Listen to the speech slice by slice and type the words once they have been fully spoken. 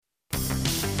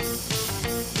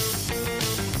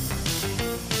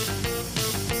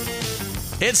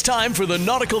It's time for the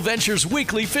Nautical-Ventures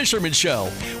Weekly Fisherman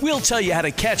Show. We'll tell you how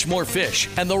to catch more fish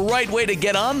and the right way to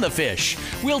get on the fish.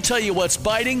 We'll tell you what's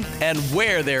biting and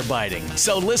where they're biting.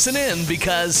 So listen in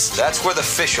because that's where the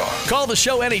fish are. Call the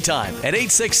show anytime at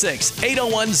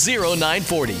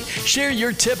 866-801-0940. Share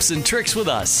your tips and tricks with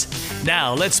us.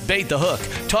 Now let's bait the hook,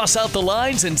 toss out the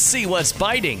lines, and see what's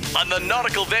biting on the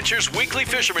Nautical-Ventures Weekly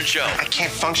Fisherman Show. I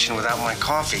can't function without my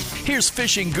coffee. Here's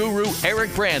fishing guru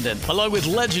Eric Brandon, along with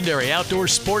legendary outdoor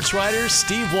sports writer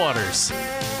Steve Waters.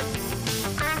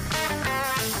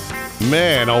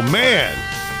 Man, oh man.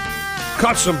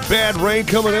 Caught some bad rain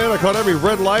coming in. I caught every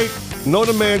red light known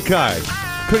to mankind.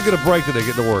 Couldn't get a break today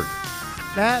getting to work.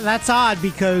 That's odd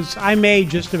because I made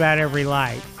just about every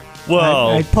light.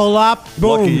 Well, I'd pull up,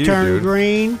 boom, you, turn dude.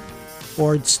 green,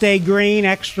 or it'd stay green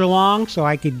extra long so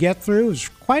I could get through. It was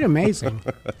quite amazing.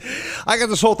 I got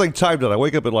this whole thing timed out. I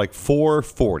wake up at like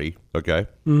 4:40, okay?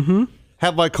 Mm-hmm.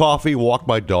 Have my coffee, walk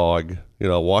my dog,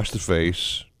 wash the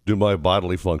face, do my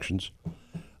bodily functions.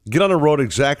 Get on the road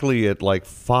exactly at like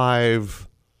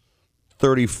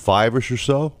 5:35-ish or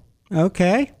so.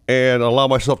 Okay. And allow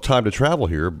myself time to travel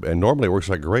here. And normally it works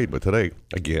out great, but today,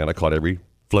 again, I caught every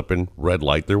flipping red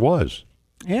light there was.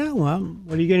 Yeah, well,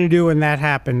 what are you going to do when that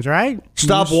happens, right?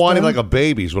 Stop whining like a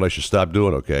baby is what I should stop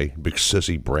doing, okay? Big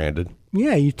sissy Brandon.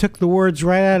 Yeah, you took the words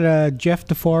right out of Jeff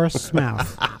DeForest's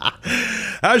mouth.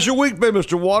 How's your week been,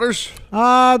 Mr. Waters?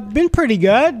 Been pretty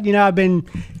good. I've been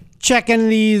checking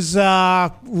these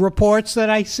reports that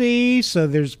I see. So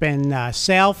there's been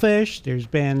sailfish. There's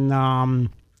been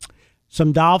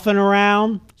some dolphin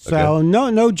around. So Okay.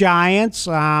 no giants.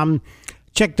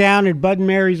 Checked down at Bud and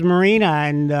Mary's Marina,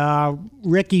 and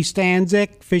Ricky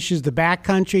Stanzik fishes the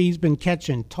backcountry. He's been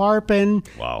catching tarpon.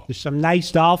 Wow. There's some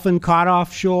nice dolphin caught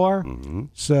offshore. Mm-hmm.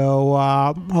 So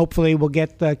hopefully we'll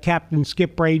get Captain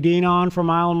Skip Radine on from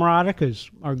Islamorada because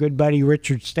our good buddy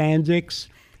Richard Stanzik's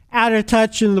out of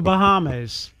touch in the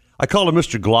Bahamas. I call him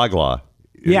Mr. Glagla.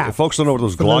 Yeah. If folks don't know what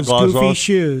those For those Glaglas goofy are.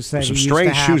 shoes that There's some he used to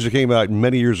strange have. shoes that came out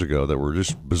many years ago that were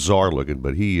just bizarre looking,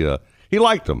 but he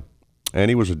liked them. And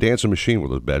he was a dancing machine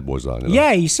with those bad boys on.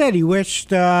 Yeah, he said he wished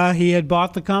he had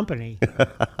bought the company.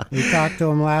 We talked to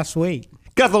him last week.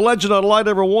 Got the legend on line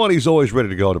number one. He's always ready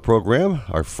to go on the program.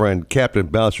 Our friend Captain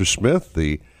Bouncer Smith,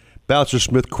 the Bouncer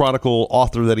Smith Chronicle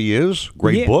author that he is.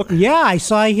 Great book. Yeah, I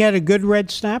saw he had a good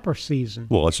red snapper season.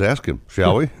 Well, let's ask him,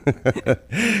 shall we?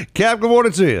 Cap, good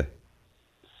morning to you.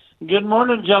 Good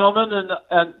morning, gentlemen,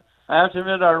 and I have to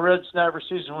admit our red snapper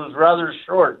season was rather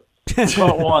short.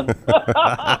 Caught one.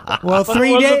 Well, But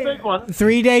it was a big one.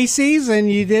 3-day season,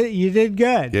 you did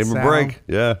good. Gave him a break.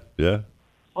 Yeah.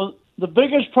 Well, the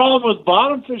biggest problem with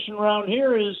bottom fishing around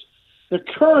here is the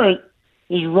current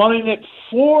is running at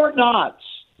 4 knots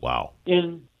Wow.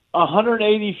 in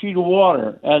 180 feet of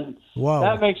water, and Whoa.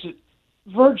 that makes it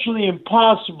virtually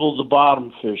impossible to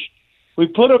bottom fish. We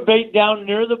put a bait down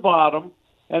near the bottom,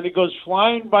 and it goes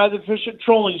flying by the fish at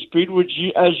trolling speed, which,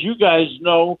 as you guys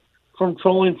know from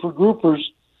trolling for groupers,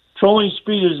 trolling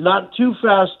speed is not too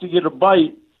fast to get a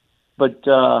bite, but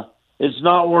it's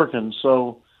not working.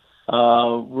 So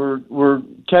we're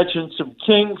catching some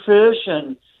kingfish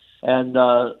and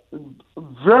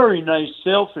very nice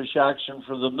sailfish action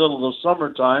for the middle of the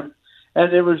summertime.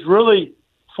 And it was really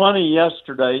funny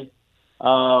yesterday.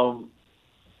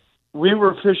 We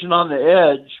were fishing on the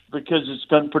edge because it's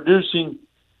been producing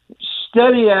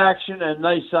steady action and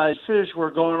nice sized fish.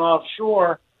 We're going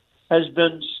offshore has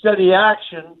been steady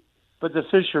action, but the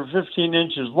fish are 15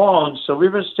 inches long. So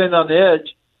we've been staying on the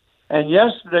edge. And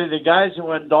yesterday, the guys who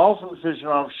went dolphin fishing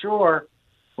offshore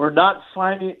were not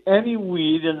finding any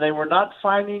weed, and they were not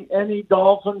finding any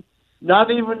dolphin,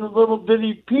 not even the little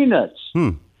bitty peanuts.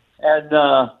 And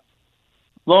lo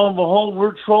and behold,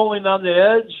 we're trolling on the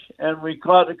edge, and we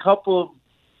caught a couple of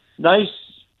nice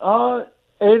 8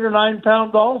 or 9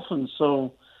 pound dolphins.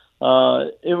 So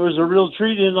it was a real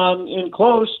treat in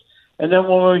close. And then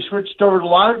when we switched over to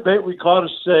live bait, we caught a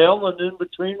sail, and in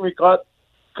between we caught a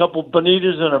couple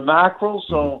bonitas and a mackerel.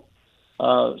 So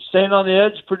staying on the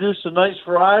edge produced a nice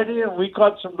variety, and we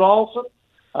caught some dolphin.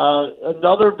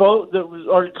 Another boat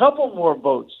or a couple more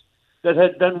boats that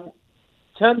had been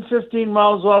 10, 15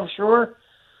 miles offshore,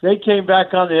 they came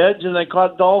back on the edge and they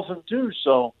caught dolphin too.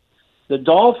 So the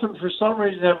dolphin, for some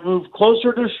reason, have moved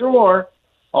closer to shore,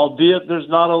 albeit there's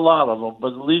not a lot of them,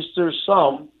 but at least there's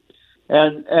some.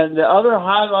 And the other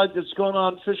highlight that's going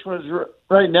on fishing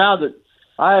right now that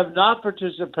I have not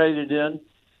participated in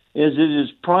is it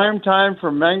is prime time for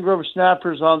mangrove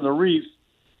snappers on the reef.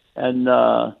 And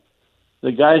the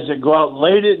guys that go out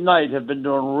late at night have been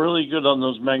doing really good on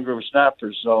those mangrove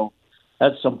snappers. So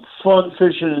that's some fun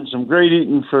fishing and some great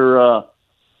eating for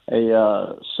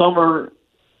summer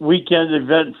weekend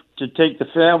event to take the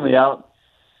family out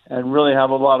and really have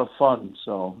a lot of fun.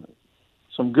 So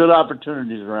some good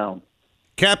opportunities around.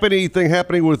 Cap, anything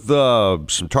happening with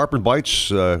some tarpon bites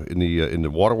in the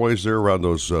waterways there around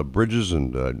those bridges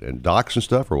and docks and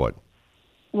stuff, or what?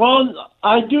 Well,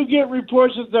 I do get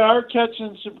reports that they are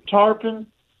catching some tarpon.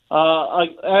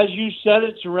 As you said,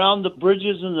 it's around the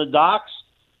bridges and the docks,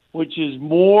 which is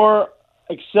more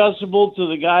accessible to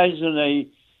the guys in a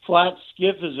flat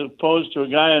skiff as opposed to a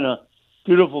guy in a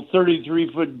beautiful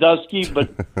 33-foot dusky. But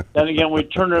then again, we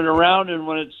turn it around, and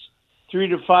when it's 3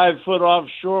 to 5 foot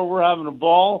offshore, we're having a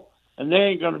ball, and they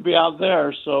ain't going to be out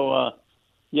there. So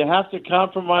you have to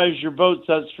compromise your boats,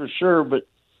 that's for sure. But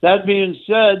that being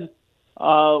said,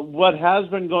 what has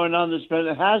been going on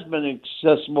it has been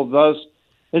accessible to us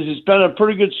is it's been a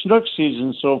pretty good snook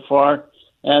season so far,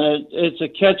 and it's a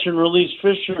catch and release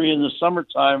fishery in the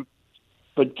summertime.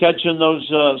 But catching those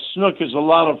snook is a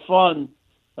lot of fun,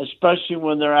 especially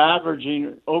when they're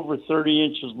averaging over 30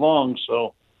 inches long.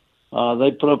 So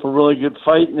they put up a really good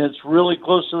fight, and it's really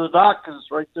close to the dock because it's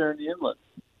right there in the inlet.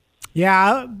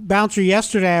 Yeah, Bouncer,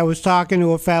 yesterday I was talking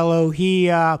to a fellow.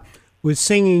 He was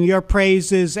singing your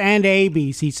praises and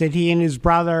Abe's. He said he and his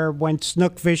brother went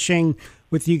snook fishing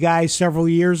with you guys several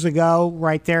years ago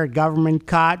right there at Government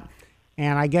Cot.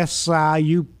 And I guess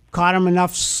you caught him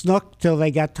enough snook till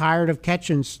they got tired of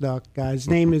catching snook. His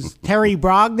name is Terry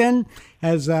Brogdon,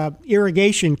 has a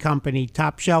irrigation company,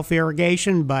 Top Shelf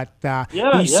Irrigation. But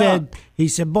he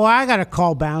said, boy, I got to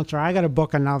call Bouncer. I got to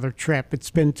book another trip.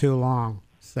 It's been too long.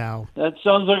 So that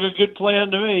sounds like a good plan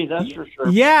to me. That's for sure.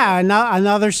 Yeah,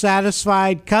 another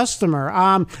satisfied customer.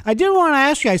 I did want to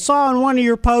ask you. I saw on one of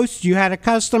your posts you had a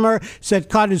customer said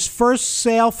caught his first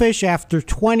sailfish after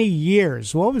 20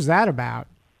 years. What was that about?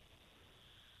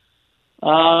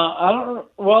 I don't know.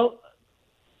 Well,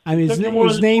 I mean,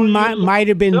 his name might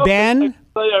have been Ben.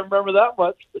 I remember that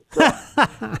much. But,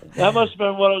 that must have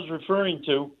been what I was referring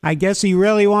to. I guess he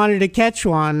really wanted to catch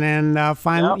one, and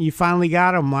you finally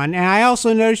got him one. And I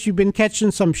also noticed you've been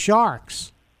catching some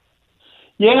sharks.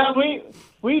 Yeah,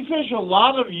 we fish a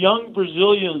lot of young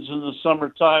Brazilians in the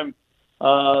summertime.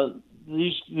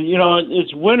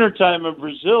 It's wintertime in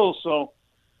Brazil, so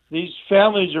these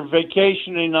families are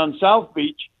vacationing on South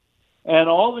Beach, and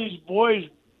all these boys,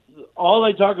 all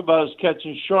they talk about is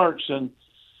catching sharks.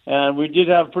 And we did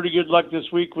have pretty good luck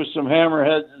this week with some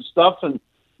hammerheads and stuff. And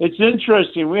it's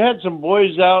interesting. We had some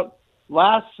boys out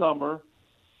last summer,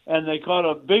 and they caught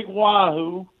a big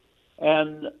wahoo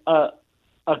and a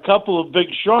couple of big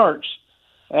sharks.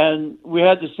 And we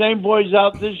had the same boys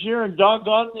out this year, and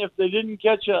doggone if they didn't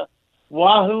catch a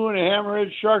wahoo and a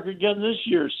hammerhead shark again this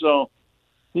year. So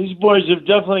these boys have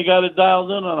definitely got it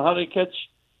dialed in on how to catch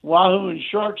wahoo and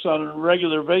sharks on a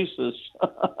regular basis.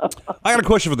 I got a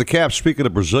question for the Cap. Speaking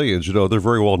of Brazilians, they're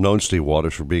very well known, Steve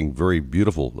Waters, for being very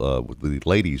beautiful with the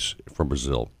ladies from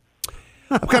Brazil.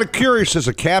 I'm kind of curious as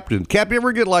a captain. Cap, you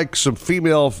ever get like some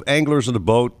female anglers in the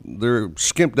boat? They're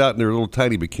skimped out in their little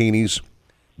tiny bikinis.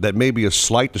 That may be a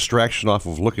slight distraction off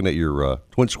of looking at your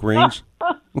twin screens.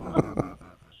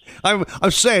 I'm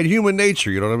saying human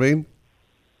nature. You know what I mean?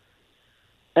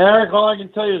 Eric, all I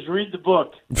can tell you is read the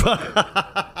book.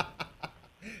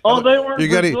 Oh, they weren't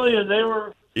Brazilian. They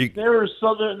were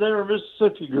Southern. They were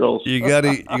Mississippi girls. You got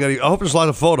to. I hope there's a lot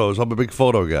of photos. I'm a big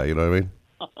photo guy. You know what I mean?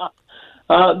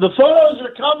 The photos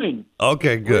are coming.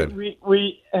 Okay, good.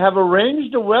 We have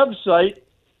arranged a website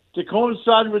to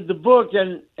coincide with the book,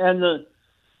 and the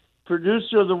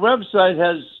producer of the website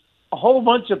has a whole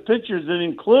bunch of pictures that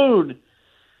include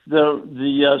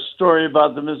the story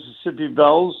about the Mississippi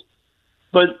Bells.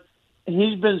 But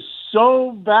he's been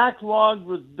so backlogged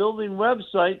with building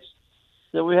websites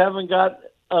that we haven't got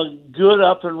a good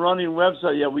up and running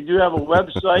website yet. We do have a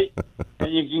website,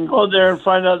 and you can go there and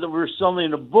find out that we're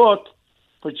selling a book,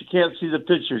 but you can't see the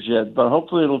pictures yet. But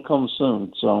hopefully it'll come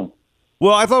soon. So,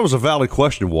 well, I thought it was a valid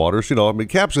question, Waters.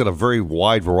 Cap's got a very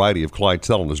wide variety of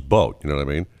clientele on his boat. You know what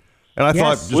I mean? And I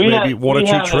thought just maybe one or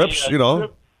two trips.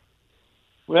 Trip.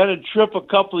 We had a trip a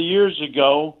couple of years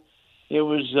ago. It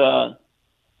was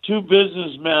two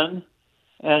businessmen,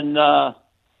 and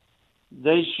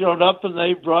they showed up, and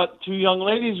they brought two young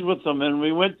ladies with them, and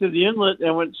we went to the inlet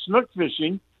and went snook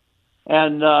fishing,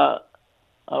 and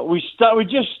we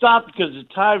just stopped because the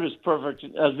tide was perfect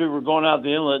as we were going out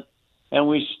the inlet, and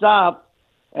we stopped,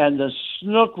 and the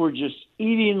snook were just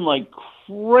eating like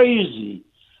crazy,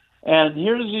 and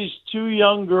here's these two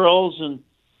young girls,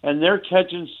 and they're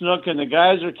catching snook, and the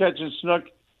guys are catching snook.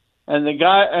 And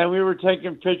we were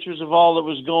taking pictures of all that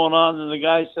was going on, and the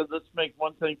guy said, let's make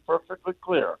one thing perfectly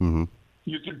clear. Mm-hmm.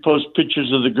 You can post pictures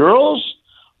of the girls,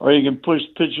 or you can push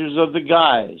pictures of the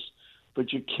guys.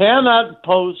 But you cannot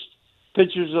post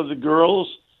pictures of the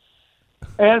girls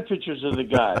and pictures of the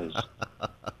guys.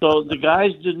 So the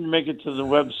guys didn't make it to the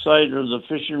website or the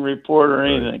fishing report or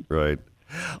anything. Right.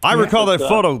 I recall that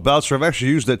photo, Bouncer. I've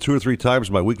actually used that 2 or 3 times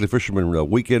in my Weekly Fisherman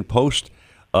Weekend post.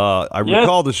 I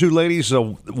recall the 2 ladies,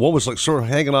 one was like sort of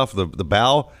hanging off the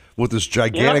bow with this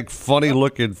gigantic,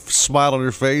 funny-looking smile on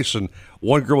her face, and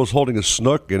one girl was holding a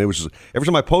snook, and it was, every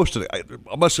time I posted it,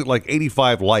 I must get like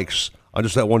 85 likes on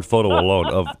just that one photo alone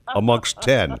of amongst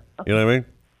 10. You know what I mean?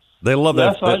 They love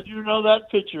that. Yes, I do know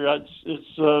that picture.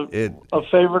 It's a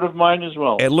favorite of mine as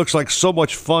well. It looks like so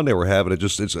much fun they were having.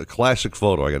 It's a classic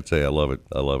photo. I got to tell you,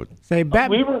 I love it. Say,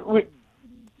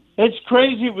 it's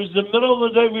crazy. It was the middle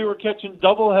of the day. We were catching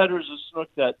double headers of snook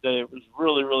that day. It was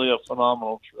really, really a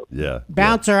phenomenal trip. Yeah.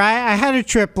 Bouncer, I had a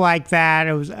trip like that.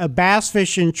 It was a bass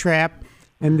fishing trip,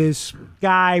 and this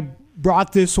guy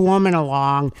brought this woman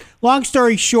along. Long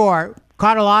story short,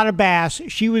 caught a lot of bass.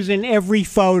 She was in every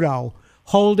photo,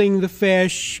 holding the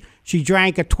fish. She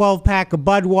drank a 12-pack of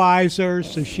Budweiser,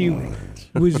 so she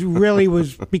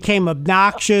became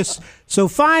obnoxious. So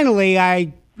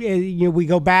finally, we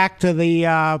go back to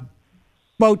the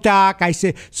boat dock. I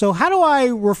said, so how do I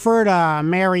refer to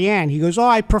Marianne? He goes,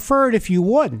 I prefer it if you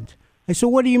wouldn't. I said,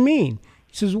 what do you mean?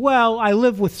 He says, well, I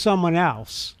live with someone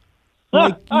else.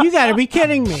 I'm like, you got to be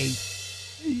kidding me.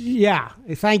 Yeah,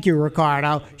 thank you,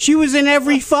 Ricardo. She was in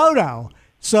every photo.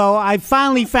 So I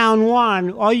finally found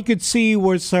one. All you could see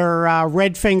was her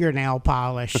red fingernail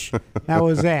polish. That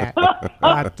was it.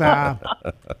 But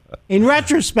in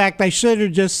retrospect, I should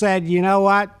have just said, you know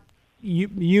what?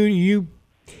 You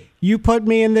put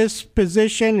me in this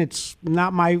position. It's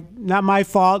not my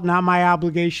fault, not my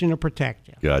obligation to protect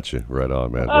you. Gotcha. Right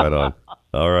on, man. Right on.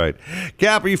 All right.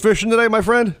 Cap, are you fishing today, my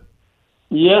friend?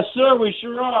 Yes, sir. We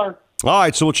sure are. All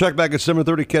right, so we'll check back at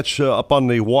 7:30, catch up on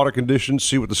the water conditions,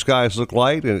 see what the skies look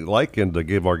like, and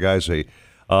give our guys a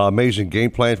amazing game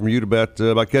plan from you about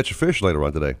catching fish later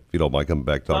on today. If you don't mind coming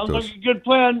back, talk to us. Sounds like a good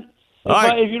plan.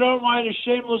 If you don't mind a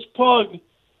shameless plug,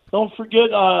 don't forget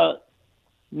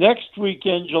next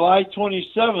weekend, July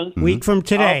 27th. Week from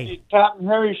today. I'll be at Captain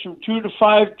Harry's from 2 to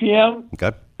 5 p.m.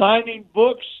 Okay. Signing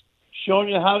books, showing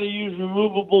you how to use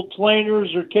removable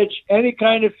planers or catch any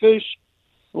kind of fish.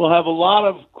 We'll have a lot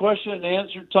of question and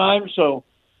answer time, so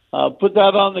put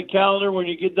that on the calendar when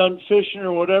you get done fishing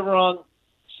or whatever on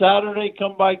Saturday.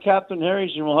 Come by Captain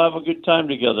Harry's and we'll have a good time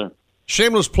together.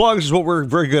 Shameless plugs is what we're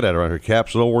very good at around here, Cap,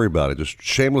 so don't worry about it. Just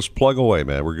shameless plug away,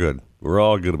 man. We're good. We're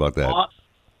all good about that.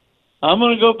 I'm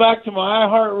going to go back to my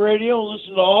iHeartRadio and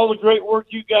listen to all the great work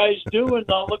you guys do, and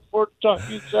I'll look forward to talking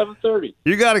to you at 7:30.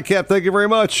 You got it, Cap. Thank you very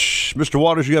much. Mr.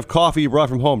 Waters, you have coffee you brought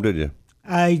from home, didn't you?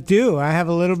 I do. I have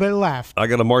a little bit left. I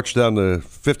got to march down the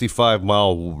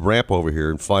 55-mile ramp over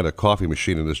here and find a coffee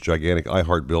machine in this gigantic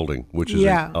iHeart building, which is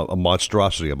a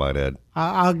monstrosity, I might add.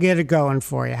 I'll get it going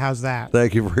for you. How's that?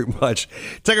 Thank you very much.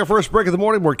 Take our first break of the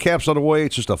morning. More Caps on the way.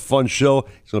 It's just a fun show.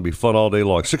 It's going to be fun all day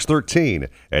long. 6:13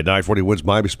 at 940 Wins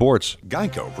Miami Sports.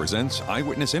 Geico presents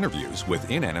eyewitness interviews with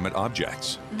inanimate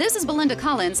objects. This is Belinda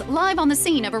Collins, live on the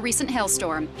scene of a recent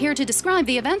hailstorm. Here to describe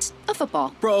the event, a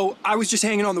football. Bro, I was just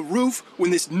hanging on the roof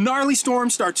when this gnarly storm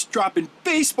starts dropping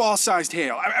baseball-sized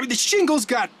hail. I mean, the shingles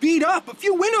got beat up. A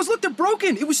few windows looked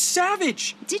broken. It was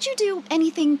savage. Did you do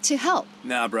anything to help?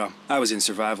 Nah, bro. I was in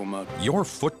survival mode. Your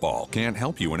football can't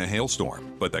help you in a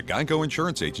hailstorm, but the Geico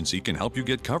Insurance Agency can help you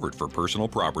get covered for personal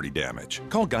property damage.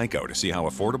 Call Geico to see how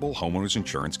affordable homeowners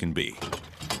insurance can be.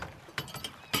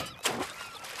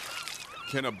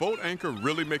 Can a boat anchor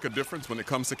really make a difference when it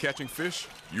comes to catching fish?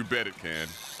 You bet it can.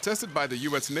 Tested by the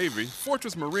U.S. Navy,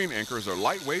 Fortress Marine anchors are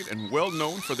lightweight and well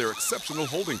known for their exceptional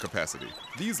holding capacity.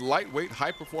 These lightweight,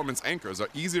 high-performance anchors are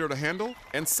easier to handle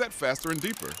and set faster and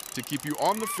deeper to keep you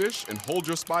on the fish and hold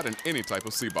your spot in any type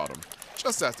of sea bottom.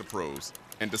 Just ask the pros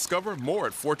and discover more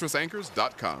at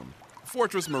fortressanchors.com.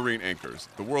 Fortress Marine Anchors,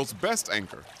 the world's best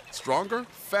anchor. Stronger,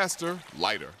 faster,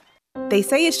 lighter. They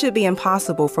say it should be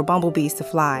impossible for bumblebees to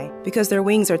fly because their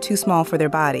wings are too small for their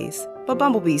bodies. But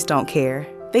bumblebees don't care.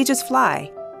 They just fly.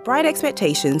 Bright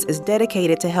Expectations is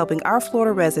dedicated to helping our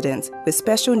Florida residents with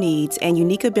special needs and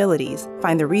unique abilities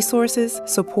find the resources,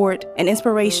 support, and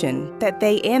inspiration that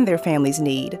they and their families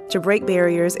need to break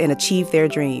barriers and achieve their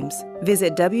dreams.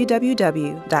 Visit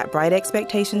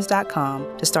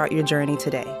www.brightexpectations.com to start your journey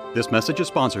today. This message is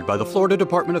sponsored by the Florida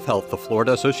Department of Health, the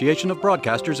Florida Association of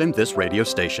Broadcasters, and this radio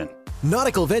station.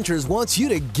 Nautical-Ventures wants you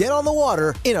to get on the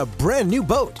water in a brand new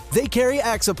boat. They carry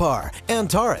Axopar,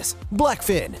 Antares,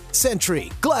 Blackfin,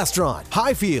 Sentry, Glastron,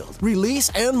 Highfield, Release,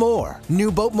 and more.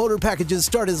 New boat motor packages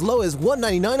start as low as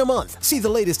 $199 a month. See the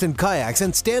latest in kayaks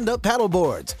and stand-up paddle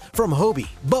boards from Hobie,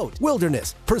 Boat,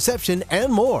 Wilderness, Perception,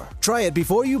 and more. Try it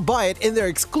before you buy it in their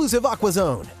exclusive Aqua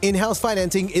Zone. In-house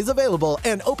financing is available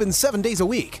and open 7 days a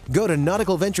week. Go to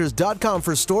nauticalventures.com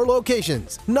for store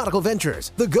locations. Nautical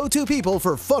Ventures, the go-to people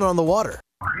for fun on the water.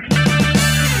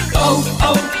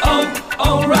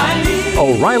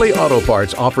 O'Reilly Auto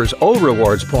Parts offers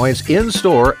O-Rewards points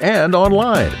in-store and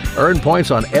online. Earn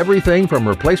points on everything from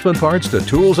replacement parts to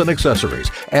tools and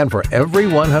accessories. And for every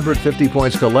 150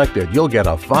 points collected, you'll get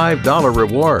a $5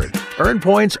 reward. Earn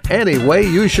points any way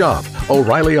you shop.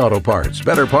 O'Reilly Auto Parts.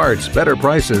 Better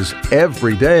prices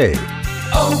every day.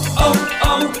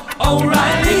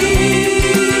 O'Reilly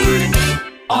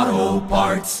Auto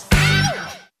Parts.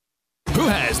 Who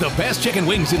has the best chicken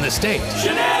wings in the state?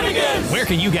 Shenanigans! Where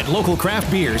can you get local craft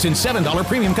beers and $7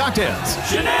 premium cocktails?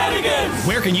 Shenanigans!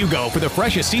 Where can you go for the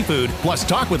freshest seafood plus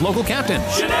talk with local captains?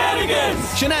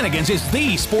 Shenanigans! Shenanigans is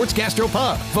the sports gastro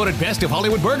pub, voted best of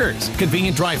Hollywood burgers,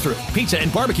 convenient drive-thru, pizza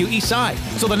and barbecue east side.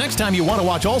 So the next time you want to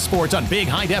watch all sports on big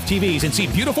high-def TVs and see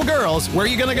beautiful girls, where are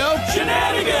you going to go?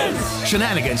 Shenanigans!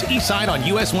 Shenanigans east side on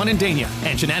US 1 in Dania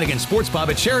and Shenanigans Sports Pub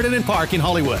at Sheridan and Park in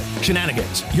Hollywood.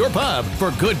 Shenanigans, your pub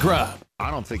for good grub. I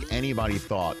don't think anybody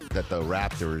thought that the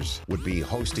Raptors would be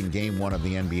hosting Game 1 of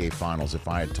the NBA Finals if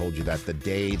I had told you that the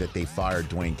day that they fired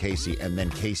Dwayne Casey and then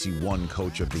Casey won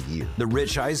Coach of the Year. The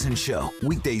Rich Eisen Show,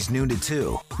 weekdays noon to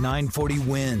 2, 940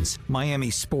 wins, Miami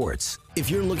Sports. If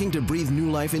you're looking to breathe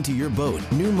new life into your boat,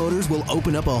 new motors will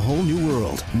open up a whole new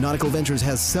world. Nautical Ventures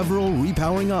has several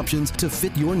repowering options to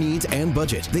fit your needs and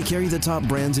budget. They carry the top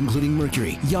brands including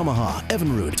Mercury, Yamaha,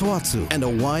 Evinrude, Tohatsu, and a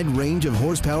wide range of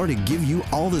horsepower to give you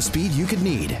all the speed you could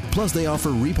need. Plus, they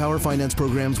offer repower finance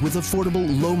programs with affordable,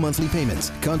 low monthly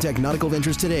payments. Contact Nautical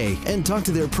Ventures today and talk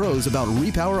to their pros about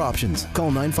repower options.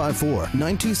 Call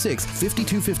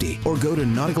 954-926-5250 or go to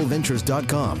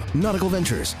nauticalventures.com. Nautical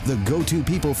Ventures, the go-to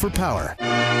people for power.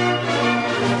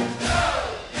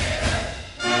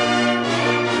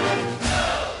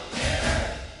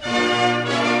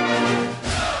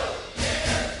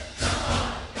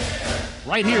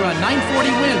 Right here on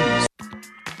 940 Wins.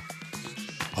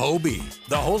 Hobie,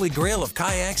 the holy grail of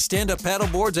kayaks, stand-up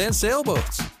paddleboards, and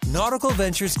sailboats. Nautical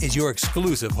Ventures is your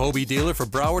exclusive Hobie dealer for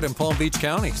Broward and Palm Beach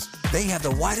counties. They have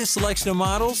the widest selection of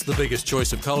models, the biggest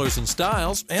choice of colors and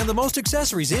styles, and the most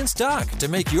accessories in stock to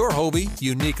make your Hobie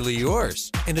uniquely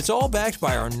yours. And it's all backed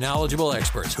by our knowledgeable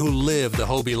experts who live the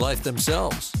Hobie life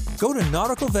themselves. Go to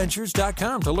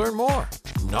nauticalventures.com to learn more.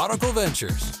 Nautical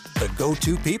Ventures, the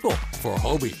go-to people for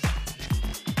Hobie.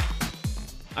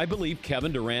 I believe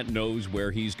Kevin Durant knows where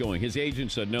he's going. His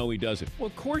agent said, no, he doesn't. Well,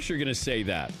 of course you're going to say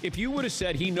that. If you would have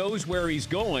said he knows where he's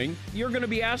going, you're going to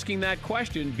be asking that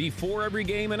question before every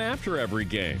game and after every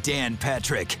game. Dan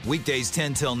Patrick, weekdays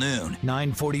 10 till noon,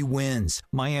 940 wins,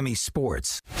 Miami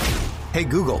Sports. Hey,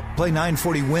 Google, play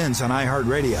 940 wins on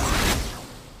iHeartRadio.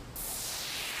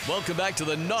 Welcome back to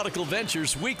the Nautical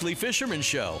Ventures Weekly Fisherman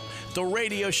Show, the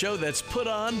radio show that's put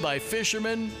on by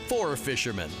fishermen for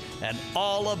fishermen and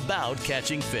all about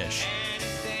catching fish.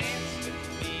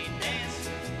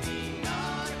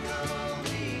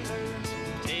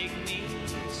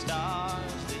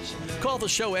 Call the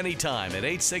show anytime at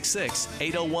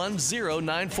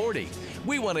 866-801-0940.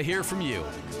 We want to hear from you.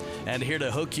 And here to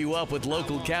hook you up with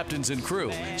local captains and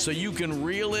crew so you can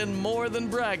reel in more than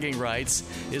bragging rights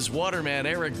is waterman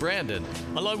Eric Brandon,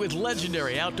 along with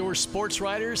legendary outdoor sports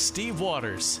writer Steve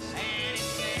Waters.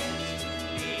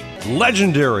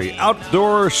 Legendary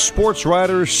outdoor sports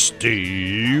writer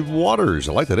Steve Waters.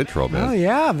 I like that intro, man. Oh,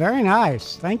 yeah, very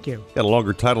nice. Thank you. Got a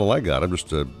longer title than I got. I'm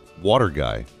just a water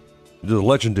guy. The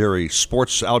legendary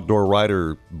sports outdoor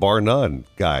writer, bar none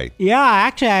guy. Yeah,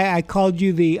 actually, I called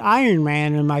you the Iron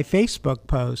Man in my Facebook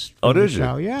post. Oh, did you?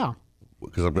 Show. Yeah.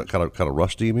 Because I'm kind of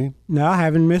rusty, you mean? No, I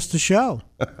haven't missed a show.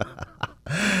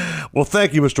 Well,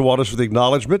 thank you, Mr. Waters, for the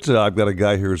acknowledgement. I've got a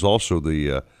guy here who's also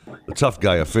the tough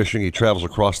guy of fishing. He travels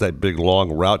across that big,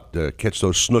 long route to catch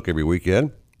those snook every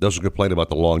weekend. Doesn't complain about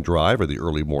the long drive or the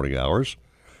early morning hours.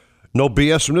 No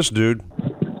BS from this dude.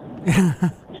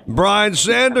 Brian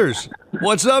Sanders,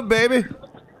 what's up, baby?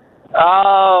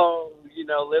 Oh,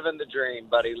 living the dream,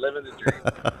 buddy, living the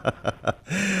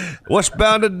dream.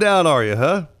 Westbound and down, are you,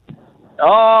 huh?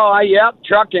 Oh, yep,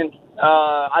 trucking.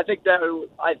 I think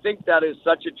that is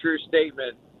such a true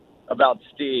statement about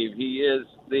Steve. He is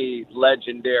the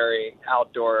legendary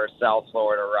outdoor South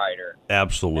Florida rider.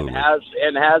 Absolutely.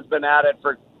 And has been at it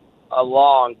for a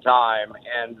long time,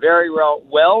 and very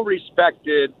well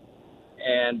respected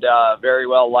and very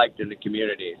well liked in the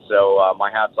community. So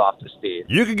my hat's off to Steve.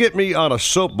 You could get me on a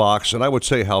soapbox, and I would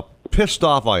say how pissed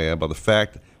off I am by the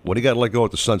fact when he got let go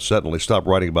at the Sun Sentinel, they stopped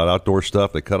writing about outdoor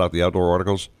stuff. They cut out the outdoor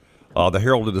articles. The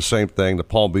Herald did the same thing. The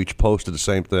Palm Beach Post did the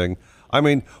same thing. I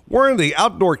mean, we're in the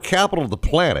outdoor capital of the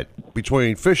planet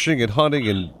between fishing and hunting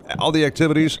and all the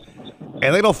activities,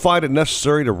 and they don't find it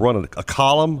necessary to run a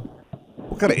column.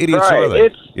 What kind of idiots are they?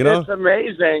 It's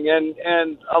amazing,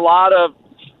 and a lot of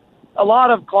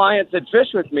clients that fish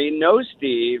with me know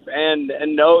Steve and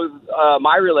know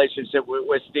my relationship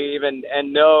with Steve and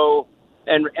know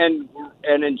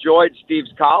and enjoyed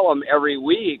Steve's column every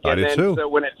week. I did too. So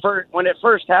when it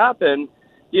first happened,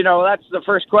 that's the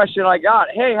first question I got.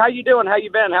 Hey, how you doing? How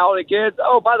you been? How are the kids?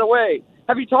 Oh, by the way,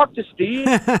 have you talked to Steve?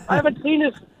 I haven't seen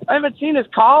his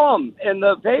column in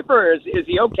the paper. Is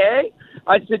he okay?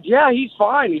 I said, yeah, he's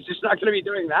fine. He's just not going to be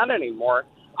doing that anymore.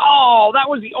 Oh, that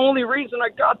was the only reason I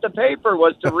got the paper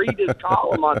was to read his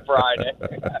column on Friday.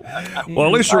 Well,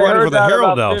 at least you're writing for the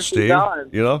Herald now, Steve.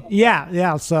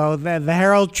 Yeah. So the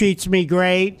Herald treats me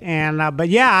great, and but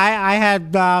yeah, I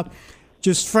had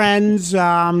just friends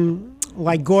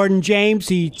like Gordon James.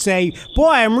 He'd say, "Boy,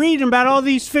 I'm reading about all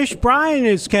these fish Brian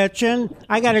is catching.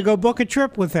 I got to go book a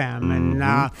trip with him." And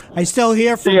I still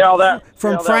hear from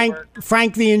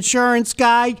Frank, the insurance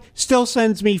guy. Still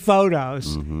sends me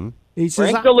photos. He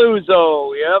says, Frank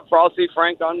Galuzzo, yep, Frosty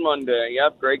Frank on Monday.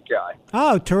 Yep, great guy.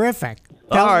 Oh, terrific.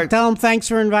 Tell him thanks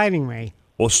for inviting me.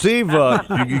 Well, Steve,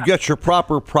 you get your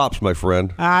proper props, my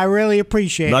friend. I really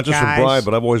appreciate it, Not just guys. from Brian,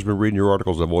 but I've always been reading your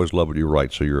articles. I've always loved what you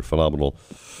write, so you're a phenomenal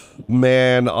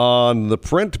man on the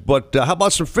print. But how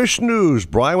about some fish news,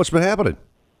 Brian? What's been happening?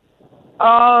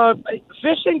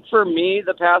 Fishing for me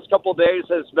the past couple days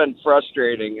has been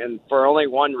frustrating, and for only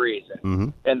one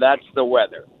reason, and that's the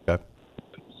weather. Okay.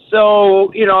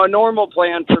 So, a normal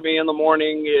plan for me in the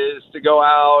morning is to go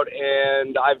out,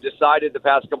 and I've decided the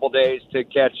past couple days to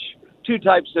catch two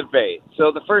types of bait.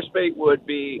 So the first bait would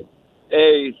be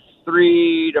a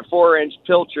 3 to 4 inch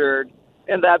pilchard,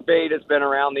 and that bait has been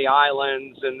around the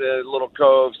islands and the little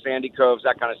coves, sandy coves,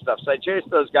 that kind of stuff. So I chase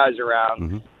those guys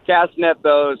around, cast net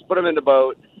those, put them in the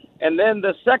boat. And then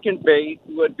the second bait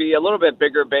would be a little bit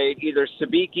bigger bait, either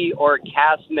sabiki or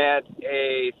cast net,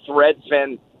 a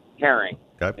threadfin herring.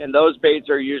 Okay. And those baits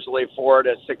are usually 4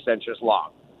 to 6 inches long.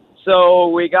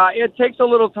 So it takes a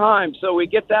little time. So we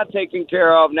get that taken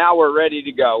care of. Now we're ready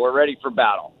to go. We're ready for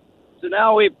battle. So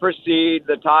now we proceed.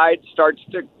 The tide starts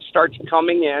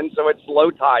coming in. So it's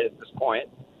low tide at this point.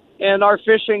 And our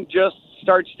fishing just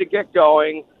starts to get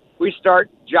going. We start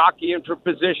jockeying for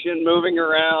position, moving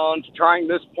around, trying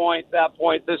this point, that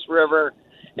point, this river.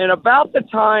 And about the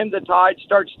time the tide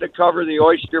starts to cover the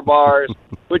oyster bars,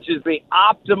 which is the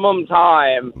optimum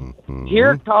time,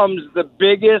 here comes the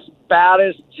biggest,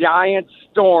 baddest, giant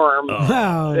storm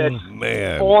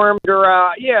formed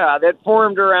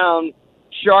around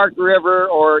Shark River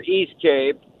or East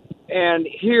Cape. And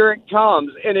here it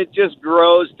comes, and it just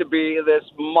grows to be this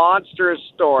monstrous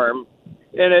storm,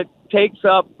 and it takes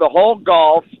up the whole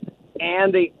Gulf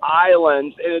and the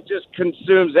islands, and it just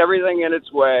consumes everything in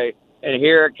its way. And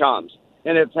here it comes.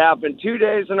 And it's happened 2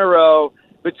 days in a row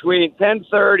between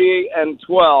 10:30 and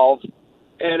 12,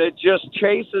 and it just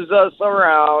chases us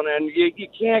around, and you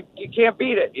can't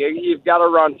beat it. You've got to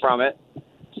run from it.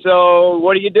 So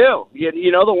what do?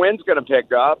 You know the wind's going to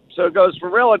pick up, so it goes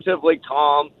from relatively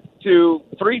calm to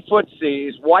 3-foot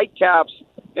seas, white caps,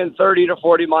 and 30 to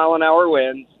 40 mile an hour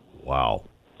winds. Wow.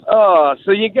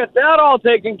 So you get that all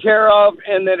taken care of,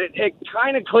 and then it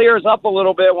kind of clears up a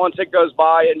little bit once it goes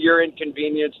by and you're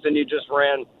inconvenienced and you just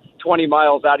ran 20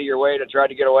 miles out of your way to try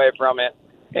to get away from it.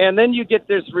 And then you get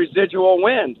this residual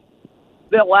wind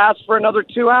that lasts for another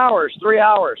 2 hours, 3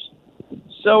 hours.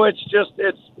 So it's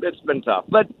been tough.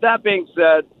 But that being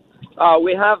said,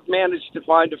 we have managed to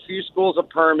find a few schools of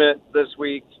permit this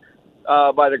week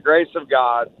by the grace of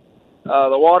God.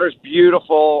 The water's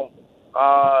beautiful.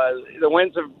 The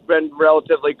winds have been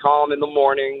relatively calm in the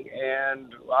morning,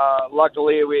 and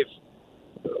luckily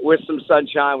with some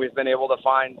sunshine, we've been able to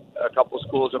find a couple of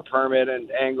schools of permit,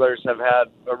 and anglers have had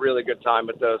a really good time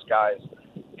with those guys.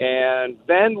 And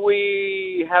then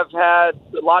we have had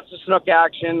lots of snook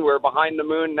action. We're behind the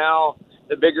moon now.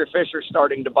 The bigger fish are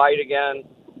starting to bite again.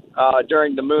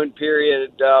 During the moon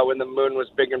period, when the moon was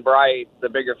big and bright, the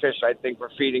bigger fish, I think,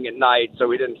 were feeding at night, so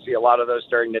we didn't see a lot of those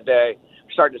during the day.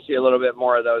 We're starting to see a little bit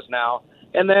more of those now.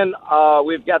 And then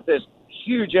we've got this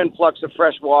huge influx of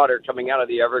fresh water coming out of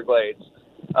the Everglades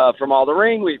from all the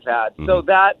rain we've had. So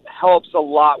that helps a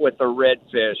lot with the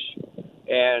redfish.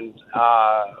 And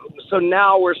so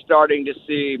now we're starting to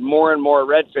see more and more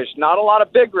redfish. Not a lot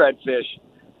of big redfish,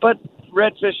 but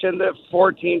redfish in the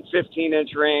 14,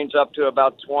 15-inch range up to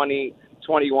about 20,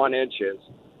 21 inches.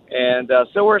 And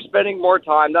so we're spending more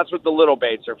time. That's what the little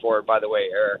baits are for, by the way,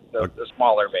 Eric, the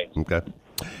smaller baits. Okay.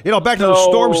 Back to the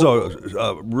storms,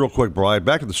 though, real quick, Brian.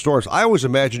 Back to the storms. I always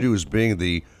imagined you as being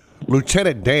the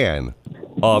Lieutenant Dan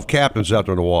of captains out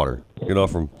there in the water,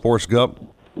 from Forrest Gump.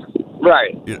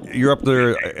 Right. You're up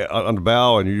there on the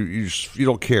bow, and you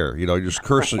don't care. You're just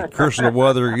cursing the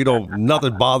weather.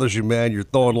 Nothing bothers you, man. You're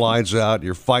throwing lines out.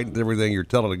 You're fighting everything. You're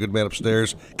telling the good man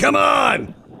upstairs, "Come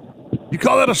on! You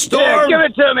call that a storm? Yeah, give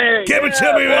it to me. Give it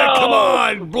to me, man! Come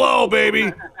on, blow,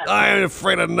 baby! I ain't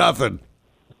afraid of nothing."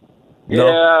 Yeah,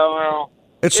 well,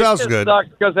 it sounds good. It sucks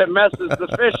because it messes the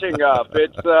fishing up.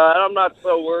 I'm not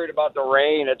so worried about the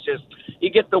rain. It's just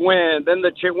you get the wind, then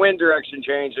the wind direction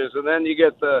changes, and then you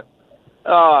get the.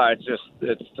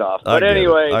 It's tough. But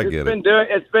anyway,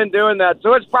 it's been doing that.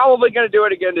 So it's probably going to do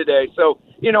it again today. So,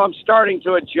 I'm starting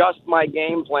to adjust my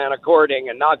game plan according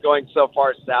and not going so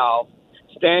far south,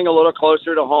 staying a little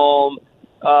closer to home,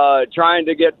 trying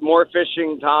to get more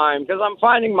fishing time because I'm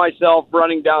finding myself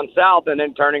running down south and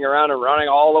then turning around and running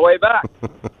all the way back,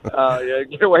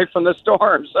 get away from the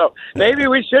storm. So maybe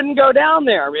we shouldn't go down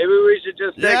there. Maybe we should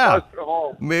just stay closer to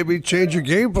home. Maybe change your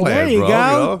game plan, there you bro.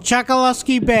 go.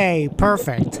 Chokoloskee Bay.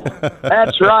 Perfect.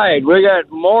 That's right. We got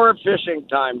more fishing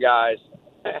time, guys.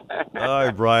 All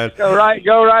right, Brian. Go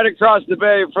right across the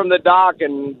bay from the dock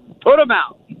and put them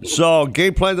out. So,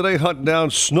 game plan today, hunting down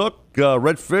snook,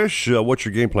 redfish. What's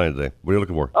your game plan today? What are you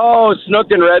looking for? Oh, snook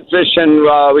and redfish,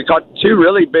 and we caught two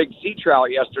really big sea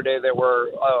trout yesterday that were,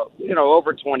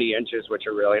 over 20 inches, which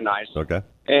are really nice. Okay.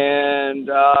 And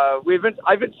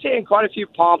I've been seeing quite a few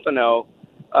pompano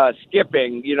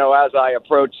skipping, as I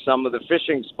approach some of the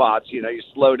fishing spots. You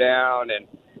slow down and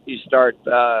you start,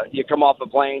 you come off a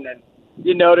plane and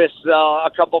you notice a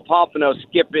couple pompano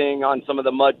skipping on some of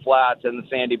the mud flats and the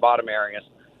sandy bottom areas.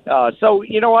 So,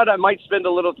 you know what? I might spend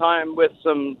a little time with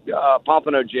some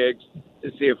pompano jigs to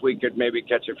see if we could maybe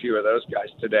catch a few of those guys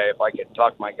today, if I could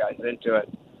talk my guys into it.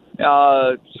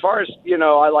 As far as,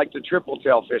 I like to triple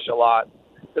tail fish a lot.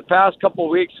 The past couple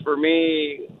of weeks for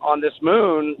me on this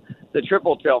moon, the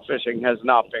triple tail fishing has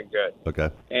not been good. Okay.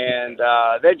 And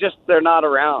they're not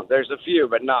around. There's a few,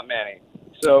 but not many.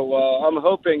 So I'm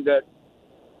hoping that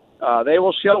they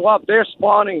will show up. They're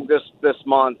spawning this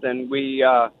month, and we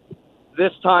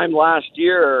this time last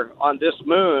year on this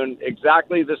moon,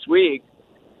 exactly this week,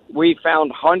 we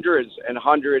found hundreds and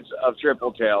hundreds of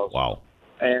triple tails. Wow!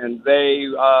 And they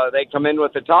come in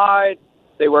with the tide.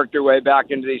 They work their way back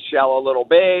into these shallow little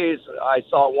bays. I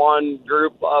saw one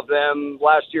group of them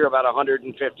last year, about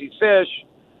 150 fish,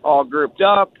 all grouped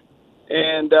up.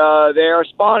 And they are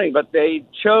spawning, but they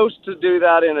chose to do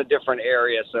that in a different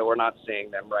area, so we're not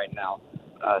seeing them right now.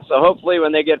 So hopefully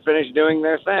when they get finished doing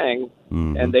their thing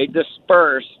and they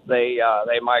disperse, they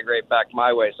migrate back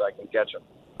my way so I can catch them.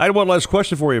 I had one last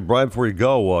question for you, Brian, before you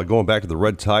go. Going back to the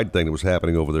red tide thing that was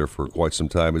happening over there for quite some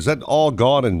time. Is that all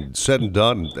gone and said and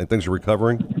done and things are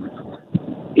recovering?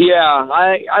 Yeah,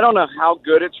 I don't know how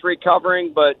good it's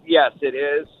recovering, but yes, it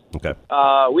is. Okay.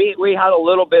 We had a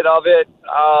little bit of it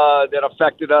that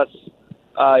affected us.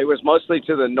 It was mostly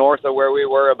to the north of where we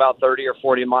were, about 30 or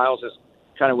 40 miles is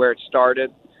kind of where it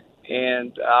started.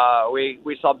 And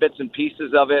we saw bits and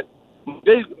pieces of it.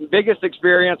 Biggest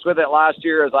experience with it last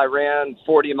year is I ran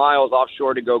 40 miles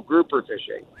offshore to go grouper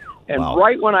fishing. And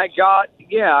right when I got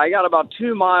about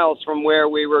 2 miles from where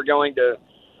we were going to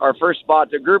our first spot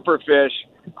to grouper fish,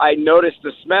 I noticed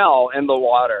the smell in the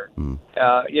water,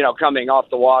 coming off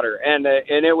the water, and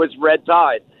it was red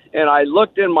tide. And I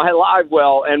looked in my live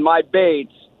well, and my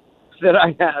baits that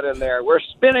I had in there were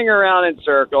spinning around in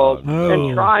circles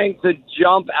and trying to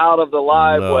jump out of the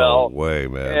live well. No way,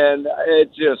 man. And it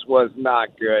just was not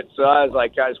good. So I was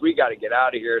like, guys, we got to get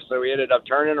out of here. So we ended up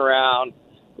turning around,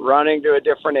 running to a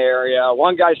different area.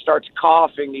 One guy starts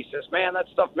coughing. He says, "Man, that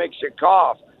stuff makes you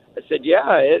cough." I said,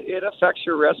 "Yeah, it affects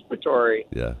your respiratory."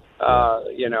 Yeah.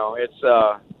 It's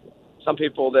some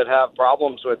people that have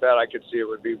problems with that. I could see it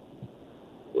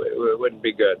wouldn't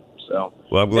be good. So,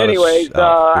 well, I'm glad anyways,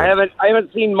 I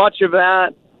haven't seen much of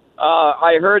that.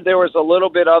 I heard there was a little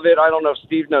bit of it. I don't know if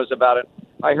Steve knows about it.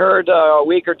 I heard a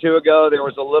week or two ago there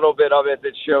was a little bit of it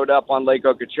that showed up on Lake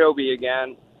Okeechobee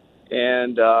again,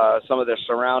 and some of the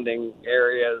surrounding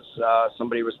areas.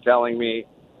 Somebody was telling me.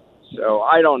 So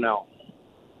I don't know.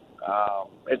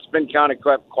 It's been kind of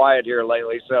quiet here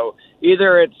lately. So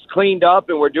either it's cleaned up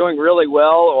and we're doing really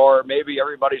well, or maybe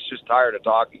everybody's just tired of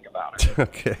talking about it.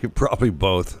 Okay, probably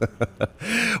both.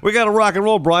 We got to rock and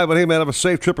roll, Brian, but hey, man, have a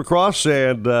safe trip across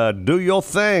and do your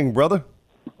thing, brother.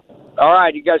 All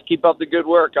right, you guys keep up the good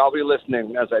work. I'll be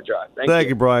listening as I drive. Thank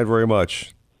you, Brian, very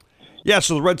much. Yeah,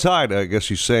 so the red tide, I guess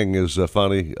he's saying, is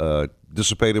finally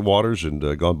dissipated waters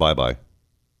and gone bye-bye.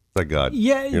 Thank God.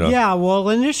 Yeah, you know? yeah. Well,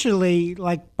 initially,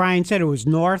 like Brian said, it was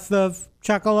north of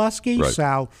Chokoloskee, Right.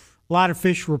 so a lot of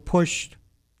fish were pushed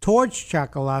towards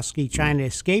Chokoloskee trying to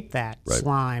escape that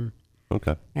slime.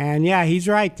 Okay. And, yeah, he's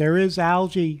right. There is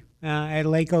algae at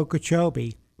Lake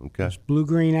Okeechobee. Okay. There's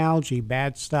blue-green algae,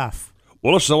 bad stuff.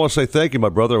 Well, listen, I want to say thank you. My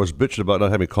brother, I was bitching about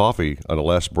not having coffee on the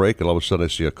last break, and all of a sudden I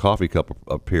see a coffee cup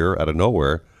appear out of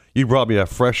nowhere. You brought me a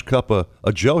fresh cup of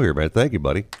Joe here, man. Thank you,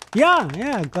 buddy.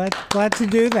 Yeah, glad to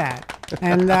do that.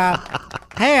 And,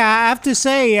 hey, I have to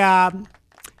say,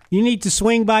 you need to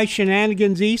swing by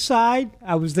Shenanigans East Side.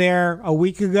 I was there a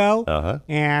week ago,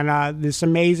 and this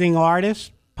amazing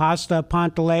artist, Pasta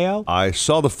Pantaleo. I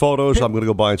saw the photos. I'm going to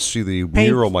go by and see the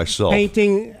mural myself.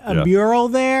 Painting a mural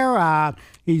there.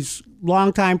 He's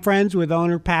longtime friends with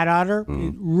owner Pat Utter.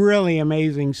 Really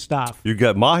amazing stuff. You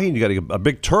got mahi, and you got a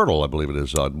big turtle, I believe it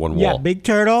is, on one wall. Yeah, big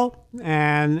turtle.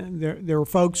 And there were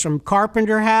folks from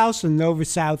Carpenter House and Nova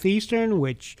Southeastern,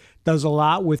 which does a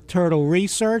lot with turtle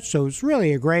research. So it's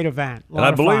really a great event. And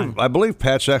I believe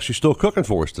Pat's actually still cooking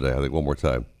for us today. I think one more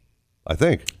time. I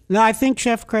think. No, I think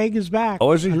Chef Craig is back.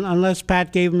 Oh, is he? Unless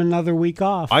Pat gave him another week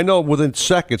off. I know within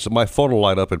seconds my phone will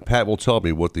light up and Pat will tell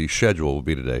me what the schedule will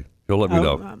be today. He'll let me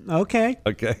know. Okay.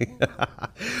 Okay.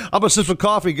 I'm going to sip some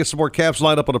coffee, get some more caps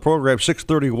lined up on the program.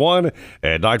 6:31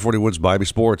 and 940 Woods Miami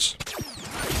Sports.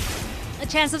 A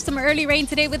chance of some early rain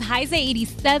today with highs at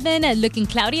 87 and looking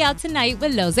cloudy out tonight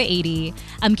with lows at 80.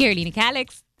 I'm Carolina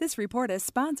Calix. This report is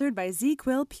sponsored by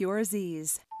ZQuil Pure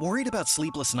Z's. Worried about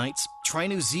sleepless nights? Try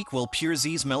new ZQuil Pure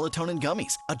Z's melatonin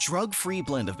gummies, a drug-free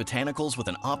blend of botanicals with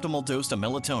an optimal dose of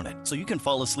melatonin, so you can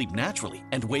fall asleep naturally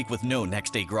and wake with no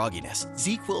next-day grogginess.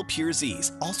 ZQuil Pure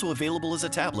Z's, also available as a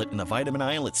tablet in the vitamin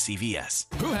aisle at CVS.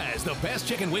 Who has the best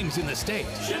chicken wings in the state?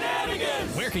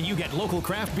 Shenanigans! Where can you get local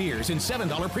craft beers and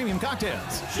 $7 premium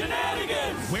cocktails?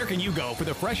 Shenanigans! Where can you go for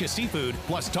the freshest seafood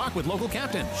plus talk with local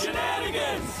captains?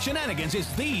 Shenanigans! Shenanigans is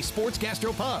the sports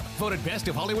gastro pub, voted best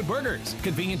of Hollywood burgers,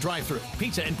 convenient drive-thru,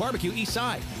 pizza and barbecue east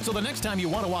side. So the next time you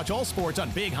want to watch all sports on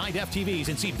big high-def TVs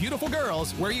and see beautiful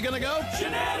girls, where are you going to go?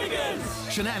 Shenanigans!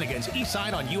 Shenanigans east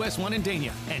side on US 1 in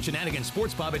Dania, and Shenanigans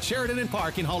Sports Pub at Sheridan and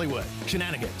Park in Hollywood.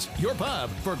 Shenanigans, your pub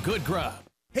for good grub.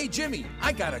 Hey, Jimmy,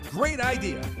 I got a great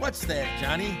idea. What's that,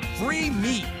 Johnny? Free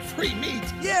meat. Free meat?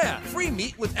 Yeah, free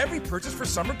meat with every purchase for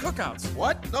summer cookouts.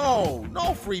 What?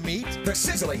 No free meat. The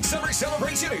sizzling summer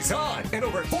celebration is on, and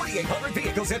over 4,800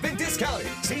 vehicles have been discounted.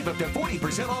 Save up to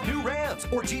 40% off new Rams,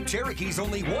 or Jeep Cherokees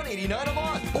only $189 a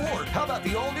month. Or how about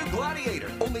the all-new Gladiator,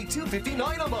 only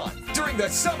 $259 a month during the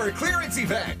summer clearance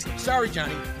event. Sorry,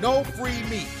 Johnny, no free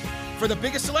meat. For the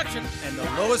biggest selection and the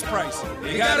lowest price,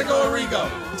 you gotta go Arrigo.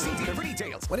 See dealer for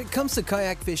details. When it comes to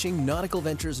kayak fishing, Nautical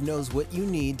Ventures knows what you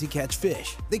need to catch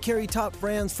fish. They carry top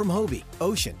brands from Hobie,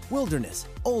 Ocean, Wilderness,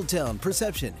 Old Town,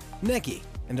 Perception, Necky,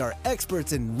 and are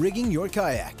experts in rigging your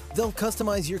kayak. They'll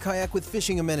customize your kayak with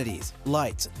fishing amenities,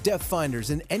 lights, depth finders,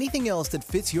 and anything else that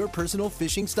fits your personal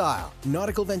fishing style.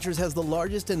 Nautical Ventures has the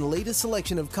largest and latest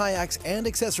selection of kayaks and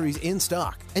accessories in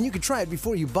stock, and you can try it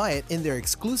before you buy it in their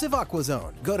exclusive Aqua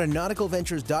Zone. Go to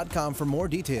nauticalventures.com for more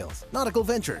details. Nautical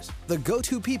Ventures, the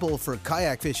go-to people for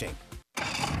kayak fishing.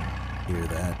 Hear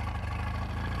that?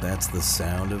 That's the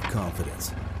sound of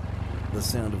confidence. The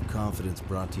Sound of Confidence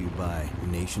brought to you by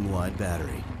Nationwide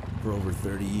Battery. For over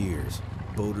 30 years,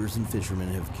 boaters and fishermen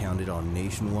have counted on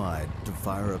Nationwide to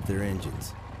fire up their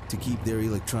engines, to keep their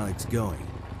electronics going,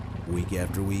 week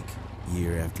after week,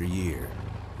 year after year.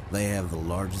 They have the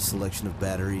largest selection of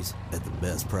batteries at the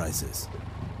best prices,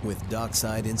 with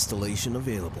dockside installation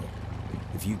available.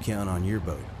 If you count on your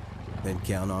boat, then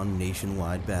count on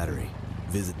Nationwide Battery.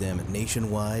 Visit them at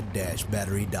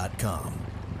nationwide-battery.com.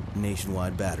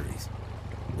 Nationwide Batteries.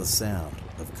 The sound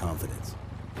of confidence.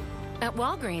 At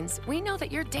Walgreens, we know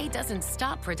that your day doesn't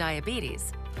stop for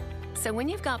diabetes. So when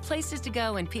you've got places to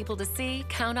go and people to see,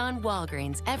 count on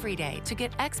Walgreens every day to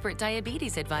get expert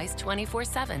diabetes advice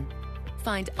 24/7.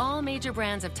 Find all major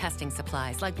brands of testing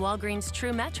supplies like Walgreens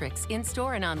True Metrics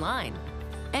in-store and online.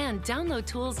 And download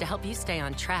tools to help you stay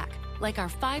on track, like our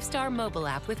 5-star mobile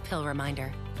app with Pill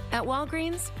Reminder. At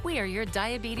Walgreens, we are your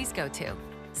diabetes go-to.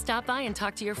 Stop by and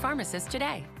talk to your pharmacist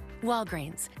today.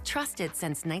 Walgreens, trusted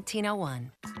since 1901.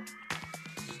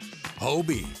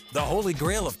 Hobie, the holy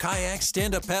grail of kayaks,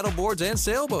 stand-up paddleboards, and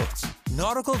sailboats.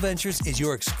 Nautical Ventures is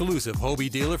your exclusive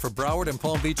Hobie dealer for Broward and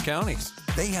Palm Beach counties.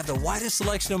 They have the widest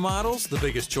selection of models, the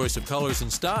biggest choice of colors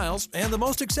and styles, and the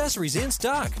most accessories in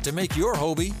stock to make your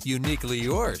Hobie uniquely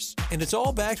yours. And it's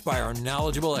all backed by our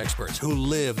knowledgeable experts who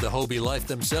live the Hobie life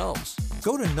themselves.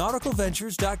 Go to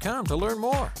nauticalventures.com to learn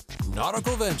more.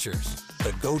 Nautical Ventures,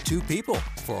 the go-to people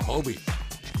for Hobie.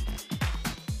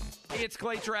 Hey, it's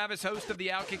Clay Travis, host of the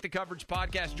Outkick the Coverage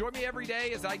podcast. Join me every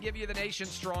day as I give you the nation's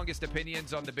strongest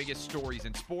opinions on the biggest stories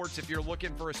in sports. If you're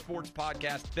looking for a sports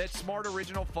podcast that's smart,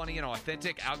 original, funny, and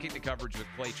authentic, Outkick the Coverage with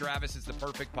Clay Travis is the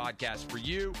perfect podcast for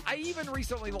you. I even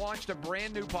recently launched a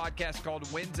brand new podcast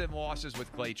called Wins and Losses with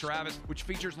Clay Travis, which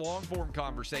features long-form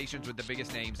conversations with the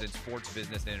biggest names in sports,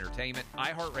 business, and entertainment.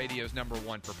 iHeartRadio's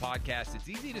 #1 for podcasts. It's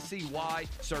easy to see why.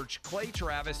 Search Clay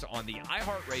Travis on the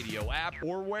iHeartRadio app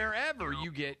or wherever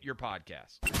you get your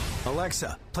podcast.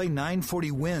 Alexa, play 940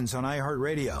 Wins on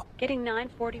iHeartRadio. Getting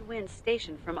 940 Wins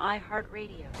station from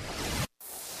iHeartRadio.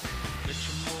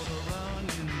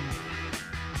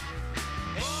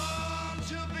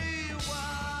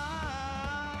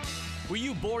 Were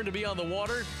you born to be on the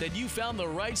water? Then you found the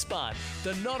right spot.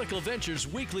 The Nautical Ventures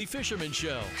Weekly Fisherman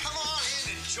Show. Come on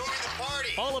in and join the party.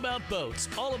 All about boats,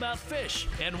 all about fish,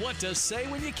 and what to say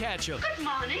when you catch them. Good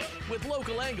morning. With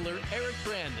local angler Eric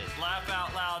Brandon. Laugh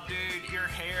out loud, dude. Your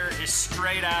hair is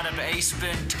straight out of Ace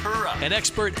Ventura. And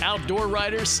expert outdoor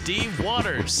writer Steve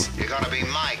Waters. You're going to be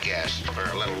my guest for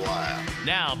a little while.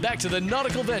 Now, back to the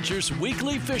Nautical Ventures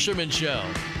Weekly Fisherman Show.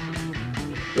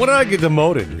 When did I get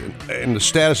demoted in the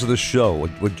status of this show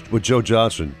with Joe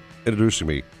Johnson introducing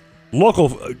me?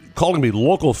 Calling me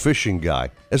local fishing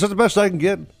guy. Is that the best I can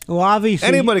get? Well, obviously.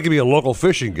 Anybody can be a local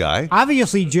fishing guy.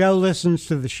 Obviously, Joe listens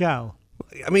to the show.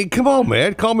 I mean, come on,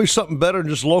 man. Call me something better than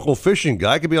just local fishing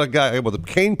guy. I could be like a guy with a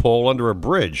cane pole under a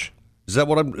bridge. Is that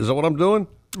what I'm doing?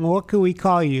 What could we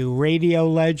call you? Radio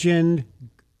legend,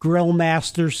 Grill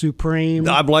Master Supreme.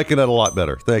 I'm liking that a lot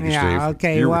better. Thank you, Steve.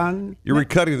 Okay, you're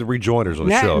recutting the rejoinders on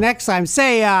the show. Next time,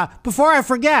 say, before I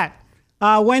forget,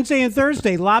 Wednesday and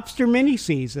Thursday, lobster mini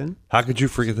season. How could you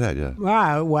forget that? Yeah.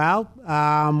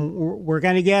 We're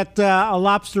going to get a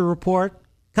lobster report,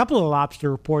 a couple of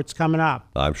lobster reports coming up.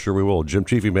 I'm sure we will. Jim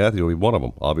Chiefy Matthew will be one of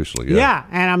them, obviously. Yeah,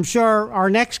 and I'm sure our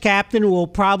next captain will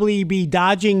probably be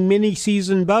dodging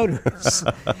mini-season boaters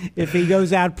if he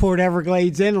goes out Port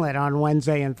Everglades Inlet on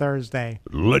Wednesday and Thursday.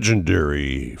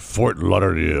 Legendary Fort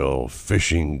Lauderdale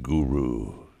fishing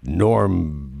guru,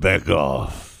 Norm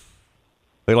Beckoff.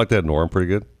 They like that, Norm? Pretty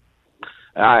good?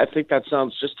 I think that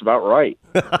sounds just about right.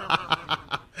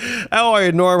 How are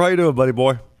you, Norm? How you doing, buddy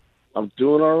boy? I'm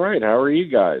doing all right. How are you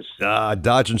guys?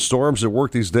 Dodging storms at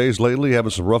work these days lately,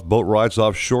 having some rough boat rides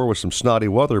offshore with some snotty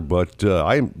weather, but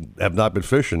I have not been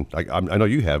fishing. I know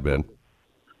you have been.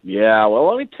 Yeah, well,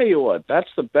 let me tell you what. That's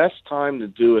the best time to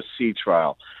do a sea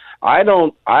trial. I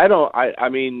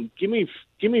mean, give me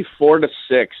 4 to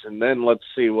 6, and then let's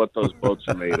see what those boats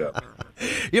are made of.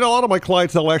 You know, a lot of my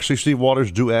clientele, actually, Steve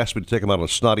Waters, do ask me to take them out on a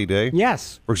snotty day.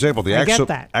 Yes. For example, the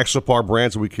Axopar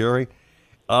brands that we carry,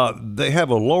 they have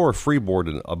a lower freeboard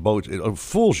in a boat. It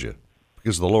fools you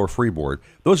because of the lower freeboard.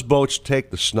 Those boats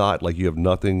take the snot like you have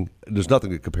nothing. There's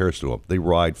nothing that compares to them. They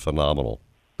ride phenomenal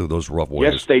through those rough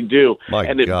waves. Yes, they do. My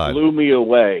and God. It blew me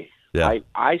away. Yeah.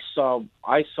 I saw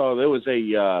there was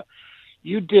a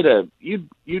you did an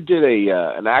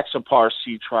Axopar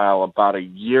sea trial about a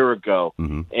year ago,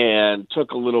 and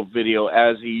took a little video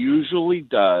as he usually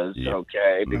does. Yep.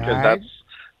 Okay, because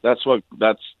that's what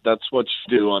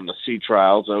you do on the sea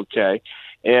trials. Okay,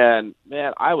 and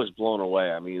man, I was blown away.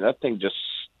 I mean, that thing just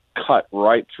cut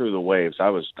right through the waves. I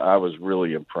was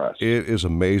really impressed. It is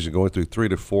amazing going through 3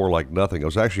 to 4 like nothing. I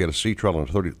was actually at a sea trial on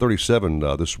 37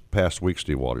 this past week,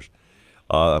 Steve Waters,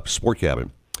 sport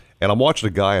cabin. And I'm watching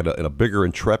a guy in a bigger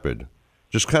Intrepid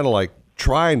just kind of like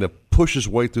trying to push his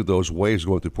way through those waves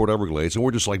going through Port Everglades, and we're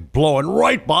just like blowing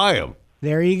right by him.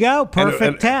 There you go.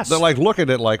 Perfect test. They're like looking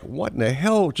at like, what in the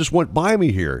hell just went by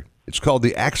me here? It's called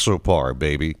the Axopar,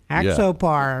 baby.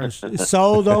 Axopar,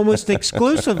 sold almost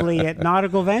exclusively at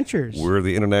Nautical Ventures. We're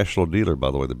the international dealer, by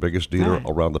the way, the biggest dealer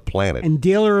around the planet. And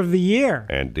Dealer of the Year.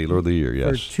 And Dealer of the Year,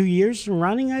 yes. For 2 years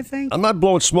running, I think. I'm not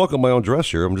blowing smoke on my own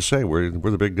dress here. I'm just saying we're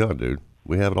the big gun, dude.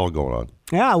 We have it all going on.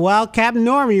 Yeah, well, Captain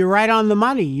Norm, you're right on the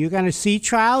money. You're going to sea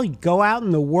trial, you go out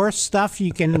in the worst stuff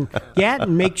you can get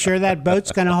and make sure that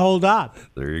boat's going to hold up.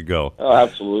 There you go. Oh,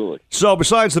 absolutely. So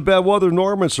besides the bad weather,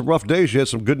 Norm, and some rough days, you had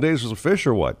some good days with the fish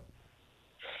or what?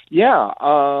 Yeah,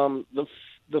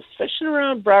 the fishing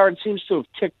around Broward seems to have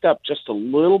ticked up just a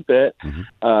little bit.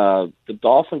 The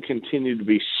dolphin continued to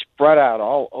be spread out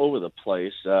all over the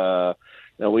place.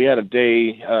 we had a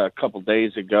day a couple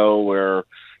days ago where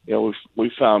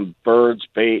we found birds,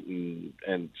 bait,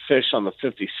 and fish on the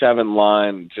 57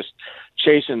 line, just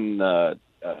chasing the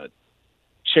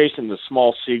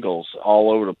small seagulls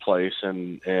all over the place,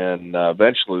 and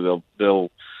eventually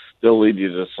they'll lead you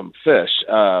to some fish.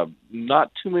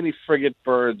 Not too many frigate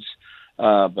birds,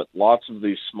 but lots of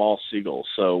these small seagulls.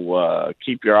 So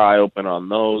keep your eye open on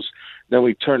those. Then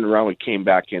we turned around, we came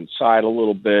back inside a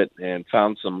little bit and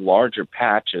found some larger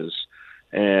patches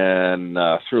and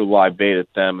threw live bait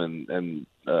at them, and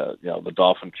the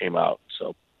dolphin came out.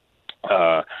 So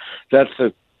that's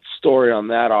the story on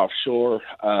that offshore.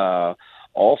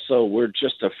 Also, we're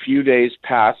just a few days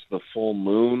past the full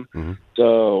moon,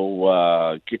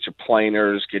 so get your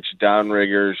planers, get your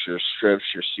downriggers, your strips,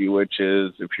 your sea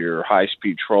witches. If you're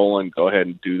high-speed trolling, go ahead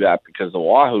and do that, because the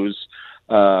wahoos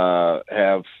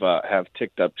have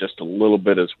ticked up just a little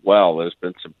bit as well. There's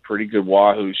been some pretty good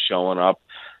wahoos showing up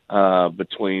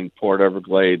between Port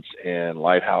Everglades and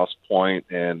Lighthouse Point,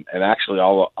 and actually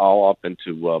all up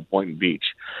into Boynton Beach.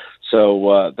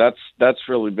 So that's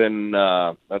really been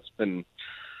that's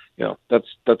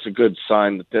a good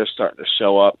sign that they're starting to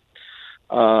show up.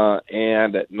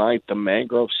 And at night, the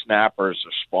mangrove snappers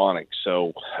are spawning.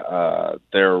 So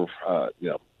they're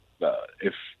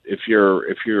if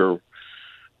you're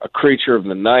a creature of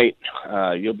the night,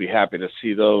 you'll be happy to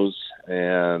see those.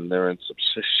 And they're in some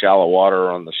shallow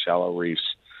water on the shallow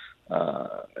reefs.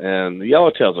 And the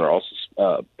yellowtails are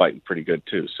also biting pretty good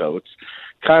too. So it's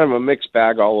kind of a mixed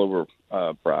bag all over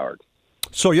Broward.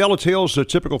 So yellowtails, the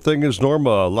typical thing is, Norm,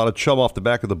 a lot of chum off the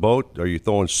back of the boat. Are you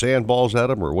throwing sandballs at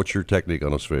them, or what's your technique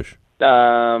on those fish?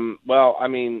 Well, I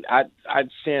mean, I'd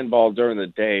sandball during the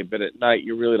day, but at night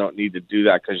you really don't need to do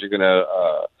that because you're going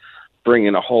to bring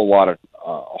in a whole lot of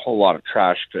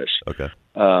trash fish. Okay.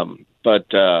 But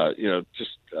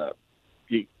just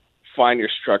you find your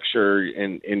structure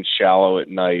in shallow at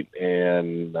night,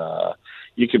 and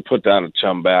you can put down a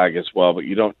chum bag as well. But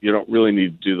you don't really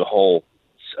need to do the whole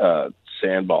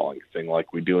sandballing thing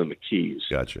like we do in the Keys.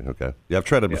 Gotcha. Okay. Yeah, I've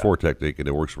tried it before, technique, and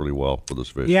it works really well for those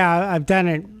fish. Yeah, I've done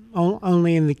it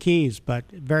only in the Keys,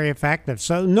 but very effective.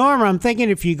 So, Norm, I'm thinking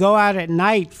if you go out at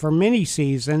night for mini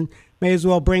season, may as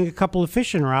well bring a couple of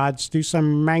fishing rods, do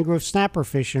some mangrove snapper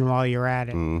fishing while you're at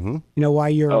it. Mm-hmm. While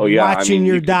you're watching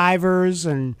your divers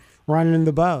and running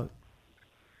the boat.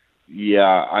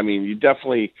 Yeah, I mean, you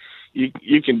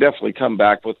can definitely come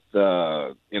back with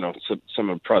some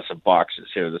impressive boxes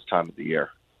here this time of the year.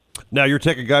 Now you're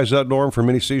taking guys out, Norm, for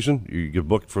mini season? You get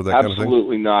booked for that kind of thing?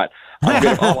 Absolutely not. I'm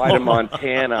going to fly to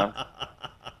Montana.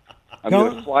 I'm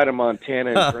going to fly to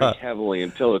Montana and drink heavily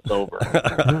until it's over.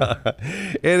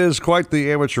 It is quite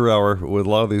the amateur hour with a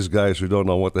lot of these guys who don't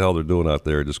know what the hell they're doing out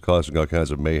there, just causing all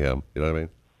kinds of mayhem. You know what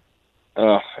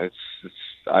I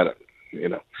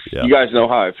mean? Yeah. You guys know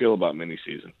how I feel about mini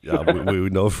season. Yeah, we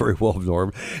know very well,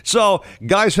 Norm. So,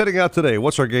 guys heading out today,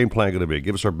 what's our game plan going to be?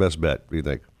 Give us our best bet. What do you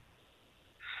think?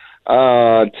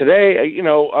 Today,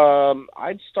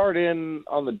 I'd start in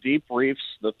on the deep reefs,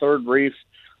 the third reef.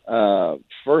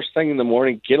 First thing in the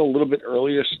morning, get a little bit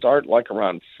earlier start, like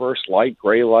around first light,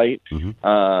 gray light, and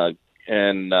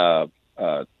try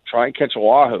and catch a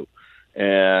wahoo,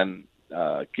 and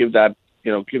give that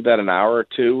an hour or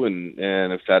two, and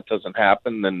if that doesn't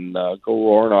happen, then go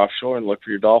roaring offshore and look for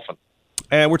your dolphin.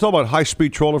 And we're talking about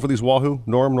high-speed trolling for these wahoo,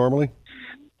 Norm, normally?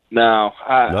 No,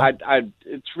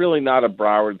 it's really not a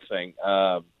Broward thing.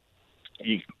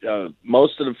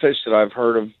 Most of the fish that I've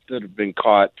heard of that have been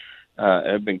caught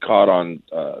on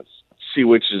sea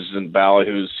witches and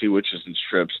ballyhoos, sea witches and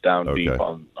strips down deep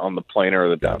on the planer or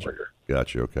the downrigger.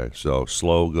 Gotcha. Okay, so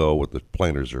slow go with the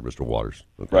planers there, Mr. Waters.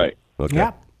 Okay. Right. Okay.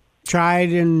 Yeah.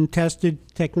 Tried and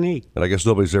tested technique. And I guess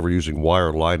nobody's ever using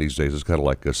wire line these days. It's kind of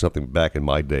like something back in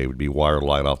my day would be wire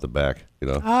line off the back,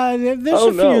 There's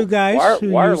a few guys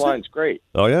who wire use line's great.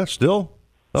 Oh yeah, still?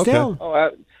 Okay. Still. Oh,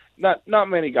 not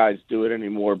many guys do it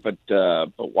anymore, but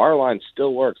wire line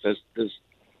still works. There's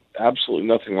absolutely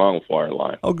nothing wrong with wire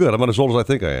line. Oh, good. I'm not as old as I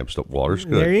think I am. Still, Waters.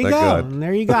 Good. There you Thank go. God.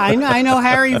 There you go. I know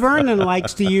Harry Vernon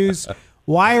likes to use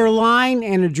wire line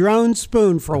and a drone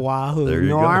spoon for wahoo. There you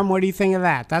Norm, go. what do you think of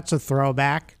that? That's a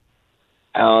throwback.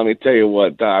 Let me tell you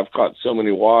what. I've caught so many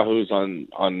wahoos on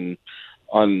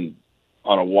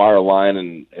a wire line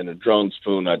and a drone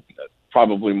spoon.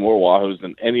 Probably more wahoos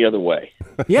than any other way.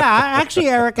 Yeah, actually,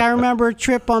 Eric, I remember a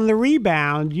trip on the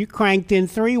Rebound. You cranked in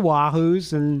 3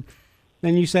 wahoos, and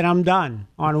then you said, I'm done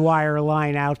on wire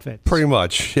line outfits. Pretty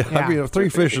much. Yeah. I mean, 3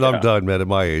 fish and I'm done, man, at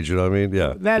my age. You know what I mean?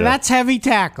 Yeah. That's heavy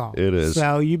tackle. It is.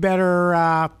 So you better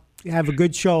have a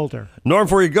good shoulder. Norm,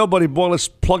 before you go, buddy boy, let's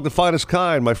plug the finest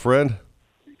kind, my friend.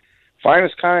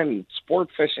 Finest Kind Sport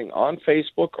Fishing on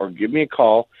Facebook, or give me a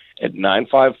call at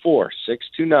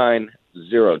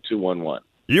 954-629-0211.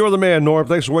 You are the man, Norm.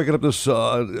 Thanks for waking up this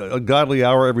godly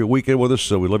hour every weekend with us.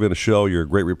 We love you on the show. You're a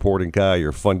great reporting guy.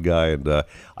 You're a fun guy. And I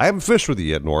haven't fished with you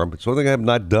yet, Norm. It's one thing I have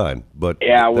not done, but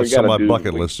that's on my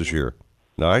bucket list this year.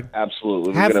 All right?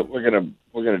 Absolutely. We're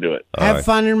gonna do it. Have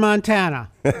fun in Montana.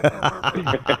 Let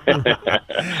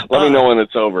me know when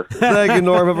it's over. Thank you,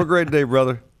 Norm. Have a great day,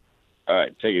 brother. All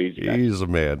right, take it easy, guys. He's a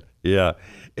man. Yeah.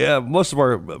 Most of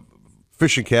our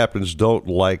fishing captains don't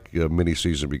like mini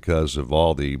season because of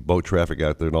all the boat traffic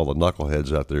out there and all the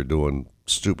knuckleheads out there doing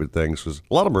stupid things. Because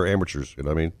a lot of them are amateurs. You know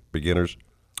what I mean? Beginners,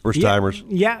 first timers.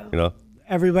 Yeah. You know.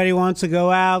 Everybody wants to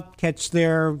go out, catch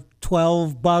their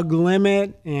 12 bug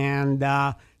limit, and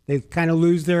they kind of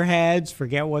lose their heads,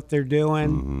 forget what they're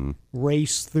doing,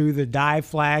 race through the dive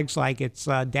flags like it's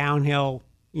a downhill,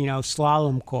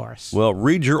 slalom course. Well,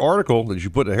 read your article that you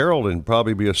put in the Herald and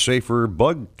probably be a safer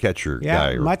bug catcher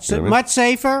guy. Much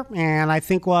safer, and I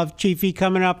think we'll have Chiefy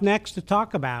coming up next to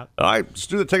talk about. All right, let's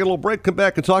do that. Take a little break, come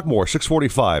back and talk more.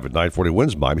 6:45 at 940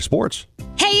 Wins Miami Sports.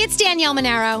 Hey, it's Danielle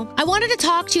Monaro. I wanted to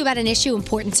talk to you about an issue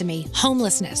important to me,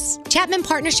 homelessness. Chapman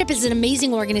Partnership is an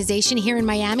amazing organization here in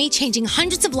Miami, changing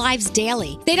hundreds of lives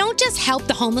daily. They don't just help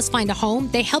the homeless find a home,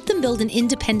 they help them build an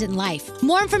independent life.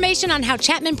 More information on how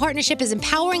Chapman Partnership is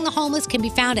empowering the homeless can be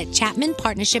found at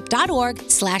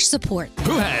chapmanpartnership.org/support.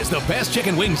 Who has the best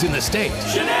chicken wings in the state?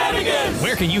 Shenanigans!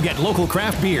 Where can you get local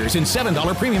craft beers and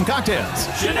 $7 premium cocktails?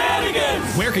 Shenanigans!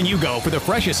 Where can you go for the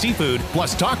freshest seafood,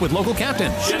 plus talk with local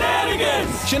captains?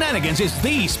 Shenanigans! Shenanigans is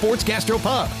the sports gastro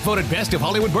pub, voted best of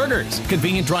Hollywood burgers,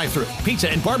 convenient drive-thru, pizza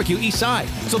and barbecue east side.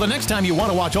 So the next time you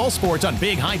want to watch all sports on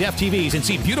big high-def TVs and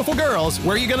see beautiful girls,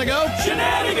 where are you going to go?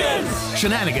 Shenanigans!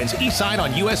 Shenanigans east side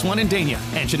on US 1 in Dania,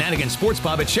 and Shenanigans Sports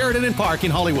Pub at Sheridan and Park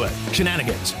in Hollywood.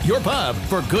 Shenanigans, your pub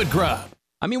for good grub.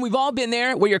 I mean, we've all been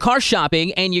there where you're car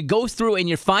shopping and you go through and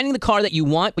you're finding the car that you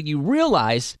want, but you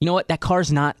realize, you know what, that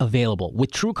car's not available. With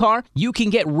TrueCar, you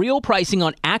can get real pricing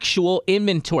on actual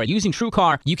inventory. Using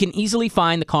TrueCar, you can easily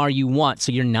find the car you want,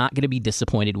 so you're not going to be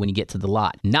disappointed when you get to the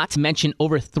lot. Not to mention,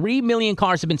 over 3 million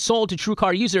cars have been sold to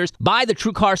TrueCar users by the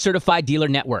TrueCar Certified Dealer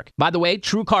Network. By the way,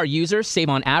 TrueCar users save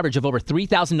on average of over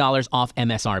 $3,000 off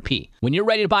MSRP. When you're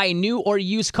ready to buy a new or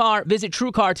used car, visit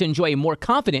TrueCar to enjoy a more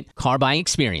confident car buying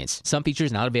experience. Some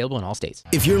features not available in all states.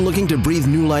 If you're looking to breathe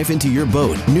new life into your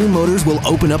boat, new motors will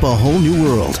open up a whole new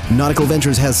world.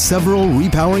 Nautical-Ventures has several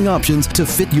repowering options to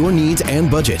fit your needs and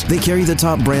budget. They carry the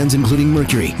top brands including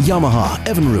Mercury, Yamaha,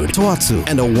 Evinrude, Tohatsu,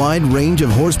 and a wide range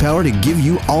of horsepower to give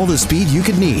you all the speed you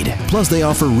could need. Plus, they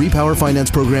offer repower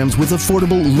finance programs with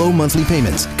affordable, low monthly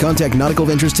payments. Contact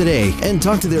Nautical-Ventures today and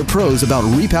talk to their pros about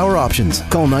repower options.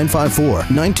 Call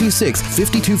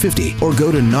 954-926-5250 or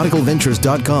go to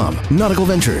nauticalventures.com. Nautical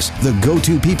Ventures, the go-to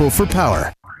people for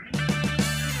power.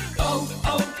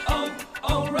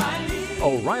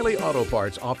 O'Reilly Auto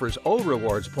Parts offers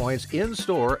O-Rewards points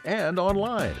in-store and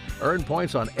online. Earn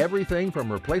points on everything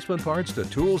from replacement parts to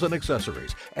tools and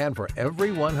accessories. And for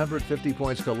every 150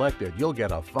 points collected, you'll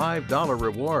get a $5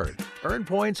 reward. Earn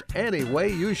points any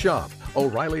way you shop.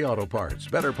 O'Reilly Auto Parts.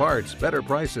 Better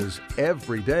prices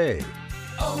every day.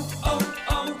 O'Reilly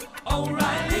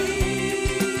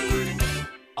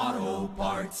Auto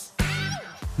Parts.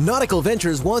 Nautical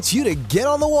Ventures wants you to get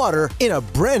on the water in a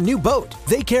brand new boat.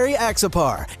 They carry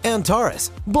Axopar, Antares,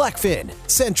 Blackfin,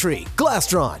 Sentry,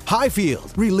 Glastron,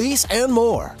 Highfield, Release, and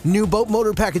more. New boat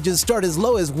motor packages start as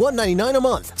low as $199 a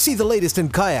month. See the latest in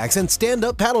kayaks and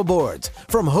stand-up paddle boards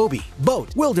from Hobie,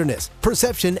 Boat, Wilderness,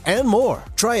 Perception, and more.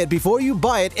 Try it before you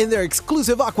buy it in their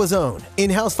exclusive Aqua Zone.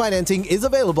 In-house financing is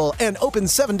available and open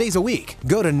 7 days a week.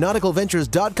 Go to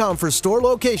nauticalventures.com for store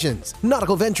locations.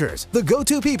 Nautical Ventures, the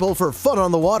go-to people for fun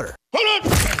on the water.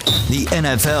 The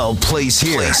NFL plays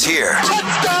here.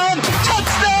 Touchdown!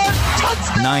 Touchdown!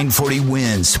 Touchdown! 940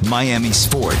 Wins Miami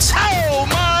Sports. Oh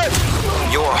my!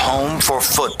 Your home for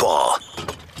football.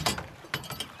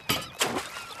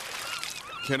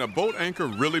 Can a boat anchor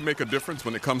really make a difference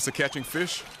when it comes to catching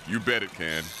fish? You bet it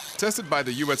can. Tested by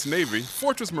the U.S. Navy,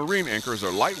 Fortress Marine anchors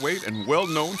are lightweight and well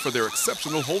known for their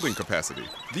exceptional holding capacity.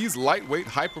 These lightweight,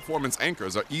 high-performance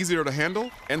anchors are easier to handle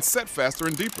and set faster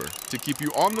and deeper to keep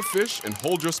you on the fish and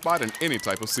hold your spot in any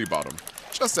type of sea bottom.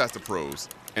 Just ask the pros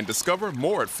and discover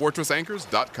more at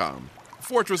fortressanchors.com.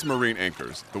 Fortress Marine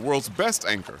Anchors, the world's best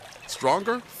anchor.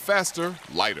 Stronger, faster,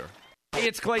 lighter. Hey,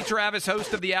 it's Clay Travis,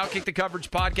 host of the Outkick the Coverage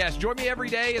podcast. Join me every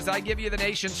day as I give you the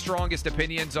nation's strongest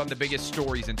opinions on the biggest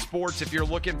stories in sports. If you're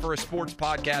looking for a sports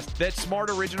podcast that's smart,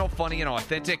 original, funny, and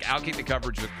authentic, Outkick the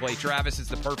Coverage with Clay Travis is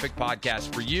the perfect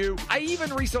podcast for you. I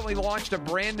even recently launched a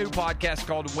brand new podcast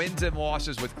called Wins and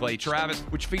Losses with Clay Travis,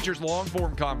 which features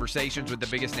long-form conversations with the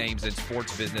biggest names in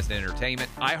sports, business, and entertainment.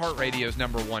 iHeartRadio's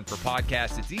 #1 for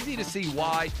podcasts. It's easy to see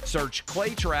why. Search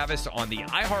Clay Travis on the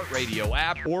iHeartRadio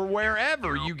app or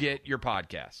wherever you get your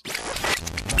podcast.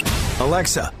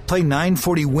 Alexa, play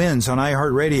 940 Wins on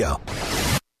iHeartRadio.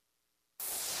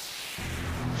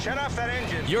 Shut off that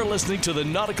engine. You're listening to the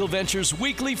Nautical-Ventures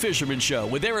Weekly Fisherman Show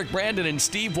with Eric Brandon and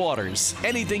Steve Waters.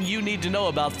 Anything you need to know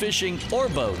about fishing or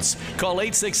boats, call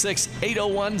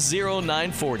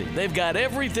 866-801-0940. They've got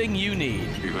everything you need.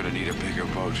 You're going to need a bigger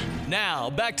boat.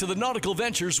 Now, back to the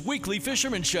Nautical-Ventures Weekly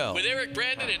Fisherman Show with Eric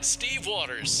Brandon and Steve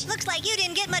Waters. Looks like you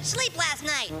didn't get much sleep last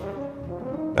night.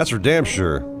 That's for damn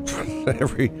sure.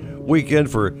 Every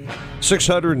weekend for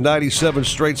 697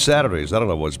 straight Saturdays. I don't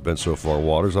know what's been so far,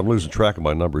 Waters. I'm losing track of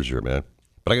my numbers here, man.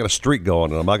 But I got a streak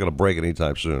going, and I'm not going to break it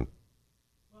anytime soon.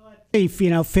 If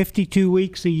 52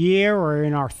 weeks a year, we're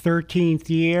in our 13th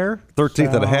year.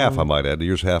 13th and a half, I might add. The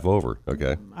year's half over.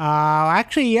 Okay.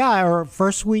 Actually, yeah, our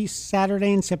first week,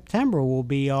 Saturday in September, will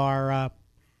be our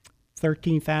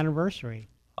 13th anniversary.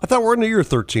 I thought we're in the year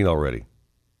 13 already.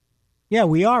 Yeah,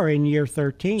 we are in year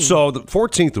 13. So the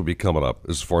 14th will be coming up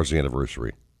as far as the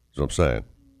anniversary. That's what I'm saying.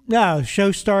 No, the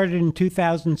show started in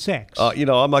 2006.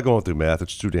 I'm not going through math.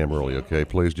 It's too damn early, okay?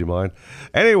 Please, do you mind?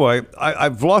 Anyway,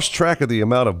 I've lost track of the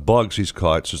amount of bugs he's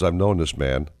caught since I've known this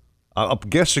man. I'm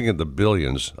guessing in the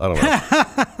billions. I don't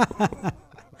know.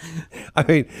 I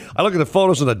mean, I look at the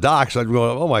photos in the docks, I'm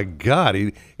going, oh, my God.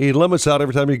 He limits out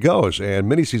every time he goes, and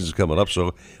mini-season's coming up,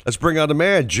 so let's bring on the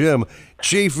man, Jim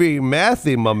Chiefy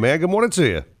Matthew, my man. Good morning to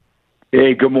you.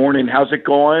 Hey, good morning. How's it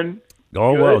going?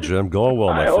 Going Good? well, Jim. Going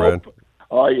well, my friend.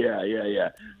 Oh, yeah.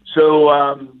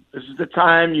 So this is the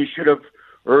time you should have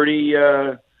already,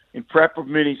 in prep of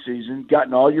mini-season,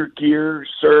 gotten all your gear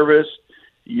serviced.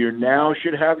 You now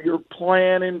should have your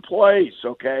plan in place,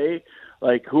 okay?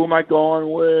 Like, who am I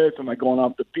going with? Am I going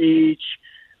off the beach?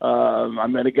 I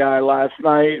met a guy last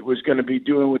night, was going to be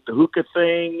doing with the hookah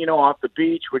thing, off the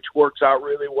beach, which works out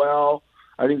really well.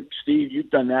 I think, Steve,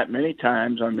 you've done that many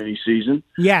times on mini-season.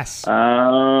 Yes.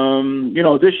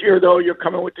 This year, though, you're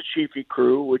coming with the Chiefy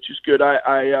crew, which is good.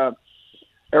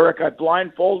 Eric, I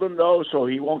blindfold him, though, so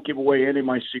he won't give away any of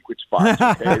my secret spots,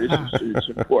 okay? It's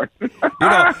important.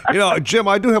 Jim,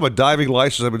 I do have a diving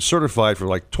license. I've been certified for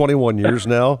like 21 years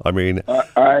now. I mean,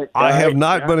 I have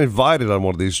not been invited on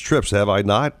one of these trips, have I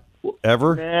not?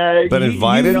 Ever? Been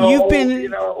invited? You've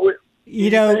been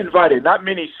invited, not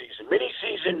mini-season.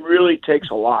 Mini-season really takes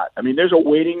a lot. I mean, there's a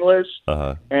waiting list,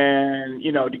 and,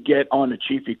 to get on the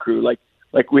Chiefy crew. Like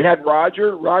we had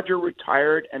Roger. Roger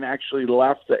retired and actually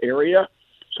left the area.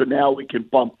 So now we can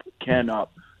bump Ken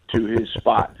up to his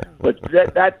spot. But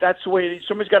that's the way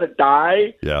somebody's got to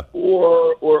die,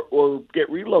 or get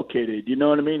relocated. You know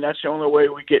what I mean? That's the only way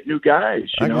we get new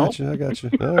guys. I got you.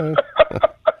 All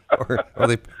right.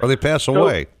 or they pass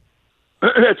away.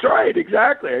 That's right.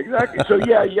 Exactly. So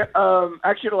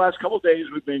actually, the last couple of days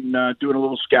we've been doing a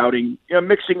little scouting,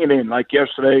 mixing it in. Like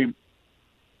yesterday,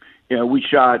 we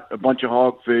shot a bunch of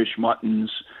hogfish,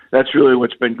 muttons. That's really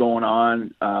what's been going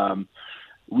on.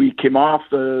 We came off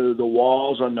the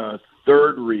walls on the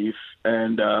third reef,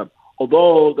 and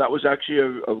although that was actually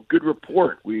a good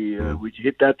report, we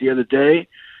hit that the other day,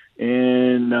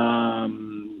 and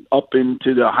up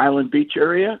into the Highland Beach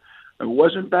area, it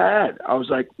wasn't bad. I was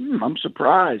like, I'm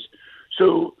surprised.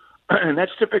 So, and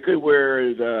that's typically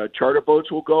where the charter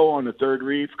boats will go on the third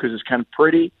reef because it's kind of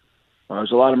pretty.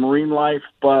 There's a lot of marine life,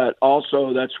 but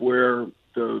also that's where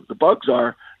the bugs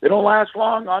are. They don't last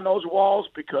long on those walls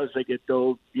because they get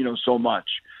dove, so much.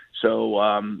 So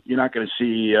you're not going to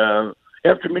see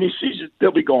after mini-season,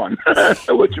 they'll be gone,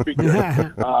 which would be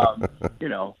good.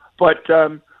 But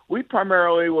we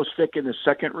primarily will stick in the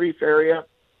second reef area,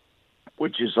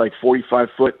 which is like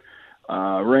 45-foot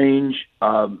range.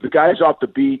 The guys off the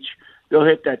beach, they'll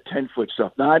hit that 10-foot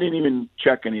stuff. Now, I didn't even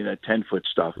check any of that 10-foot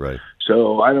stuff. Right.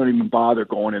 So I don't even bother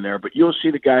going in there. But you'll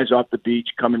see the guys off the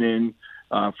beach coming in,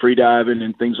 free diving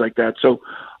and things like that. So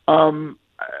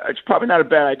it's probably not a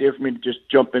bad idea for me to just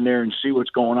jump in there and see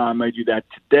what's going on. I might do that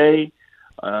today,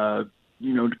 to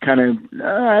kind of,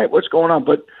 all right, what's going on.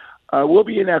 But we'll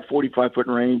be in that 45-foot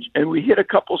range. And we hit a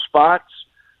couple spots.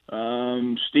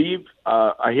 Steve,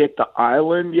 I hit the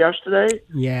island yesterday.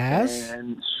 Yes.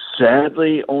 And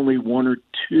sadly, only one or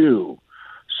two.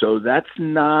 So that's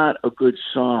not a good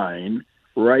sign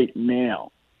right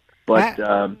now.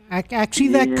 But actually,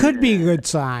 that could be a good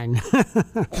sign.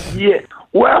 yeah.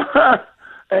 Well,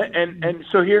 and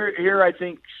so here I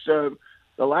think so.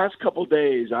 The last couple of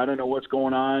days, I don't know what's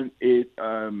going on.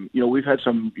 We've had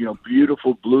some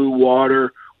beautiful blue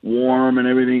water, warm and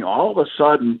everything. All of a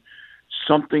sudden,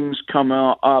 something's come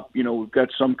up. We've got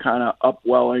some kind of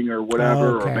upwelling or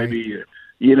whatever, or maybe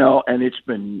and it's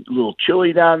been a little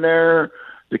chilly down there.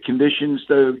 The conditions,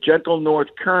 the gentle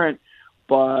north current,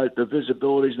 but the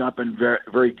visibility's not been very,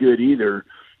 very good either.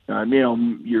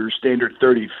 Your standard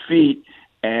 30 feet.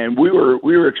 And we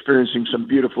were experiencing some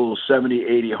beautiful 70,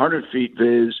 80, 100 feet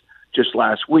viz just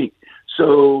last week.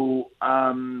 So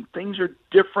things are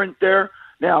different there.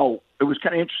 Now, it was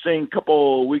kind of interesting. A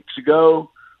couple of weeks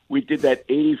ago, we did that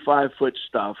 85-foot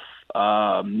stuff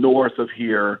north of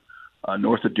here,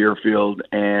 north of Deerfield.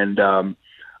 And,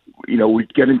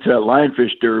 we'd get into that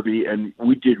lionfish derby, and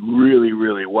we did really,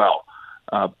 really well.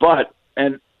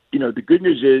 The good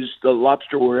news is the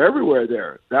lobster were everywhere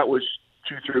there. That was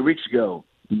 2-3 weeks ago.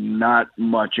 Not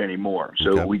much anymore.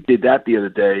 So we did that the other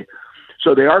day.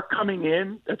 So they are coming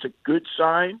in. That's a good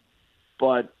sign.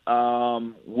 But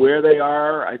where they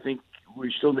are, I think we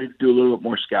still need to do a little bit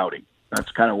more scouting.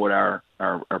 That's kind of what our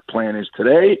plan is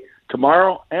today,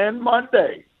 tomorrow, and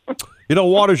Monday.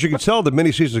 Waters, you can tell the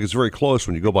mini season gets very close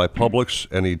when you go by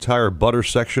Publix and the entire butter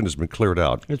section has been cleared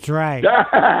out. That's right.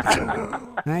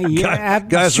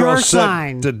 Guys are all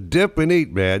set to dip and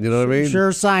eat, man. You know what I mean?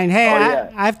 Sure sign. Hey,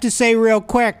 I have to say real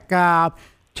quick,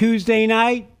 Tuesday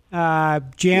night,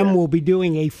 Jim will be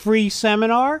doing a free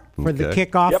seminar for the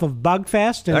kickoff of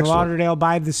Bugfest in Lauderdale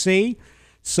by the Sea.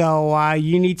 So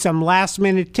you need some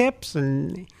last-minute tips.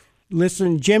 And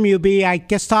listen, Jim, you'll be, I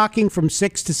guess, talking from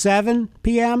 6 to 7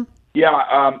 p.m.?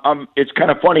 Yeah, it's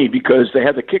kind of funny because they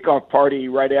had the kickoff party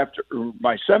right after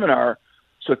my seminar.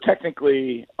 So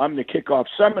technically, I'm the kickoff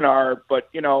seminar, but,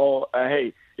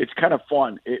 hey, it's kind of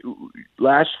fun. It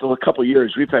lasts for a couple of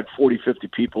years. We've had 40, 50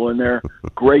 people in there.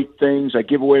 Great things. I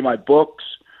give away my books.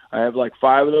 I have like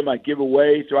 5 of them I give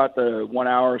away throughout the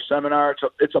 1-hour seminar.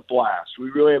 It's a blast.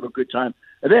 We really have a good time.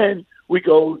 And then we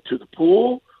go to the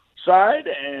pool side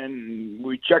and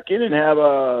we check in and have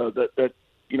that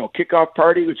kickoff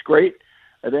party. It's great.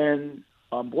 And then,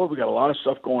 we got a lot of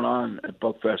stuff going on at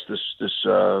Bugfest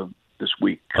this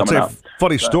week coming up.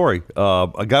 Funny story.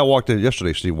 A guy walked in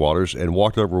yesterday, Steve Waters, and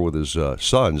walked over with his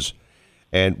sons,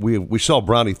 and we sell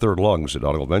Brownie Third Lungs at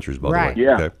Nautical-Ventures, by the way.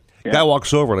 Yeah. Okay. Guy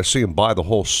walks over, and I see him buy the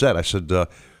whole set. I said,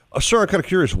 sir, I'm kind of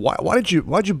curious. Why did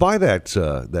you buy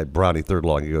that Brownie Third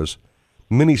Lung? He goes,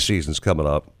 mini season's coming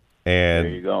up,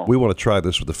 and we want to try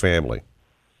this with the family.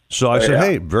 So I said,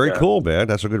 hey, very cool, man.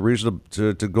 That's a good reason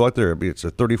to go out there. I mean, it's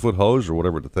a 30-foot hose or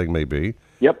whatever the thing may be.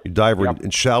 Yep. You dive in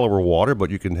shallower water,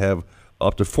 but you can have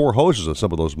up to 4 hoses on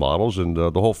some of those models, and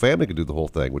the whole family can do the whole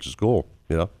thing, which is cool.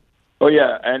 Oh,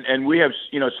 yeah, and we have,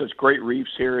 such great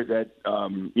reefs here that,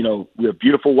 we have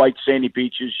beautiful white sandy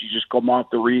beaches. You just come off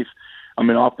the reef,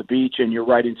 off the beach, and you're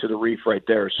right into the reef right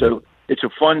there. So it's a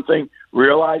fun thing.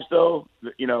 Realize, though,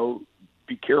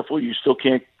 be careful. You still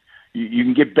can't. You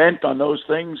can get bent on those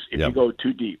things if you go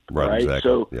too deep, right? Exactly.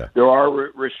 So there are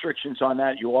restrictions on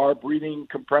that. You are breathing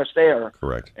compressed air.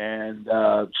 Correct. And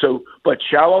but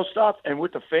shallow stuff, and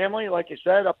with the family, like you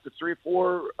said, up to 3 or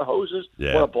 4 hoses,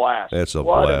 what a blast. It's a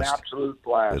what blast. An absolute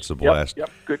blast. It's a blast.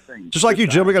 Yep, good thing. Just like you,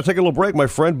 Jim, we got to take a little break, my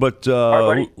friend, but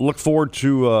look forward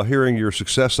to hearing your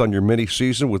success on your mini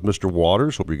season with Mr.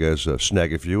 Waters. Hope you guys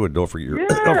snag a few, and don't forget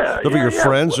your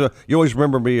friends. You always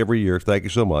remember me every year. Thank you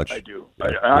so much. I do.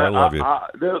 I love you.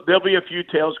 There'll be a few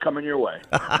tails coming your way.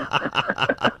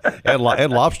 and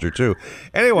lobster, too.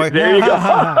 Anyway. There you go.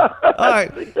 All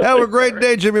right. Have a great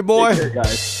day, Jimmy boy. Take care,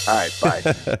 guys. All right,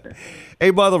 bye. Hey,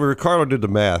 by the way, Ricardo did the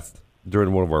math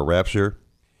during one of our raps here.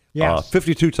 Yes.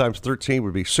 52 times 13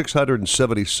 would be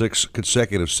 676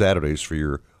 consecutive Saturdays for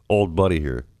your old buddy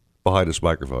here behind this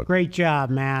microphone. Great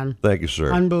job, man. Thank you,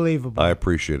 sir. Unbelievable. I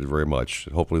appreciate it very much.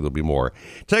 Hopefully there'll be more.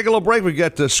 Take a little break. We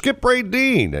got Skip Ray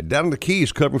Dean down in the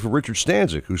Keys covering for Richard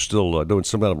Stanzik, who's still doing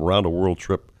some kind of around-the-world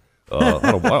trip. I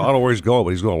don't know where he's going,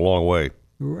 but he's going a long way.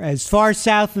 As far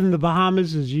south in the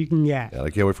Bahamas as you can get. Yeah,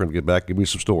 I can't wait for him to get back. Give me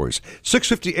some stories.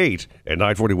 6:58 at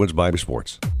 940 Wins Miami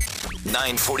Sports.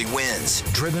 940 Wins,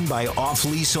 driven by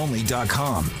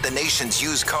offleaseonly.com, the nation's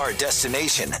used car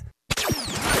destination.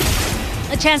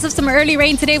 A chance of some early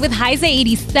rain today with highs at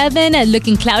 87 and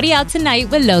looking cloudy out tonight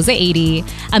with lows at 80.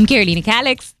 I'm Carolina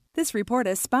Calix. This report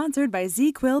is sponsored by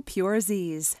ZzzQuil Pure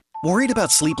Z's. Worried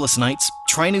about sleepless nights?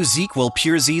 Try new ZzzQuil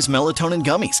Pure Z's Melatonin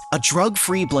Gummies, a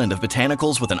drug-free blend of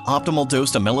botanicals with an optimal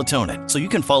dose of melatonin, so you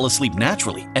can fall asleep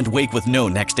naturally and wake with no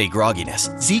next-day grogginess.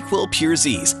 ZzzQuil Pure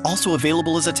Z's, also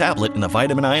available as a tablet in the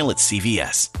vitamin aisle at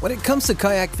CVS. When it comes to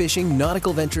kayak fishing,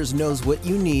 Nautical Ventures knows what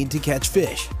you need to catch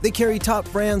fish. They carry top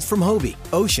brands from Hobie,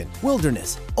 Ocean,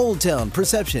 Wilderness, Old Town,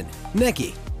 Perception,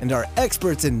 Necky, and are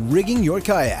experts in rigging your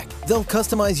kayak. They'll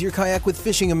customize your kayak with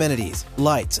fishing amenities,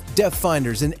 lights, depth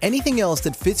finders, and anything else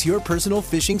that fits your personal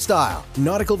fishing style.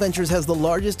 Nautical Ventures has the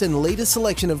largest and latest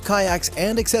selection of kayaks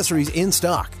and accessories in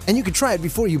stock, and you can try it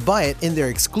before you buy it in their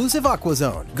exclusive Aqua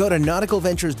Zone. Go to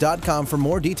nauticalventures.com for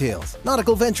more details.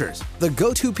 Nautical Ventures, the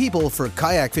go-to people for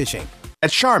kayak fishing. At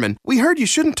Charmin, we heard you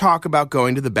shouldn't talk about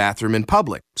going to the bathroom in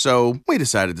public, so we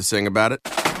decided to sing about it.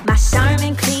 My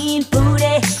Charmin clean booty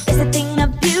is a thing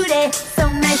of beauty. So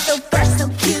nice, so fresh, so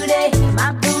cutie.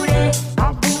 My booty,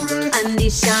 my booty.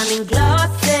 Undies Charmin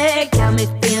glossy, got me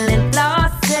feeling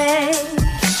flossy.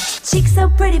 Cheeks so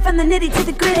pretty from the nitty to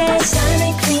the gritty. My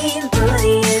Charmin clean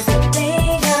booty is a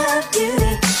thing of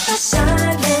beauty. My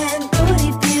Charmin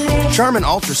booty beauty. Charmin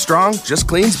Ultra Strong just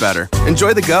cleans better.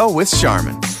 Enjoy the go with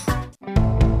Charmin.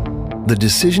 The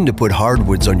decision to put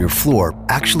hardwoods on your floor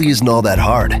actually isn't all that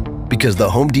hard, because the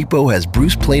Home Depot has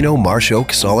Bruce Plano Marsh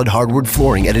Oak solid hardwood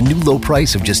flooring at a new low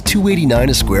price of just $289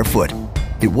 a square foot.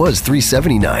 It was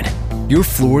 $379. Your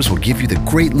floors will give you the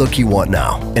great look you want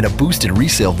now and a boosted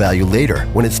resale value later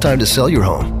when it's time to sell your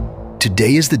home.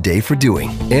 Today is the day for doing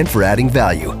and for adding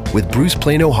value with Bruce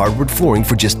Plano hardwood flooring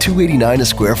for just $289 a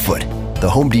square foot. The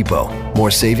Home Depot.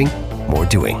 More saving, more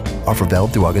doing. Offer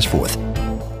valid through August 4th.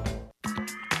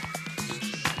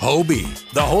 Hobie,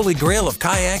 the holy grail of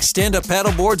kayaks, stand-up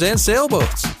paddleboards, and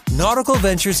sailboats. Nautical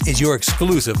Ventures is your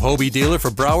exclusive Hobie dealer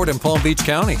for Broward and Palm Beach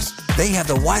counties. They have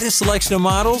the widest selection of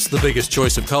models, the biggest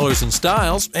choice of colors and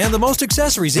styles, and the most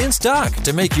accessories in stock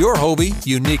to make your Hobie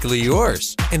uniquely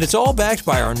yours. And it's all backed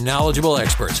by our knowledgeable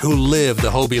experts who live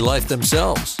the Hobie life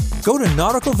themselves. Go to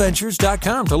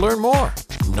nauticalventures.com to learn more.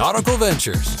 Nautical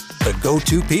Ventures, the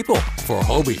go-to people for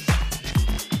Hobie.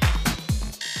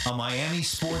 A Miami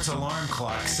sports alarm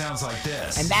clock sounds like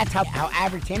this. And that's how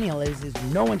Abertaniel is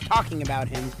no one talking about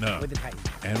him with the Titans.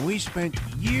 And we spent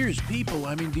years, people.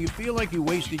 I mean, do you feel like you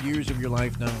wasted years of your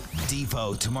life now?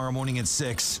 Depot, tomorrow morning at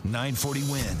 6, 940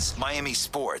 wins. Miami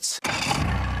Sports.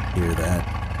 Hear that?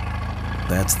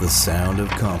 That's the sound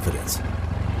of confidence.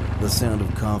 The sound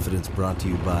of confidence brought to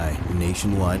you by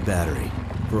Nationwide Battery.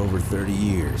 For over 30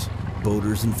 years,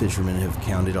 boaters and fishermen have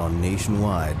counted on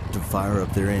Nationwide to fire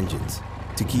up their engines,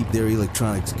 to keep their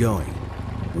electronics going,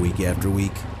 week after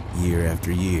week, year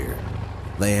after year.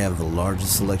 They have the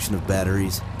largest selection of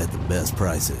batteries at the best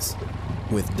prices,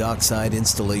 with dockside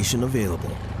installation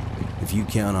available. If you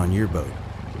count on your boat,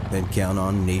 then count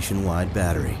on Nationwide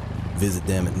Battery. Visit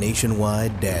them at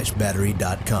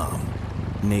nationwide-battery.com.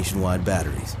 Nationwide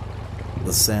Batteries,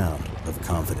 the sound of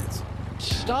confidence.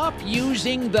 Stop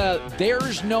using the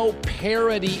 "there's no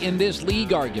parity in this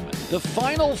league" argument. The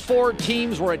final four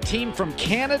teams were a team from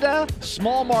Canada,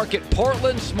 small market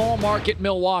Portland, small market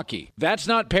Milwaukee. That's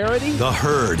not parity? The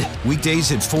Herd,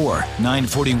 weekdays at 4,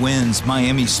 940 wins.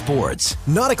 Miami Sports.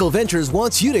 Nautical Ventures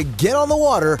wants you to get on the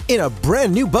water in a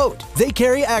brand new boat. They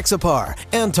carry Axopar,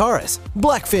 Antares,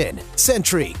 Blackfin,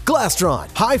 Sentry, Glastron,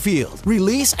 Highfield,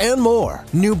 Release, and more.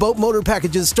 New boat motor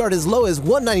packages start as low as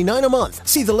 $199 a month.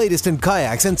 See the latest in kayaks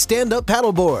and stand-up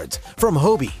paddleboards from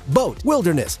Hobie, Boat,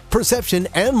 Wilderness, Perception,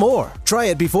 and more. Try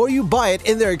it before you buy it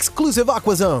in their exclusive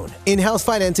Aqua Zone. In-house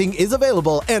financing is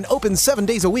available and open 7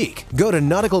 days a week. Go to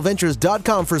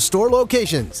nauticalventures.com for store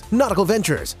locations. Nautical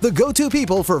Ventures, the go-to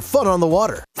people for fun on the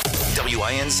water.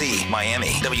 WINZ,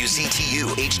 Miami.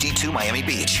 WZTU, HD2, Miami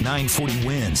Beach. 940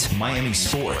 wins. Miami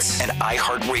Sports. An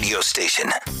iHeartRadio station.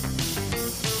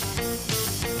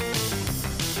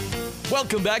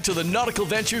 Welcome back to the Nautical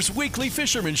Ventures Weekly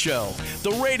Fisherman Show,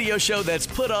 the radio show that's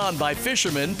put on by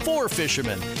fishermen for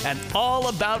fishermen and all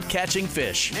about catching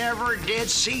fish. Never did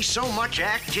see so much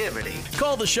activity.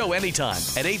 Call the show anytime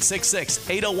at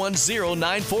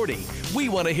 866-801-0940. We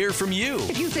want to hear from you.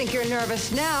 If you think you're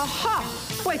nervous now,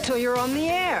 wait till you're on the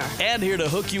air. And here to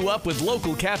hook you up with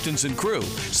local captains and crew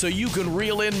so you can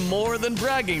reel in more than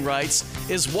bragging rights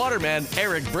is waterman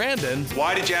Eric Brandon.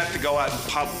 Why did you have to go out in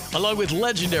public? Along with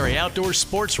legendary outdoor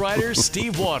sports writer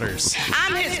Steve Waters.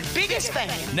 I'm his biggest fan.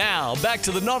 Now, back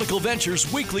to the Nautical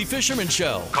Ventures Weekly Fisherman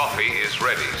Show. Coffee is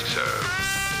ready, sir.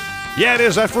 Yeah, it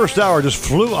is. That first hour just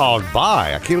flew on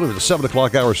by. I can't believe the 7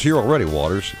 o'clock hour's here already,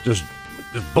 Waters. Just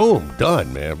boom,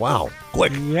 done, man. Wow,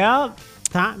 quick. Yep.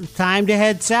 Time to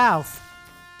head south.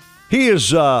 He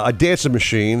is a dancing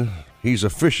machine, he's a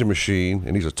fishing machine,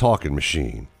 and he's a talking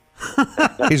machine.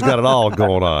 He's got it all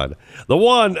going on. The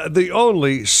one, the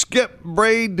only, Skip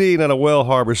Bradeen out of Well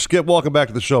Harbor. Skip, welcome back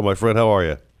to the show, my friend. How are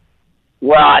you?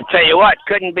 Well, I tell you what,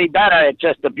 couldn't be better. It's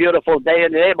just a beautiful day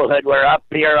in the neighborhood. We're up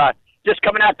here, just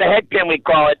coming out the head pin, we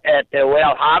call it, at the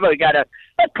Whale Harbor. We got a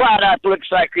cloud out. Looks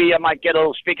like we might get a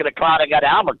little, speaking of cloud, I got an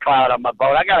Alma cloud on my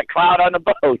boat. I got a cloud on the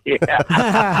boat,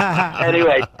 yeah.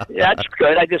 Anyway, that's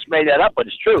good. I just made that up, but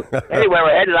it's true. Anyway,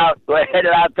 we're headed out. We're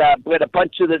going to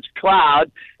punch through this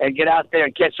cloud and get out there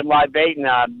and catch some live bait. And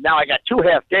now I got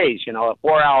 2.5 days, a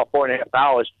 4-hour, 4.5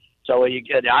 hours. So you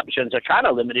get the options are kind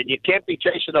of limited. You can't be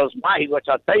chasing those mahi, which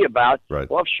I'll tell you about. Right.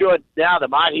 Offshore now, the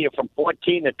mahi are from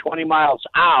 14 to 20 miles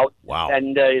out. Wow.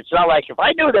 And it's not like if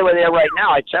I knew they were there right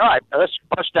now, I'd say, all right, let's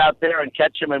bust out there and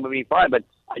catch them and we'll be fine. But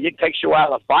it takes you a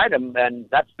while to find them, and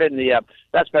that's been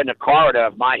the corridor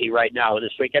of mahi right now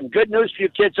this week. And good news for you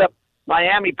kids up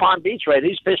Miami, Palm Beach way.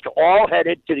 These fish are all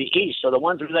headed to the east. So the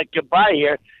ones that get by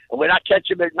here, and we're not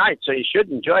catching them at night. So you should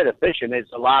enjoy the fishing. There's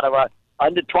a lot of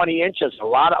under 20 inches, a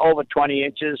lot of over 20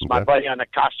 inches. Okay. My buddy on the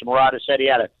Costa Morada said he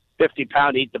had a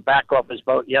 50-pound eat the back off his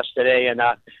boat yesterday, and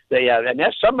and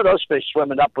there's some of those fish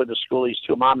swimming up with the schoolies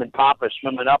too. Mom and Pop are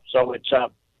swimming up, so it's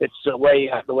the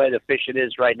way the fishing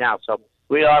is right now. So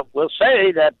we'll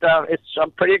say that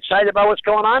I'm pretty excited about what's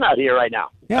going on out here right now.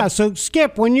 Yeah. So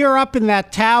Skip, when you're up in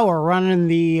that tower running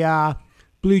the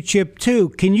Blue Chip 2,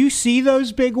 can you see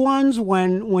those big ones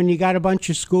when you got a bunch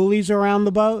of schoolies around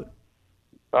the boat?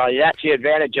 That's the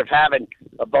advantage of having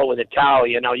a boat with a tower.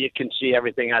 You can see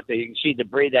everything out there. You can see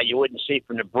debris that you wouldn't see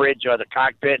from the bridge or the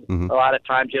cockpit. Mm-hmm. A lot of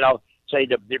times, say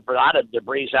a lot of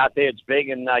debris out there. It's big,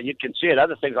 and you can see it.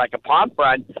 Other things like a palm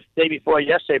frond. Day before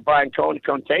yesterday, Brian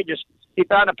Contagious, he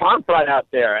found a palm frond out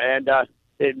there, and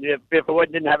if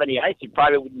it didn't have any ice, he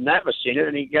probably would never seen it,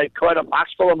 and he got caught a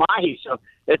box full of mahi. So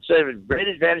it's a great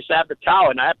advantage to have the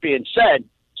tower. Now, that being said,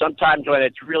 sometimes when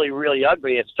it's really, really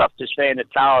ugly, it's tough to stay in the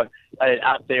tower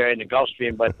out there in the Gulf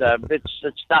Stream. But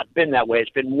it's not been that way.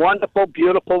 It's been wonderful,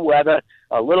 beautiful weather.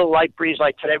 A little light breeze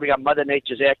like today. We got Mother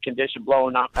Nature's air condition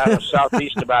blowing out of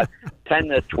southeast about 10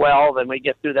 to 12, and we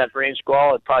get through that rain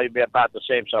squall, it'll probably be about the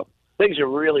same. So things are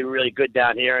really, really good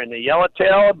down here. And the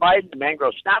yellowtail are biting, the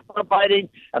mangrove snapper are biting,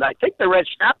 and I think the red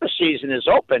snapper season is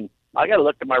open. I got to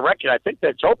look at my record. I think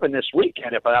that's open this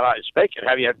weekend, if I'm not mistaken.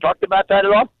 Have you talked about that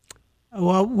at all?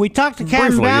 Well, we talked to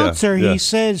Captain Bouncer. Yeah. He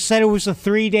said it was a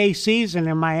 3-day season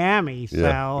in Miami,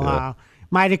 so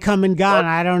might have come and gone.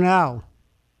 I don't know.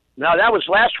 No, that was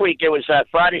last week. It was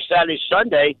Friday, Saturday,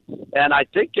 Sunday, and I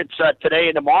think it's today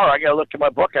and tomorrow. I got to look at my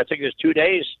book. I think there's 2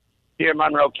 days here in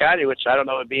Monroe County, which I don't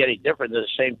know would be any different than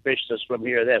the same fish that swim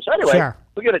here or there. So anyway,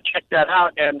 we're going to check that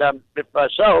out, and if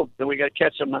so, then we're going to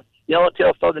catch some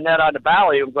yellowtail, throw the net on the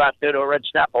valley, and go out there to a red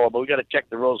snapper. But we got to check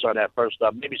the rules on that first.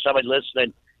 Maybe somebody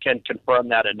listening can confirm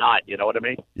that or not. You know what I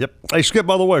mean? Yep. Hey, Skip,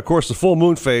 by the way, of course, the full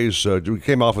moon phase, we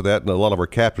came off of that, and a lot of our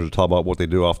captains are talking about what they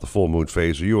do off the full moon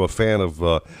phase. Are you a fan of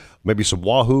maybe some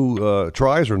wahoo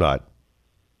tries or not?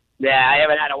 Yeah, I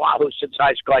haven't had a wahoo since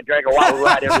high school. I drank a wahoo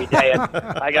ride every day, and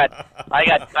I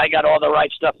got all the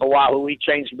right stuff for wahoo. We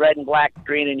changed red and black,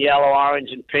 green and yellow, orange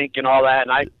and pink, and all that.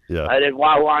 And I did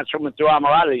wahoo on swimming through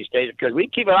Amarada these days because we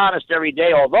keep it honest every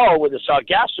day. Although with the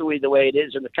sargasso weed the way it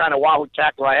is, and the kind of wahoo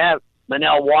tackle I have,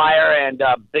 Manel wire and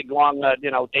big long,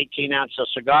 18-ounce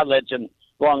cigar lids and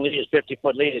long leaders,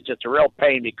 50-foot leaders, it's a real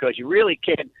pain because you really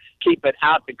can't keep it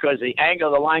out because the angle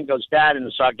of the line goes down and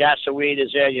the sargasso weed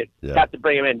is there. You have to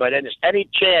bring them in. But then there's any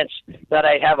chance that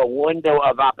I have a window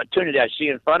of opportunity I see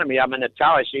in front of me, I'm in the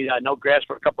tower, I see no grass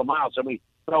for a couple of miles, and we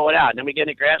throw it out. And then we get in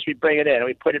the grass, we bring it in, and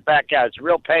we put it back out. It's a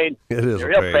real pain. It is the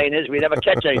real pain is we never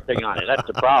catch anything on it. That's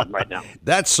the problem right now.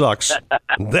 That sucks.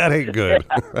 That ain't good.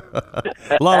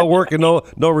 A lot of work and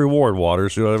no reward,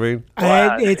 Waters. You know what I mean?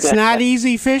 It's not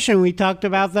easy fishing. We talked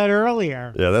about that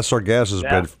earlier. Yeah, that sargasso has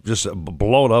been just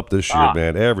blown up this year,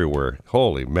 man, everywhere.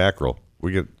 Holy mackerel.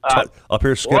 We get up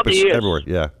here, Skip, it's everywhere.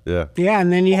 Yeah. Yeah,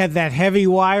 and then you have that heavy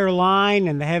wire line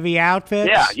and the heavy outfits.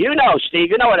 Yeah,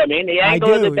 Steve, you know what I mean. The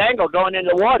angle of the dangle going in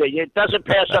the water, it doesn't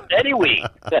pass up any weed.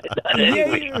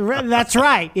 That's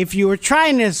right. If you were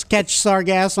trying to catch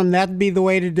sargassum, that'd be the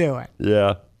way to do it.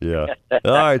 Yeah.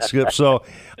 All right, Skip. So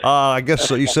I guess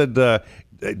you said to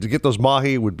get those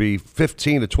mahi would be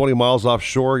 15 to 20 miles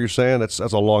offshore, you're saying? That's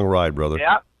a long ride, brother.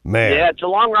 Yeah. Man. Yeah, it's a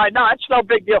long ride. No, it's no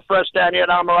big deal for us down here at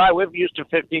Amarai. We're used to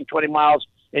 15, 20 miles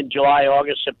in July,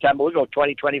 August, September. We go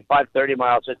 20, 25, 30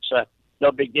 miles. It's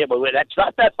no big deal. But that's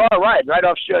not that far a ride. Right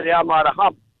offshore the Amarada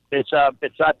Hump, it's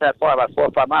not that far, about 4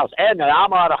 or 5 miles. And the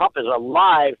Amarada Hump is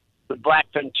alive with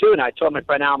blackfin tuna. I told my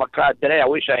friend Al McCloud today, I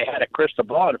wish I had a crystal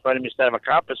ball in front of me instead of a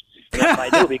compass. Yes, I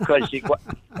do, because you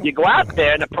go out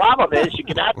there, and the problem is you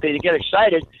get out there, you get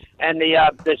excited, and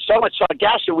there's so much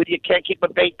sargassum with you can't keep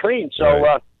a bait clean.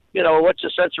 So, what's the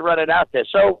sense of running out there?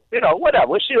 So, whatever.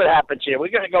 We'll see what happens here. We're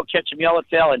going to go catch some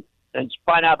yellowtail and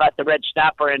find out about the red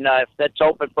snapper, and if that's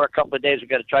open for a couple of days, we're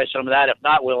going to try some of that. If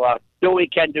not, we'll do what we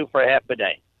can do for half a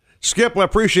day. Skip, I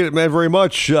appreciate it, man, very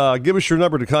much. Give us your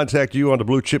number to contact you on the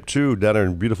Blue Chip 2 down there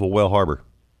in beautiful Whale Harbor.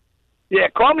 Yeah,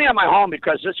 call me on my home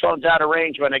because this phone's out of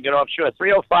range when I get offshore.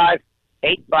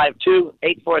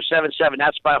 305-852-8477.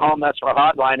 That's my home. That's my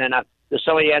hotline, and there's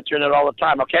somebody answering it all the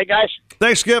time. Okay, guys?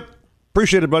 Thanks, Skip.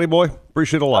 Appreciate it, buddy boy.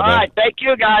 Appreciate it a lot, man. All right, thank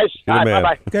you, guys. All right,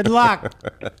 bye-bye. Good luck.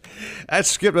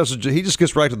 That's Skip. He just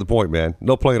gets right to the point, man.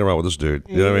 No playing around with this dude.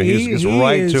 You know what I mean? He gets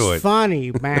right to it. He's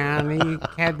funny, man. He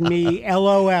had me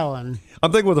LOLing.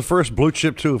 I'm thinking with the first Blue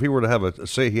Chip, too, if he were to have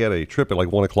say he had a trip at like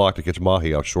 1 o'clock to catch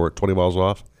mahi out short, 20 miles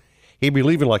off, he'd be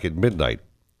leaving like at midnight.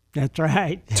 That's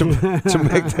right. to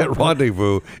make that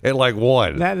rendezvous at like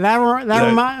 1.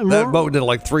 That boat did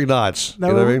like 3 knots. You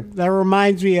know what I mean? That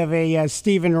reminds me of a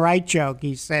Stephen Wright joke.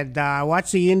 He said,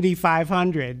 watch the Indy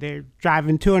 500. They're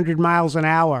driving 200 miles an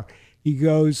hour. He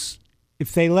goes,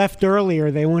 if they left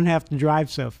earlier, they wouldn't have to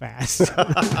drive so fast.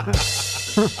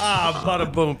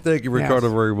 Bada boom. Thank you, Ricardo,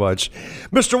 very much.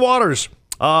 Mr. Waters,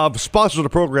 sponsors of the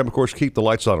program, of course, keep the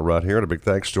lights on around here. And a big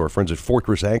thanks to our friends at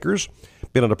Fortress Anchors.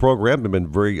 Been on the program. They've been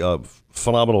very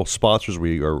phenomenal sponsors.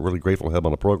 We are really grateful to have them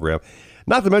on the program.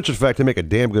 Not to mention the fact they make a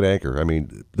damn good anchor. I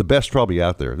mean, the best probably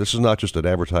out there. This is not just an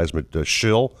advertisement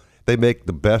shill. They make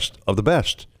the best of the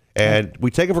best. And we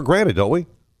take it for granted, don't we?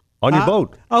 On your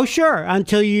boat. Oh, sure.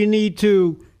 Until you need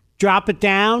to drop it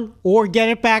down or get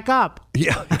it back up.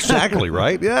 Yeah, exactly,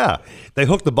 right? Yeah. They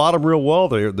hook the bottom real well.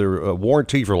 They're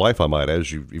warranty for life, I might add.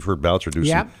 As you've heard Bouncer do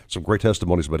some great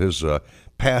testimonies about his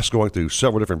past going through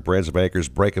several different brands of anchors,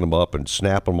 breaking them up and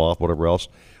snapping them off, whatever else.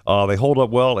 They hold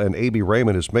up well, and A.B.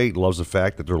 Raymond, his mate, loves the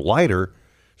fact that they're lighter,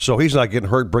 so he's not getting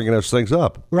hurt bringing those things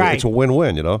up. Right. It's a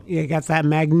win-win, you know? You got that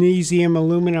magnesium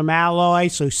aluminum alloy,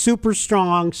 so super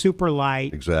strong, super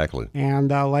light. Exactly.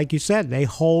 And like you said, they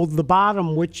hold the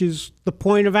bottom, which is the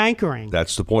point of anchoring.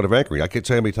 That's the point of anchoring. I can't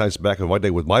tell you how many times back in my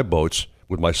day with my boats,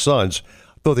 with my sons,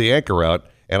 throw the anchor out,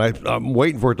 and I'm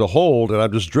waiting for it to hold, and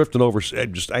I'm just drifting over,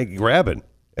 just grabbing,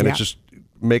 and it's just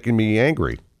making me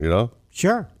angry, you know?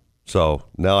 Sure. So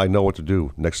now I know what to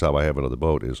do next time I have another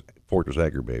boat is Fortress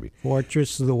Anchor, baby.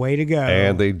 Fortress is the way to go.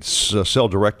 And they sell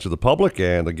direct to the public.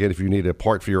 And again, if you need a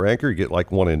part for your anchor, you get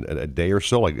like one in a day or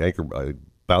so. Like anchor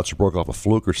bouncer broke off a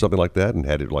fluke or something like that and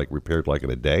had it like repaired like in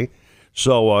a day.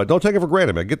 So don't take it for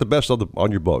granted, man. Get the best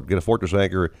on your boat. Get a Fortress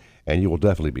Anchor, and you will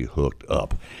definitely be hooked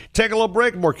up. Take a little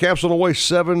break. More Caps on the way.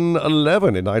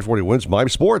 7-11 at 940 wins Miami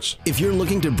Sports. If you're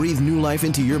looking to breathe new life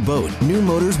into your boat, new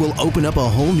motors will open up a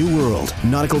whole new world.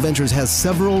 Nautical-Ventures has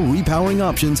several repowering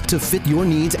options to fit your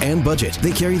needs and budget.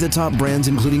 They carry the top brands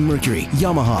including Mercury,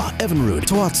 Yamaha, Evinrude,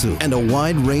 Tohatsu, and a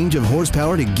wide range of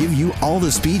horsepower to give you all the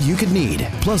speed you could need.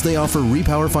 Plus, they offer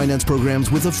repower finance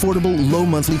programs with affordable, low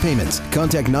monthly payments.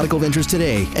 Contact Nautical-Ventures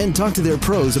today and talk to their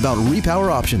pros about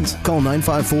repower options. Call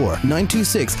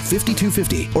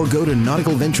 954-926-5250 or go to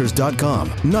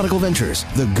nauticalventures.com. Nautical Ventures,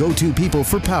 the go-to people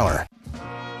for power.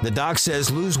 The doc says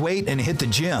lose weight and hit the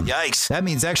gym. Yikes. That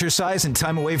means exercise and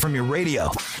time away from your radio.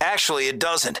 Actually, it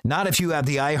doesn't. Not if you have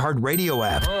the iHeartRadio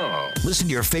app. Oh. Listen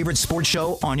to your favorite sports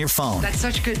show on your phone. That's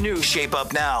such good news. Shape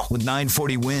up now with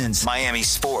 940 wins Miami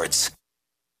Sports.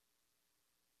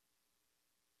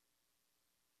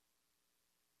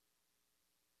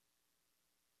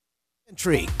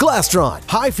 Tree, Glastron,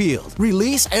 Highfield,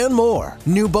 Release, and more.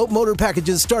 New boat motor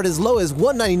packages start as low as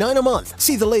 $199 a month.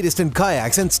 See the latest in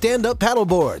kayaks and stand-up paddle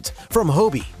boards from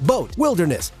Hobie, Boat,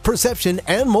 Wilderness, Perception,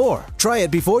 and more. Try it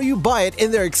before you buy it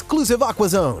in their exclusive Aqua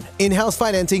Zone. In-house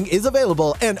financing is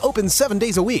available and open 7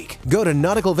 days a week. Go to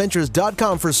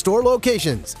nauticalventures.com for store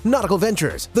locations. Nautical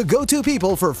Ventures, the go-to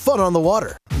people for fun on the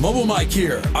water. Mobile Mike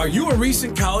here. Are you a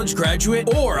recent college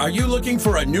graduate or are you looking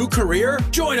for a new career?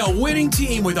 Join a winning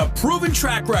team with a proven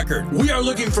track record. We are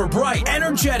looking for bright,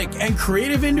 energetic, and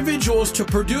creative individuals to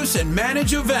produce and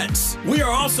manage events. We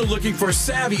are also looking for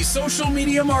savvy social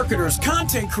media marketers,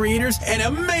 content creators, and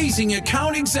amazing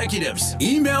account executives.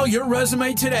 Email your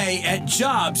resume today at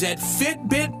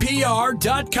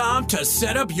jobs@fitbitpr.com to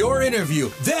set up your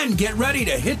interview. Then get ready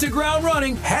to hit the ground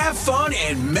running, have fun,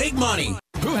 and make money.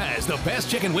 Who has the best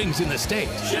chicken wings in the state?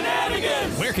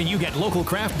 Shenanigans! Where can you get local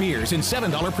craft beers and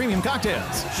 $7 premium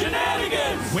cocktails?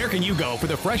 Shenanigans! Where can you go for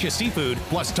the freshest seafood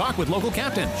plus talk with local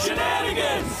captains?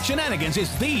 Shenanigans! Shenanigans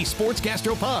is the sports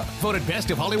gastro pub, voted best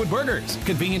of Hollywood burgers,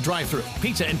 convenient drive-thru,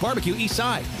 pizza and barbecue east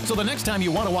side. So the next time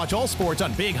you want to watch all sports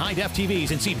on big high-def TVs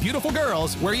and see beautiful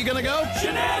girls, where are you going to go?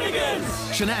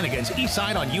 Shenanigans! Shenanigans east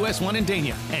side on US 1 in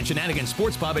Dania, and Shenanigans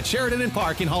Sports Pub at Sheridan and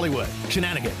Park in Hollywood.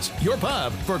 Shenanigans, your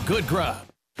pub for good grub.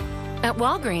 At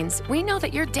Walgreens, we know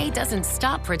that your day doesn't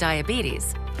stop for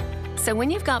diabetes. So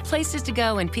when you've got places to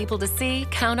go and people to see,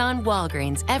 count on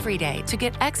Walgreens every day to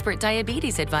get expert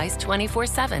diabetes advice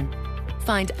 24/7.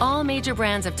 Find all major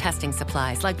brands of testing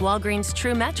supplies like Walgreens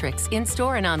True Metrics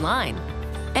in-store and online.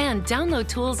 And download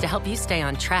tools to help you stay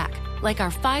on track, like our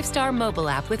 5-star mobile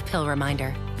app with Pill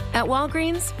Reminder. At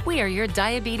Walgreens, we are your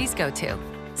diabetes go-to.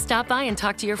 Stop by and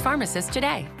talk to your pharmacist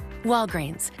today.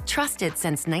 Walgreens, trusted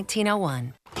since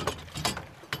 1901.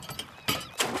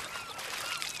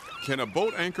 Can a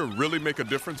boat anchor really make a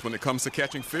difference when it comes to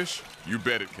catching fish? You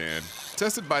bet it can.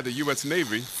 Tested by the U.S.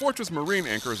 Navy, Fortress Marine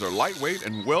anchors are lightweight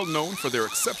and well known for their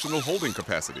exceptional holding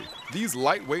capacity. These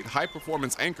lightweight,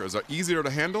 high-performance anchors are easier to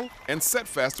handle and set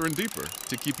faster and deeper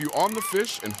to keep you on the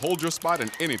fish and hold your spot in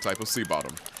any type of sea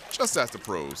bottom. Just ask the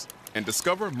pros and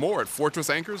discover more at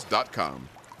fortressanchors.com.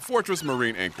 Fortress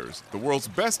Marine Anchors, the world's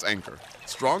best anchor.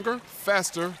 Stronger,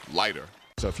 faster, lighter.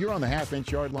 So if you're on the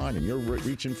half-inch yard line and you're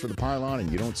reaching for the pylon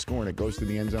and you don't score and it goes to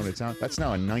the end zone, it's out. That's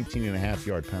now a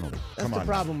 19.5-yard penalty. That's the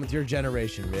problem with your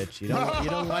generation, Rich. You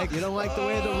don't like the way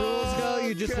the rules go.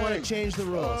 You just want to change the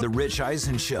rules. The Rich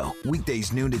Eisen Show,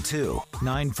 weekdays noon to 2,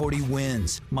 940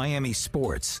 Wins, Miami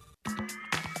Sports.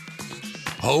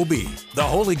 Hobie, the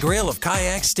holy grail of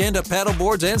kayaks, stand-up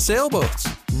paddleboards, and sailboats.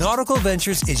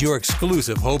 Nautical-Ventures is your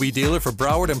exclusive Hobie dealer for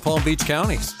Broward and Palm Beach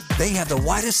counties. They have the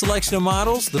widest selection of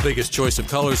models, the biggest choice of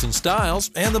colors and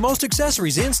styles, and the most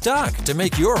accessories in stock to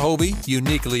make your Hobie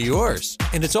uniquely yours.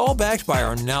 And it's all backed by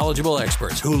our knowledgeable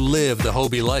experts who live the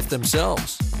Hobie life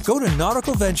themselves. Go to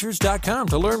Nautical-Ventures.com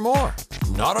to learn more.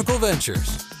 Nautical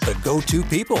Ventures, the go-to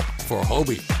people for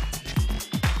Hobie.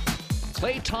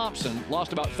 Klay Thompson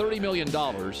lost about $30 million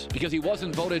because he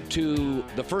wasn't voted to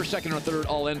the first, second, or third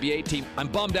All-NBA team. I'm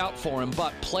bummed out for him,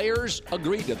 but players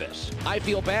agreed to this. I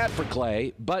feel bad for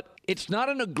Klay, but it's not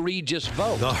an egregious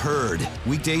vote. The Herd,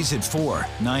 weekdays at 4,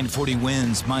 940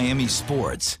 Wins, Miami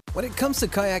Sports. When it comes to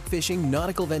kayak fishing,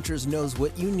 Nautical Ventures knows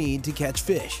what you need to catch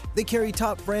fish. They carry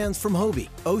top brands from Hobie,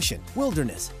 Ocean,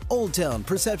 Wilderness, Old Town,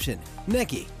 Perception,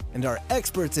 Necky, and are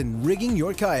experts in rigging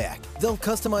your kayak. They'll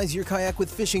customize your kayak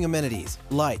with fishing amenities,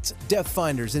 lights, depth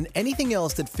finders, and anything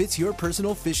else that fits your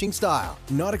personal fishing style.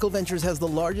 Nautical Ventures has the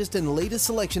largest and latest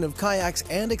selection of kayaks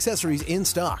and accessories in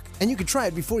stock, and you can try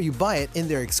it before you buy it in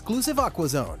their exclusive Aqua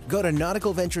Zone. Go to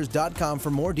nauticalventures.com for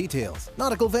more details.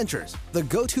 Nautical Ventures, the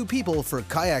go-to people for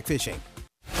kayak fishing.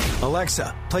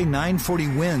 Alexa, play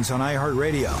 940 Wins on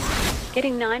iHeartRadio.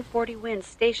 Getting 940 Wins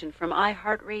station from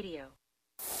iHeartRadio.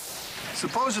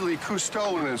 Supposedly,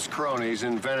 Cousteau and his cronies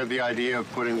invented the idea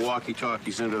of putting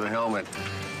walkie-talkies into the helmet.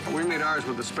 We made ours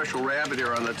with a special rabbit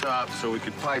ear on the top so we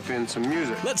could pipe in some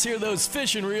music. Let's hear those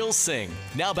fish and reels sing.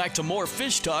 Now back to more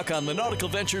fish talk on the Nautical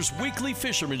Ventures Weekly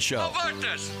Fisherman Show. How about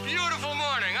this? Beautiful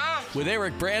morning, huh? With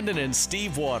Eric Brandon and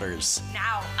Steve Waters.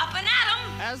 Now, up and at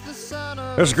 'em! As the sun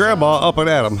There's Grandma up and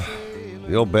at him.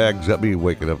 The old bag's got me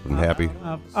waking up and happy.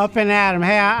 Up and at 'em.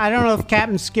 Hey, I don't know if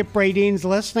Captain Skip Radine's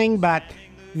listening, but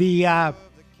the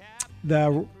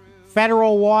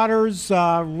federal waters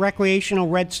recreational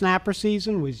red snapper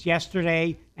season was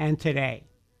yesterday and today.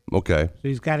 Okay. So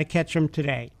he's got to catch them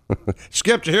today.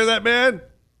 Skip, did you hear that, man?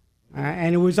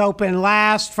 And it was open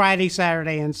last Friday,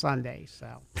 Saturday, and Sunday. So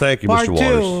thank you, Part Mr.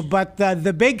 Waters. two, but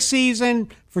the big season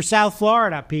for South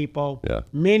Florida, people. Yeah.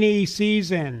 Mini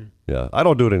season. Yeah, I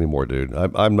don't do it anymore, dude.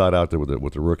 I'm not out there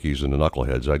with the rookies and the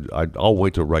knuckleheads. I'll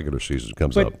wait till regular season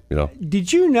comes up. You know.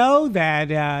 Did you know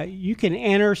that you can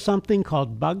enter something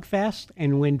called Bugfest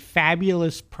and win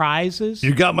fabulous prizes?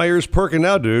 You got my ears perking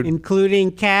now, dude.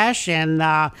 Including cash. And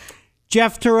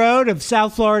Jeff Turode of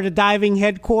South Florida Diving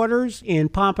Headquarters in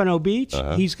Pompano Beach.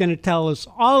 He's going to tell us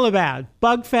all about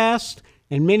Bugfest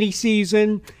and mini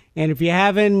season. And if you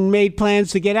haven't made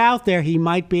plans to get out there, he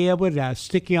might be able to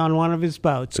stick you on one of his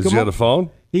boats. Is he on the phone?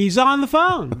 He's on the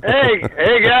phone.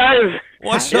 Hey guys.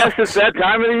 What's yes, up? it's that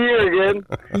time of the year again.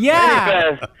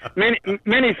 Yeah.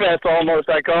 Mini fest almost,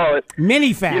 I call it.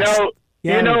 Mini fest.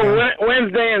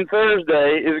 Wednesday and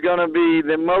Thursday is going to be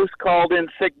the most called in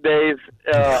sick days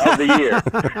of the year.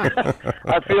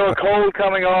 I feel a cold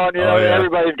coming on.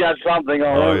 Everybody's got something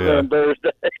on Wednesday and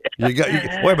Thursday. Wait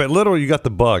a minute. Literally, you got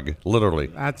the bug. Literally.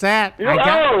 That's it.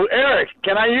 Oh, Eric,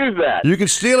 can I use that? You can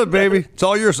steal it, baby. It's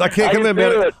all yours. I can't come in,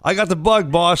 man. I got the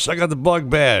bug, boss. I got the bug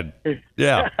bad.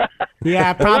 Yeah.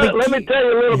 Yeah, probably. Let me tell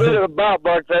you a little bit about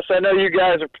Bugfest. I know you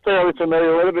guys are fairly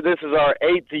familiar with it, but this is our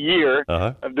 8th year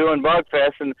of doing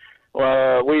Bugfest, and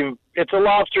it's a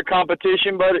lobster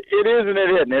competition, but it is and it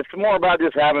isn't. It's more about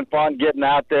just having fun, getting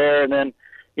out there, and then,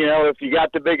 you know, if you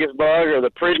got the biggest bug or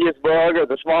the prettiest bug or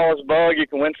the smallest bug, you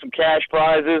can win some cash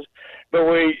prizes. But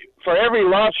for every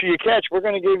lobster you catch, we're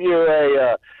going to give you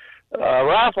a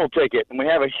raffle ticket, and we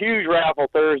have a huge raffle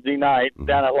Thursday night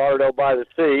down at Lauderdale by the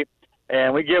Sea,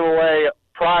 and we give away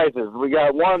prizes. We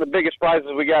got one of the biggest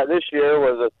prizes we got this year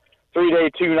was a 3-day,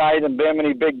 2-night in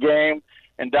Bimini Big Game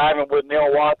and diving with Neil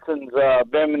Watson's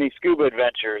Bimini Scuba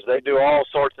Adventures. They do all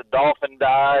sorts of dolphin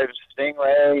dives,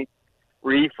 stingray,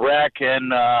 reef wreck,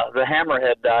 and the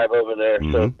hammerhead dive over there.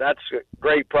 So that's a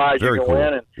great prize you can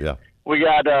win. And yeah. We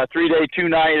got a 3-day,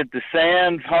 2-night at the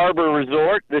Sands Harbor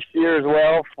Resort this year as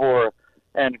well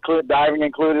and diving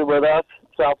included with us,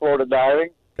 South Florida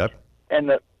Diving. Okay.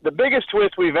 And the biggest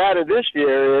twist we've added this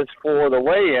year is for the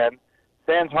weigh-in.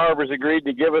 Sands Harbor's agreed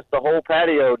to give us the whole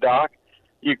patio dock.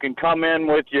 You can come in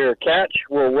with your catch.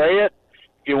 We'll weigh it.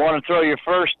 If you want to throw your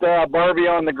first Barbie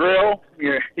on the grill,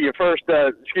 your first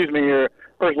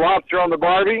lobster on the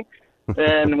Barbie,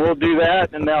 then we'll do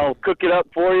that, and they'll cook it up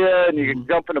for you, and you can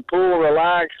jump in the pool,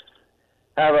 relax,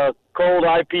 have a cold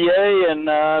IPA, and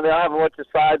they'll have a bunch of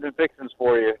sides and fixings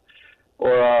for you,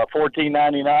 or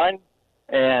 $14.99.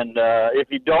 And if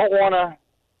you don't want to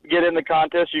get in the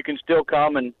contest, you can still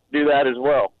come and do that as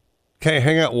well. Okay,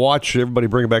 hang out, watch everybody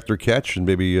bring back their catch, and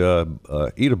maybe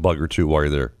eat a bug or two while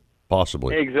you're there,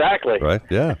 possibly. Exactly. Right?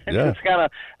 Yeah, yeah. It's kind of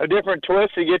a different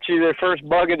twist to get you the first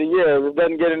bug of the year. It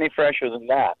doesn't get any fresher than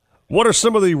that. What are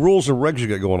some of the rules and regs you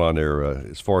got going on there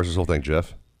as far as this whole thing,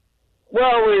 Jeff?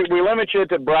 Well, we limit you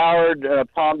to Broward,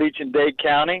 Palm Beach, and Dade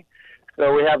County.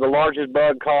 So we have the largest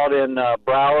bug caught in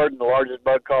Broward and the largest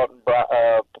bug caught in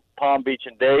Palm Beach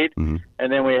and Dade. Mm-hmm.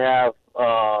 And then we have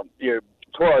your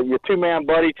two-man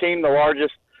buddy team, the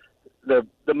largest, the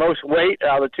most weight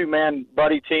out of the two-man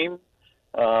buddy team.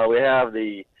 We have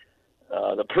the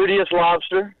prettiest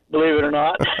lobster, believe it or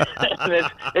not.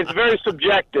 it's very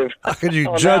subjective. How could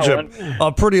you judge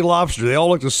a pretty lobster? They all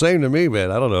look the same to me, man.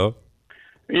 I don't know.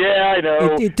 Yeah, I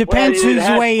know. It depends who's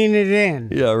weighing it in.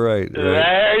 Yeah, right.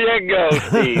 There you go,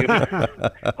 Steve.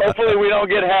 Hopefully we don't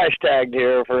get hashtagged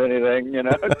here for anything, you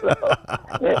know.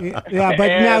 Yeah, but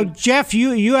now, Jeff,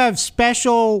 you have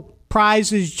special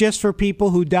prizes just for people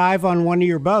who dive on one of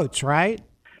your boats, right?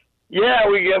 Yeah,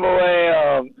 we give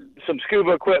away some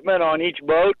scuba equipment on each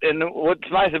boat, and what's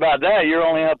nice about that, you're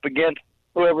only up against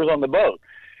whoever's on the boat.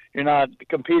 You're not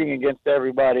competing against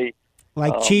everybody.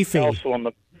 Like Chiefy. Else on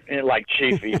the, like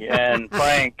Chiefy and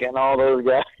Frank and all those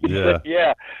guys. Yeah.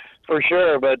 Yeah, for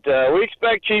sure. But we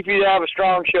expect Chiefy to have a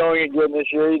strong showing again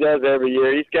this year. He does every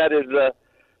year. He's got his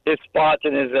spots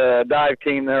and his dive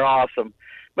team. They're awesome.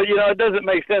 But, you know, it doesn't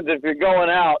make sense if you're going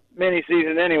out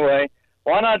mini-season anyway,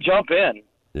 why not jump in?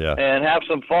 Yeah. And have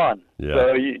some fun. Yeah.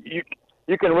 So you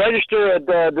can register at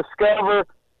Discover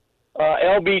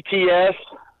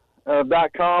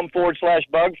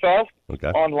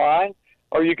LBTS.com/Bugfest online,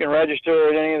 or you can register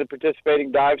at any of the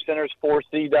participating dive centers,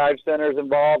 4C dive centers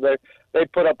involved. They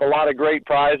put up a lot of great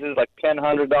prizes, like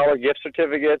 $1,000 gift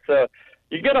certificates.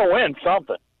 You're going to win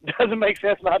something. It doesn't make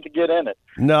sense not to get in it.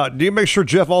 Now, do you make sure,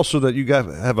 Jeff, also that you guys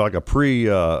have like a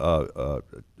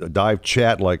pre-dive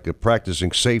chat, like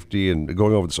practicing safety and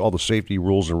going over all the safety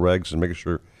rules and regs and making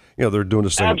sure, you know, they're doing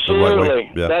this thing Absolutely. the right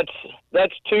way? Yeah.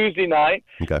 That's Tuesday night.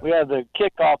 Okay. We have the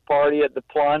kickoff party at the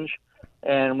Plunge,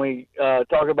 and we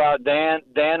talk about Dan.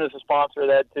 Dan is a sponsor of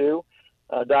that too,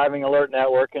 Diving Alert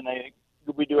Network, and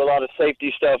we do a lot of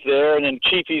safety stuff there. And then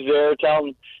Chiefy's there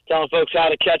telling folks how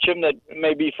to catch them that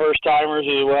may be first timers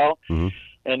as well. Mm-hmm.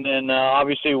 And then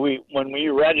obviously when we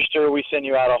register, we send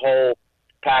you out a whole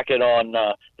packet on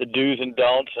the do's and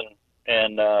don'ts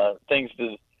and things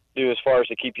to do as far as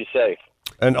to keep you safe.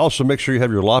 And also make sure you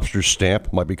have your lobster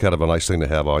stamp. Might be kind of a nice thing to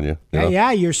have on you. You know?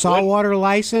 Yeah, your saltwater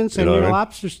license and You know your what I mean?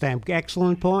 lobster stamp.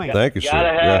 Excellent point. Thank you,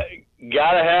 sir.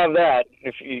 Gotta have that.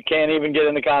 If you can't even get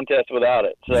in the contest without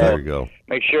it. So there you go.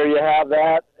 Make sure you have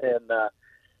that. And,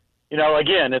 you know,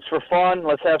 again, it's for fun.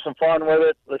 Let's have some fun with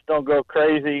it. Let's don't go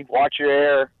crazy. Watch your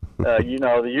air. You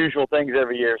know, the usual things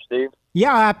every year, Steve.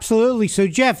 Yeah, absolutely. So,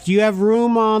 Jeff, do you have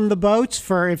room on the boats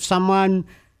for if someone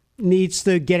needs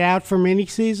to get out for mini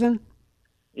season?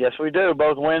 Yes, we do.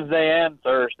 Both Wednesday and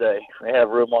Thursday. We have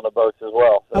room on the boats as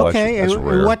well. So. Okay,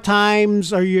 and what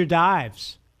times are your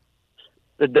dives?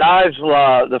 The dives,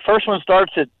 the first one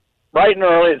starts at bright and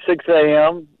early at 6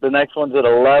 a.m. The next one's at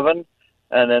 11,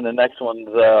 and then the next one's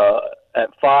at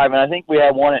 5. And I think we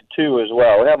have one at 2 as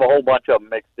well. We have a whole bunch of them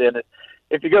mixed in.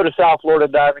 If you go to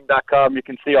southfloridadiving.com, you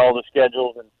can see all the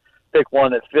schedules and pick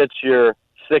one that fits your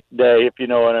sick day, if you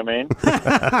know what I mean.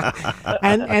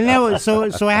 and that was,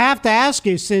 so I have to ask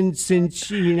you, since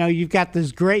you've got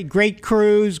this great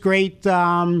crews, great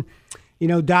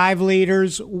dive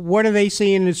leaders, what are they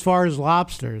seeing as far as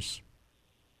lobsters?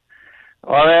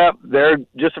 Well, yeah, they're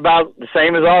just about the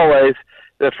same as always.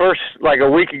 The first, like a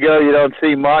week ago, you don't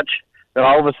see much. Then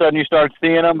all of a sudden you start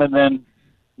seeing them, and then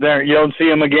you don't see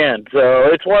them again. So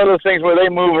it's one of those things where they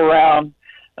move around.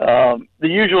 The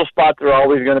usual spots are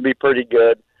always going to be pretty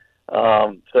good.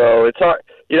 So it's hard,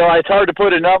 it's hard to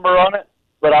put a number on it,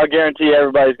 but I'll guarantee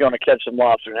everybody's going to catch some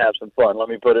lobster and have some fun. Let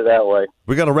me put it that way.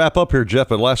 We got to wrap up here, Jeff.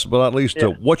 And last but not least,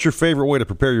 what's your favorite way to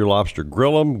prepare your lobster?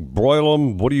 Grill them, broil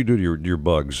them? What do you do to your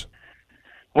bugs?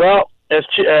 Well, as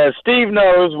Steve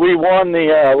knows, we won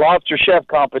the lobster chef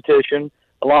competition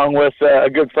along with a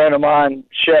good friend of mine,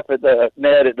 chef at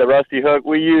Ned at the Rusty Hook.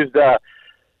 We used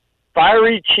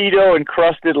fiery Cheeto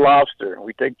encrusted lobster.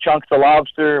 We take chunks of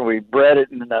lobster, we bread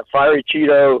it in that fiery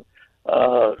Cheeto,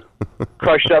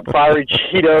 crushed up fiery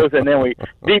Cheetos, and then we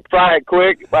deep fry it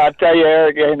quick. But I tell you,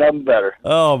 Eric, ain't nothing better.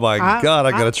 Oh my God,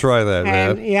 I got to try that,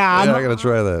 man. I got to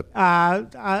try that.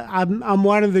 I'm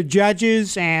one of the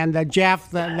judges, and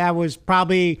Jeff, that was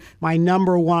probably my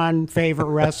number one favorite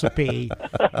recipe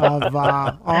of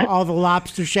all the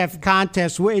Lobster Chef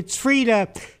contests. It's free to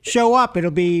show up.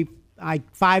 It'll be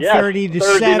like 5:30 to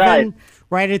Thursday 7, night.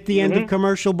 right at the end of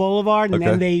Commercial Boulevard, and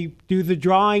then they do the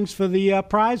drawings for the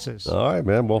prizes. All right,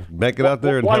 man. Well, make it out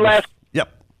there. And One last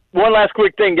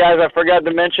quick thing, guys. I forgot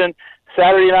to mention,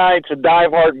 Saturday night's a Dive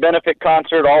Heart benefit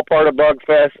concert, all part of Bug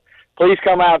Fest. Please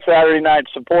come out Saturday night,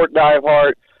 support Dive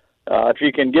Heart. If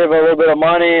you can give a little bit of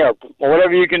money or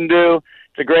whatever you can do,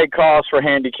 it's a great cause for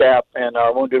handicap and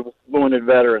wounded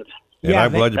veterans. And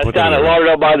I'm glad you put that in. That's down at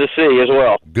Lauderdale by the Sea as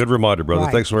well. Good reminder, brother.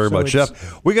 Right. Thanks very So much,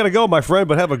 Jeff. We got to go, my friend,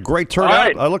 but have a great turnout.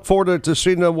 Right. I look forward to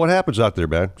seeing what happens out there,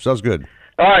 man. Sounds good.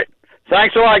 All right.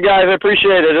 Thanks a lot, guys. I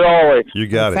appreciate it, as always. You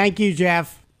got it. Thank you,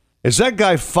 Jeff. Is that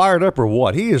guy fired up or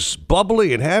what? He is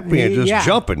bubbly and happy and just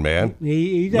jumping, man.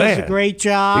 He does a great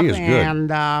job. He is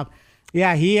good. And,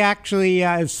 he actually,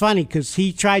 it's funny because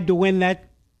he tried to win that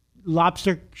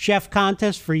Lobster Chef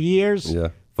contest for years. Yeah.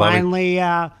 Finally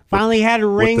had a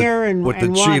ringer and with the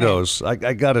and won Cheetos.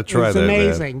 I got to try it's that.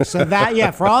 Amazing. Man. So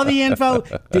for all the info,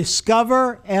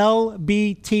 discover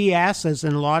LBTS as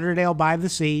in Lauderdale by the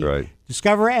Sea. Right.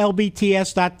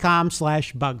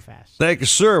 DiscoverLBTS.com/bugfest. Thank you,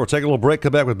 sir. We'll take a little break.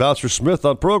 Come back with Bouncer Smith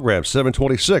on program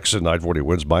 726 and 940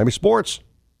 Wins Miami Sports.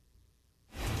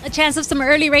 A chance of some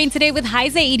early rain today with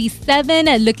highs at 87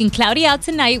 and looking cloudy out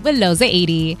tonight with lows at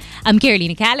 80. I'm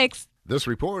Carolina Calix. This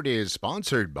report is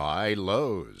sponsored by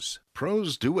Lowe's.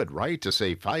 Pros do it right to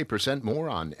save 5% more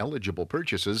on eligible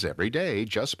purchases every day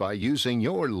just by using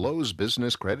your Lowe's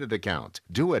business credit account.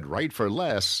 Do it right for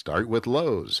less. Start with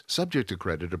Lowe's. Subject to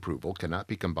credit approval, cannot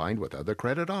be combined with other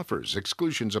credit offers.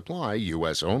 Exclusions apply.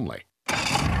 U.S. only.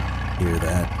 Hear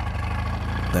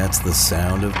that? That's the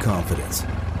sound of confidence.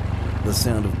 The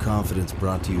sound of confidence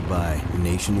brought to you by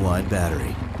Nationwide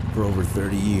Battery. For over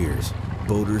 30 years,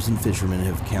 boaters and fishermen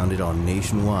have counted on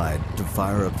Nationwide to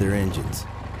fire up their engines,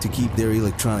 to keep their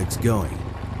electronics going,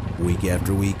 week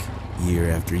after week, year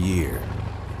after year.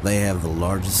 They have the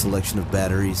largest selection of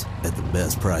batteries at the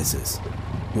best prices,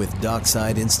 with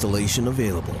dockside installation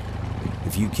available.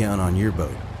 If you count on your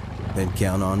boat, then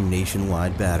count on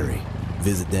Nationwide Battery.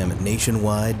 Visit them at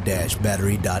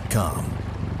nationwide-battery.com.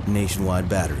 Nationwide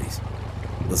Batteries,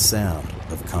 the sound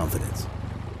of confidence.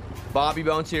 Bobby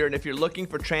Bones here, and if you're looking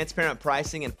for transparent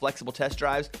pricing and flexible test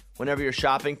drives whenever you're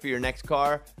shopping for your next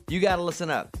car, you gotta listen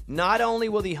up. Not only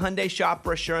will the Hyundai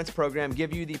Shopper Assurance Program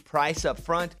give you the price up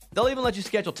front, they'll even let you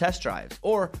schedule test drives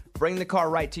or bring the car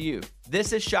right to you.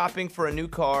 This is shopping for a new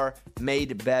car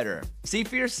made better. See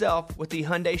for yourself with the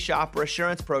Hyundai Shopper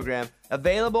Assurance Program,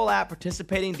 available at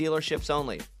participating dealerships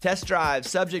only. Test drives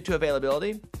subject to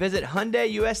availability. Visit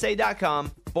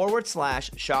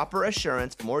HyundaiUSA.com/shopper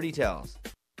assurance for more details.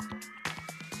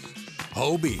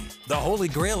 Hobie, the holy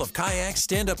grail of kayaks,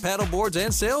 stand-up paddleboards,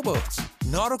 and sailboats.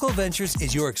 Nautical-Ventures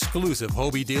is your exclusive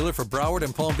Hobie dealer for Broward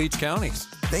and Palm Beach counties.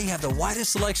 They have the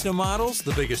widest selection of models,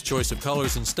 the biggest choice of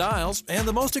colors and styles, and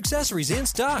the most accessories in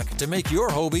stock to make your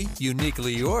Hobie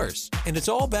uniquely yours. And it's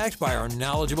all backed by our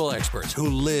knowledgeable experts who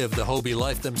live the Hobie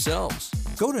life themselves.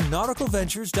 Go to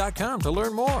Nautical-Ventures.com to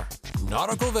learn more.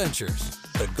 Nautical Ventures,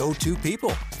 the go-to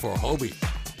people for Hobie.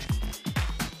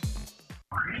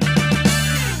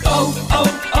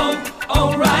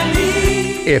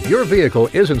 O'Reilly. If your vehicle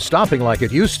isn't stopping like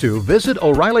it used to, visit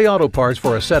O'Reilly Auto Parts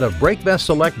for a set of Brake Best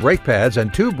Select brake pads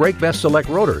and 2 Brake Best Select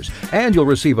rotors. And you'll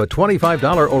receive a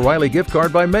 $25 O'Reilly gift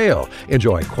card by mail.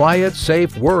 Enjoy quiet,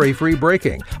 safe, worry-free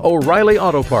braking. O'Reilly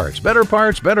Auto Parts. Better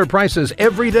parts, better prices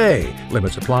every day.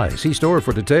 Limits apply. See store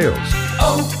for details.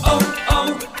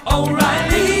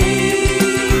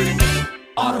 O'Reilly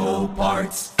Auto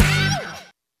Parts.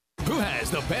 Who has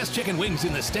the best chicken wings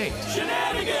in the state?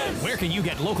 Shenanigans! Where can you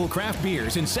get local craft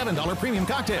beers and $7 premium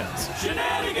cocktails?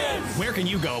 Shenanigans! Where can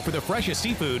you go for the freshest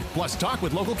seafood plus talk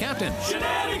with local captains?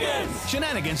 Shenanigans!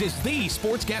 Shenanigans is the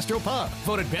sports gastro pub,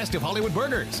 voted best of Hollywood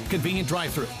burgers, convenient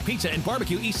drive-thru, pizza and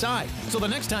barbecue east side. So the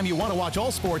next time you want to watch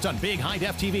all sports on big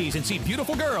high-def TVs and see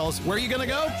beautiful girls, where are you going to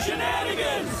go?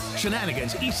 Shenanigans!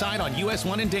 Shenanigans east side on US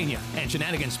 1 in Dania, and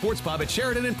Shenanigans Sports Pub at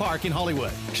Sheridan and Park in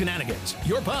Hollywood. Shenanigans,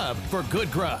 your pub for good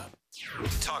grub.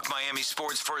 Talk Miami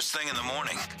sports first thing in the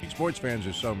morning. Sports fans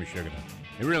are so Michigan.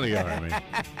 They really are. I mean,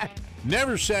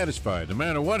 never satisfied. No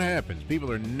matter what happens,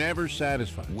 people are never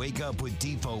satisfied. Wake up with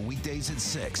Depot weekdays at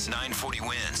 6. 940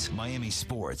 wins. Miami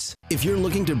sports. If you're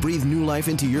looking to breathe new life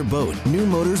into your boat, new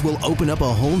motors will open up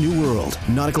a whole new world.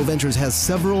 Nautical-Ventures has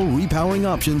several repowering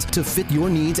options to fit your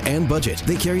needs and budget.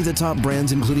 They carry the top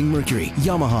brands including Mercury,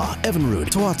 Yamaha, Evinrude,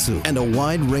 Tohatsu, and a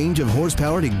wide range of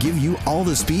horsepower to give you all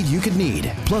the speed you could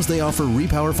need. Plus, they offer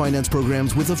repower finance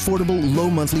programs with affordable, low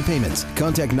monthly payments.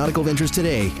 Contact Nautical-Ventures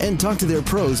today and talk to their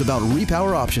pros about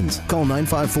repower options. Call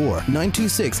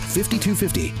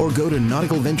 954-926-5250 or go to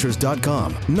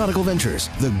nauticalventures.com. Nautical Ventures,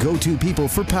 the go-to people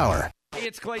for power. Hey,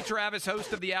 it's Clay Travis,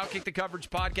 host of the Outkick the Coverage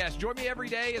podcast. Join me every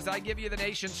day as I give you the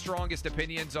nation's strongest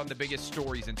opinions on the biggest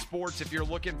stories in sports. If you're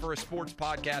looking for a sports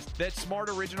podcast that's smart,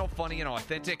 original, funny, and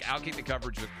authentic, Outkick the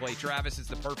Coverage with Clay Travis is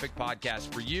the perfect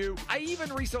podcast for you. I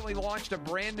even recently launched a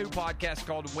brand new podcast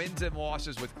called Wins and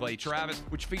Losses with Clay Travis,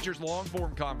 which features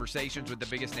long-form conversations with the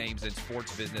biggest names in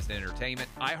sports, business, and entertainment.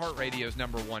 iHeartRadio's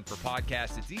 #1 for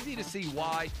podcasts. It's easy to see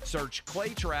why. Search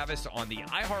Clay Travis on the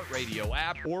iHeartRadio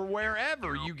app or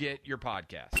wherever you get your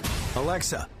podcast.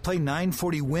 Alexa, play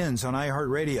 940 wins on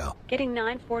iHeartRadio. Getting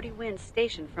 940 Wins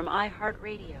station from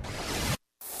iHeartRadio.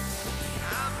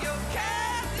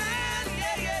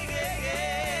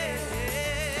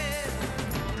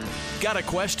 Got a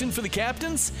question for the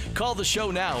captains? Call the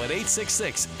show now at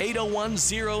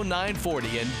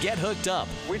 866-801-0940 and get hooked up.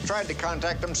 We tried to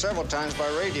contact them several times by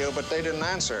radio, but they didn't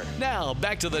answer. Now,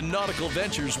 back to the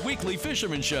Nautical-Ventures Weekly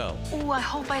Fisherman Show. Oh, I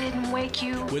hope I didn't wake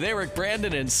you. With Eric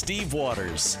Brandon and Steve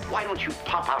Waters. Why don't you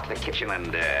pop out to the kitchen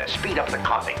and speed up the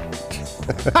coffee?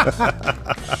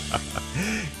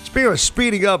 Speaking of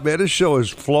speeding up, man, this show has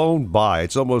flown by.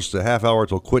 It's almost a half hour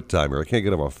till quit time here. I can't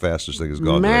get over how fast this thing has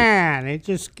gone. Man, it's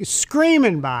just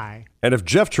screaming by. And if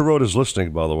Jeff Terode is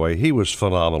listening, by the way, he was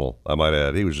phenomenal, I might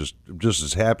add. He was just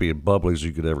as happy and bubbly as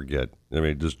you could ever get. I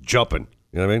mean, just jumping.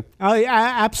 You know what I mean? Oh,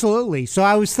 yeah, absolutely. So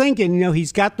I was thinking,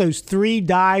 he's got those 3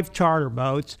 dive charter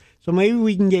boats. So maybe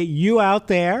we can get you out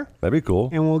there. That'd be cool.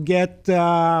 And we'll get the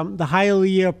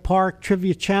Hialeah Park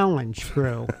Trivia Challenge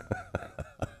crew.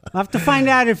 I'll have to find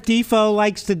out if Defo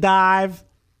likes to dive.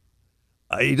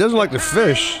 He doesn't like to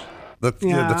fish. The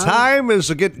time is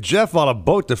to get Jeff on a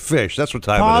boat to fish. That's what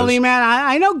time it is. Paulie, man,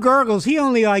 I know Gurgles. He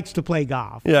only likes to play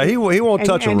golf. Yeah, he won't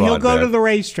touch a rod. And he'll go man. to the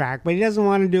racetrack, but he doesn't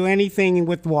want to do anything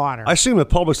with water. I see him at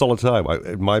Publix all the time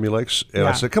at Miami Lakes, and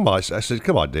I said, "Come on!" I said,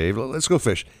 "Come on, Dave, let's go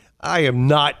fish." I am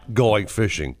not going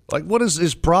fishing. Like, what is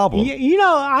his problem?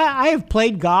 I have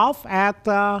played golf at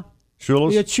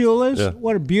Shula's? At Shula's. Yeah.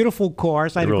 What a beautiful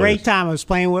course. I had a great time. I was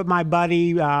playing with my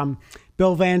buddy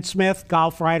Bill Van Smith,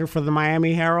 golf writer for the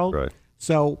Miami Herald. Right.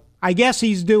 So I guess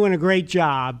he's doing a great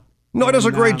job. No, he does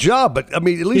a great job, but I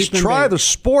mean, at least try the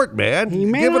sport, man.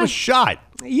 Give it a shot.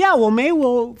 Yeah, well, maybe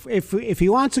if he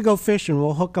wants to go fishing,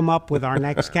 we'll hook him up with our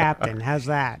next captain. How's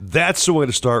that? That's the way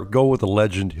to start. Go with the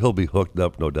legend. He'll be hooked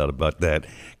up, no doubt about that.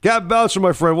 Captain Bouncer,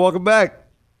 my friend, welcome back.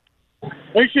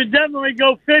 We should definitely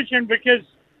go fishing because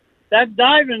that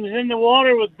diving is in the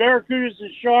water with barracudas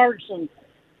and sharks and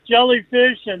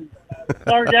jellyfish and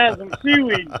sargassum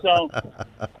seaweed. So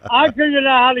I figured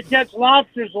out how to catch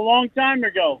lobsters a long time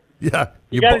ago. Yeah.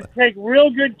 You got to take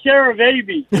real good care of Abe.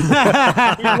 He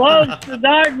loves to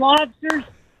dive lobsters,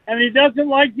 and he doesn't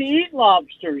like to eat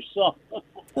lobsters. So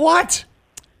what?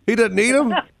 He doesn't eat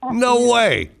them? No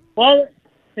way. Well,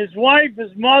 his wife,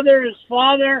 his mother, his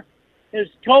father, his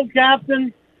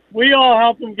co-captain, we all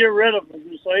help him get rid of them,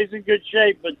 so he's in good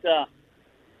shape. But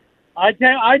I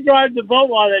drive the boat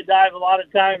while they dive a lot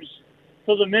of times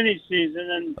for the mini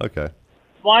season, and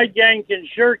my gang can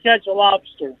sure catch a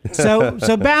lobster.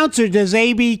 So Bouncer, does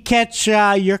AB catch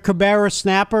your Cabrera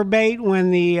snapper bait when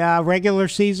the regular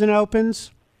season opens?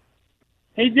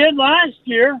 He did last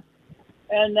year,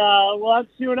 and we'll have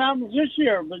to see what happens this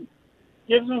year. But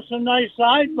gives him some nice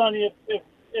side money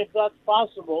if that's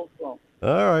possible. So.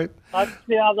 All right. I have to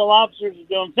see how the lobsters are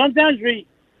doing. Sometimes we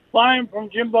buy them from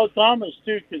Jimbo Thomas,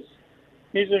 too, because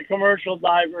he's a commercial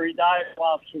diver. He dives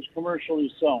lobsters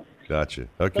commercially, so. Gotcha.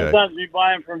 Okay. Sometimes we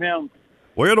buy them from him.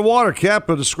 Well, you're in the water, Cap.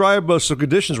 Describe some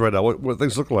conditions right now. What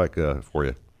things look like for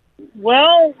you?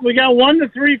 Well, we got 1 to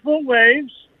 3 foot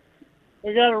waves.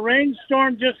 We got a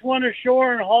rainstorm just went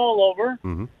ashore in Haulover.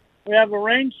 Mm-hmm. We have a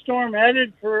rainstorm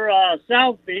headed for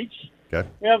South Beach. Okay.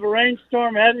 We have a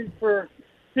rainstorm headed for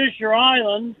Fisher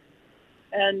Island.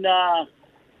 And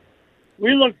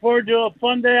we look forward to a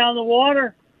fun day on the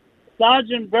water,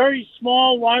 dodging very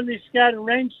small, widely scattered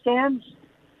rainstorms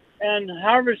and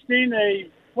harvesting a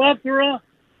plethora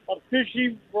of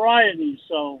fishy varieties.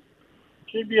 So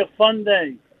should be a fun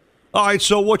day. All right,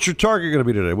 so what's your target going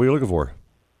to be today? What are you looking for?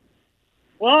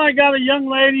 Well, I got a young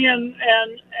lady and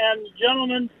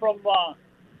gentleman from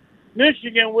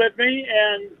Michigan with me,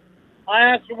 and I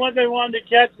asked them what they wanted to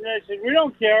catch, and they said, we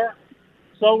don't care.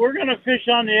 So we're going to fish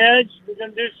on the edge. We're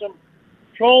going to do some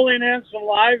trolling and some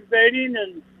live baiting,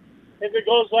 and if it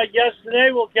goes like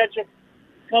yesterday, we'll catch a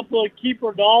couple of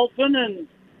keeper dolphin, and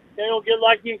they'll get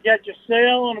lucky and catch a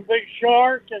sail and a big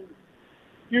shark and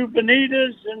a few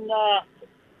bonitas. And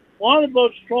one of the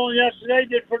boats trolling yesterday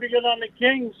did pretty good on the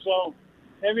king, so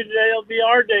maybe today will be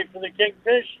our day for the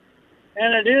kingfish.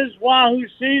 And it is wahoo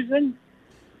season,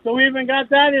 so we even got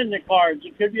that in the cards.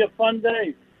 It could be a fun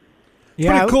day.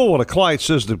 Yeah, pretty cool when a client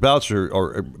says to bouncer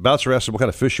asks them what kind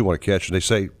of fish you want to catch, and they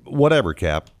say whatever,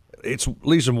 Cap. It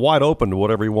leaves him wide open to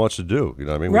whatever he wants to do. You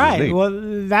know what I mean? Right.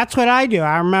 Well, that's what I do.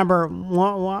 I remember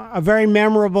a very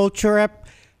memorable trip,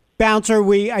 bouncer.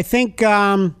 I think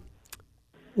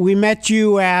we met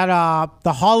you at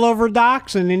the Haulover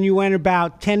docks, and then you went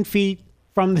about 10 feet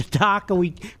from the dock, and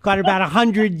we caught about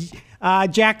 100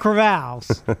 Jack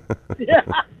Crevalles. Yeah,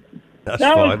 that's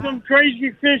that fun. was some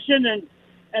crazy fishing,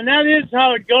 and that is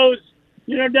how it goes.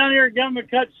 You know, down here at Government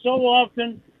Cut, so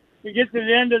often we get to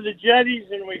the end of the jetties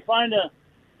and we find a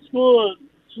school of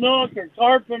snook or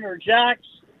tarpon or jacks,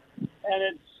 and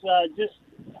it's just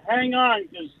hang on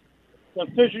because the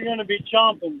fish are going to be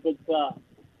chomping. But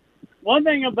one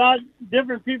thing about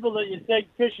different people that you take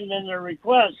fishing in their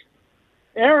requests,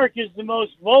 Eric is the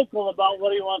most vocal about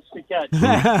what he wants to catch.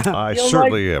 I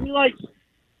certainly am. He likes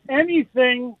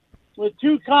anything with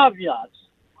 2 caveats.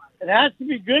 It has to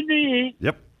be good to eat.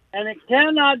 Yep. And it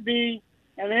cannot be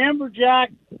an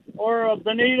amberjack or a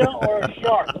bonita or a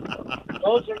shark.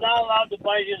 Those are not allowed to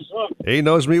bite his hook. He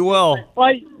knows me well.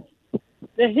 He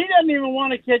doesn't even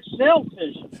want to catch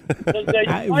sailfish. They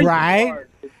fight right. hard.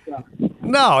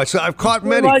 No, I've caught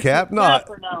many, like Cap. the No,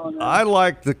 snapper now and then. I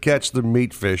like to catch the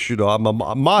meat fish. You know,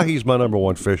 mahi's my number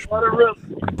one fish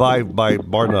by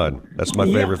bar none. That's my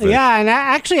favorite fish. Yeah, and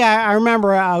I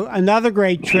remember another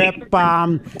great trip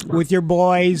with your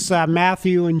boys,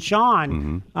 Matthew and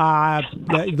Sean.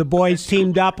 Mm-hmm. The boys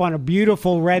teamed up on a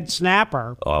beautiful red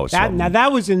snapper. Oh, now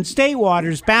that was in state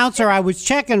waters. Bouncer, I was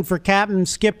checking for Captain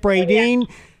Skip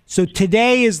Bradeen. So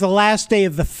today is the last day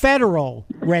of the federal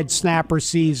red snapper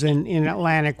season in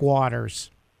Atlantic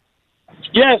waters.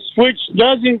 Yes, which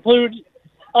does include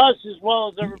us as well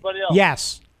as everybody else.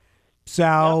 Yes.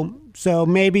 So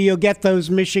maybe you'll get those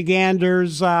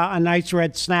Michiganders a nice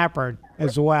red snapper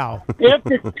as well. If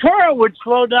the current would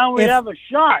slow down, we'd have a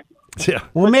shot. Yeah.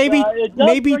 Well, maybe it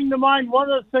does bring to mind one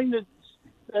of the things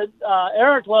that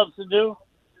Eric loves to do.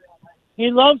 He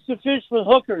loves to fish with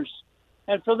hookers.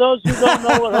 And for those who don't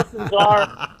know what hookers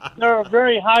are, they're a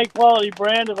very high-quality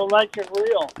brand of electric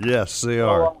reel. Yes, they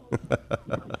are.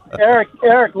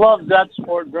 Eric loves that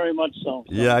sport very much so.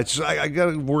 Yeah, I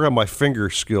got to work on my finger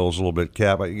skills a little bit,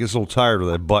 Cap. I get a little tired of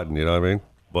that button, you know what I mean?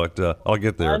 But I'll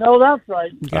get there. I know that's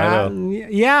right. I know.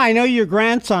 Yeah, I know your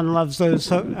grandson loves those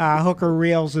hooker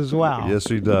reels as well. Yes,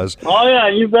 he does. Oh, yeah,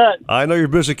 you bet. I know you're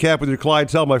busy, Cap, with your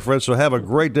clientele, my friend, so have a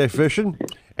great day fishing.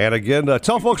 And again,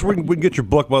 tell folks where we can get your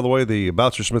book, by the way, the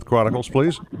Bouncer Smith Chronicles,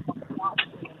 please.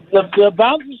 The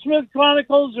Bouncer Smith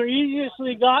Chronicles are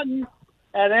easily gotten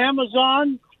at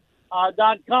Amazon.com.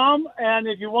 And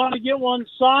if you want to get one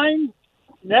signed,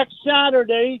 next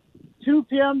Saturday, 2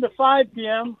 p.m. to 5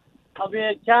 p.m., I'll be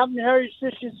at Captain Harry's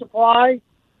Fishing Supply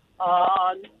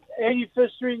on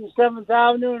 85th Street and 7th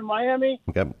Avenue in Miami.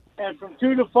 Yep. And from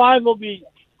 2 to 5, we'll be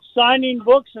signing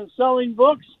books and selling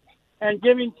books and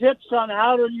giving tips on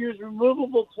how to use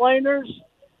removable planers,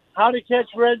 how to catch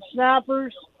red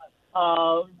snappers,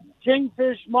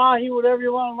 kingfish, mahi, whatever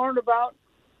you want to learn about.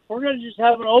 We're going to just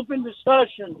have an open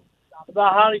discussion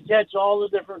about how to catch all the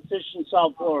different fish in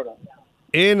South Florida.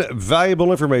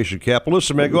 Invaluable information, Cap. Well,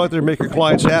 listen, man, go out there and make your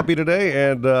clients happy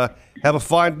today, and have a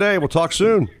fine day. We'll talk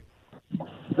soon.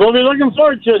 We'll be looking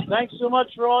forward to it. Thanks so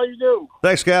much for all you do.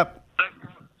 Thanks, Cap.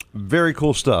 Very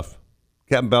cool stuff.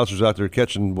 Captain Bouncers out there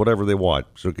catching whatever they want.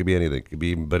 So it could be anything. It could be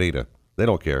even bonita. They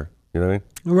don't care. You know what I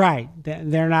mean? Right.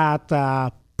 They're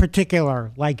not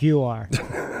particular like you are.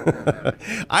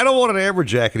 I don't want an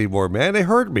amberjack anymore, man. They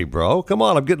hurt me, bro. Come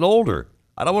on, I'm getting older.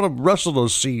 I don't want to wrestle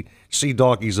those sea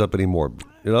donkeys up anymore,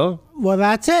 you know? Well,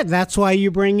 that's it. That's why you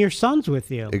bring your sons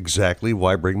with you. Exactly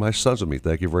why I bring my sons with me.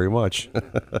 Thank you very much.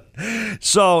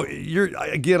 So,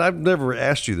 I've never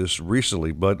asked you this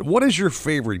recently, but what is your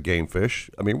favorite game fish?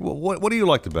 I mean, what do you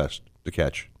like the best to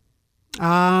catch?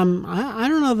 I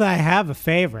don't know that I have a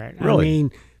favorite. Really? I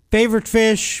mean, favorite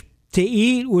fish to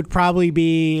eat would probably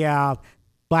be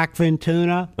blackfin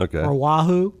tuna or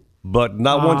wahoo. But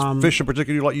not one fish in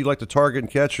particular you like to target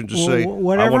and catch and just say,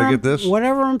 whatever I want to get this?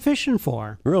 Whatever I'm fishing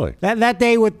for. Really? That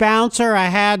day with Bouncer, I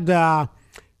had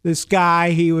this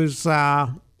guy. He was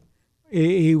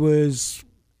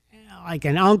like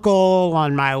an uncle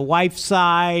on my wife's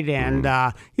side, and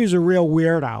he was a real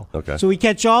weirdo. Okay. So we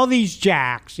catch all these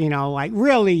jacks, like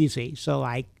real easy. So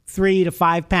like 3 to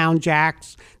 5 pound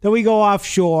jacks. Then we go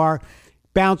offshore.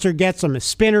 Bouncer gets them a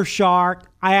spinner shark.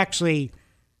 I actually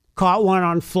caught one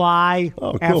on fly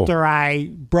after I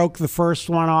broke the first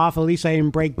one off. At least I didn't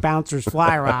break Bouncer's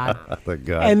fly rod. Thank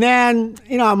God. And then,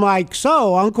 I'm like,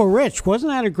 so, Uncle Rich,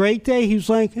 wasn't that a great day? He was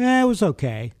like, it was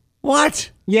okay.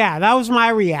 What? Yeah, that was my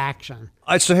reaction.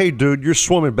 I say, hey, dude, you're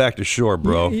swimming back to shore,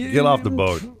 bro. Get off the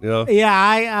boat. You know? Yeah,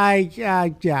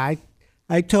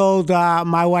 I told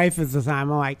my wife at the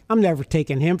time, I'm like, I'm never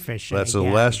taking him fishing. That's again.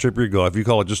 the last trip you're going. If you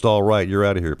call it just all right, you're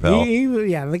out of here, pal.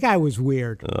 The guy was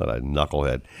weird. Oh, that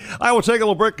knucklehead. I will take a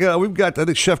little break. We've got, I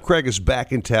think Chef Craig is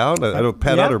back in town. I know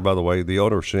Pat Utter, by the way, the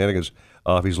owner of Shenanigans,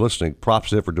 if he's listening, props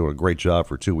to him for doing a great job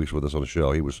for 2 weeks with us on the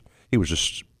show. He was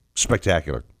just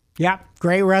spectacular. Yeah,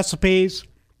 great recipes.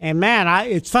 And, man,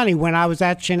 it's funny. When I was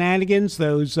at Shenanigans,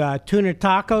 those tuna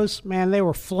tacos, man, they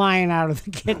were flying out of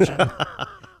the kitchen.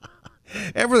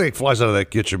 Everything flies out of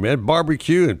that kitchen, man.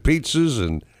 Barbecue and pizzas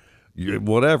and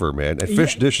whatever, man. And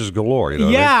fish dishes galore. You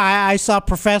know I saw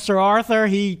Professor Arthur.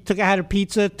 He had a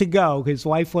pizza to go. His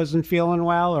wife wasn't feeling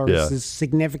well, or his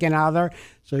significant other.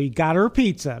 So he got her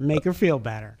pizza, make her feel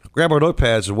better. Grab our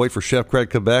notepads and wait for Chef Craig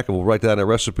to come back, and we'll write down that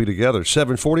recipe together.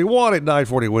 7:41 at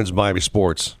 9:40 Wins Miami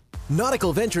Sports.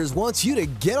 Nautical-Ventures wants you to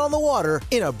get on the water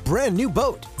in a brand new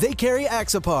boat. They carry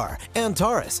Axopar,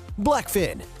 Antares,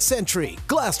 Blackfin, Sentry,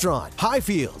 Glastron,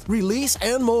 Highfield, Release,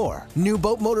 and more. New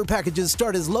boat motor packages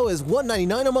start as low as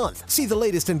 $199 a month. See the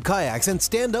latest in kayaks and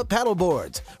stand-up paddle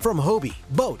boards from Hobie,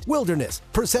 Boat, Wilderness,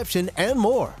 Perception, and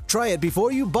more. Try it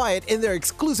before you buy it in their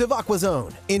exclusive Aqua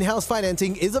Zone. In-house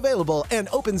financing is available and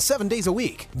open 7 days a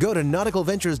week. Go to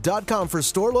nauticalventures.com for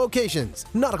store locations.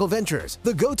 Nautical Ventures,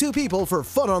 the go-to people for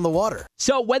fun on the water.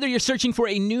 So whether you're searching for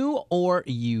a new or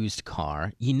used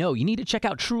car, you need to check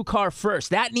out TrueCar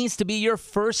first. That needs to be your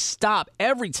first stop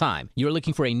every time you're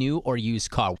looking for a new or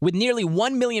used car. With nearly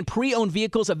 1 million pre-owned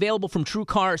vehicles available from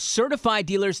TrueCar certified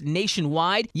dealers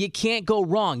nationwide, you can't go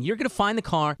wrong. You're going to find the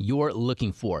car you're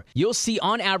looking for. You'll see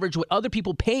on average what other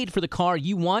people paid for the car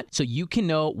you want, so you can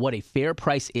know what a fair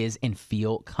price is and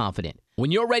feel confident. When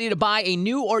you're ready to buy a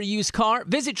new or used car,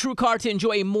 visit TrueCar to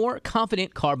enjoy a more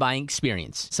confident car buying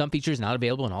experience. Some features not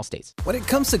available in all states. When it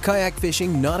comes to kayak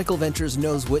fishing, Nautical Ventures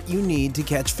knows what you need to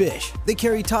catch fish. They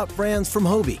carry top brands from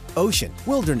Hobie, Ocean,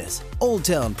 Wilderness, Old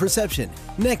Town, Perception,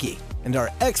 Necky, and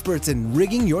are experts in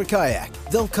rigging your kayak.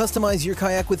 They'll customize your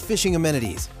kayak with fishing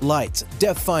amenities, lights,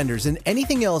 depth finders, and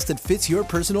anything else that fits your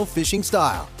personal fishing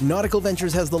style. Nautical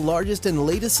Ventures has the largest and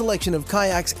latest selection of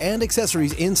kayaks and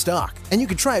accessories in stock, and you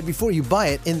can try it before you buy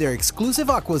it in their exclusive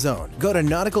Aqua Zone. Go to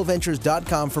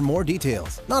nauticalventures.com for more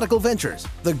details. Nautical Ventures,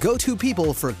 the go-to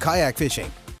people for kayak fishing.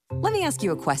 Let me ask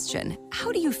you a question.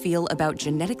 How do you feel about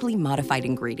genetically modified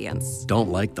ingredients? Don't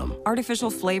like them.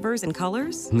 Artificial flavors and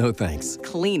colors? No thanks.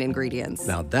 Clean ingredients.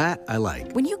 Now that I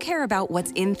like. When you care about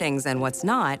what's in things and what's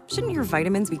not, shouldn't your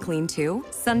vitamins be clean too?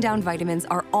 Sundown vitamins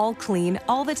are all clean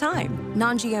all the time.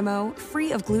 Non-GMO,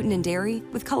 free of gluten and dairy,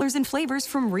 with colors and flavors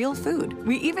from real food.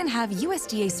 We even have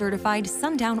USDA certified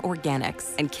Sundown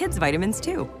Organics and kids vitamins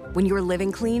too. When you're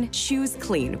living clean, choose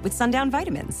clean with Sundown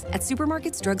Vitamins at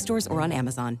supermarkets, drugstores, or on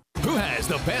Amazon. Who has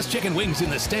the best chicken wings in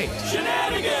the state?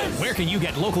 Shenanigans! Where can you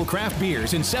get local craft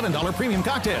beers and $7 premium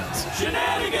cocktails?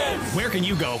 Shenanigans! Where can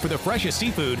you go for the freshest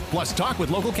seafood plus talk with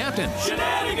local captains?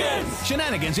 Shenanigans!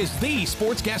 Shenanigans is the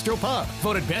sports gastro pub,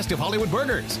 voted best of Hollywood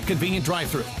burgers, convenient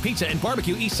drive-thru, pizza and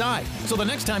barbecue east side. So the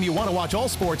next time you want to watch all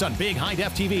sports on big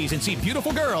high-def TVs and see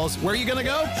beautiful girls, where are you going to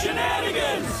go?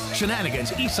 Shenanigans!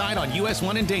 Shenanigans east side on US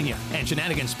 1 in Dania, and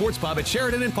Shenanigans Sports Pub at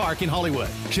Sheridan and Park in Hollywood.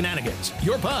 Shenanigans,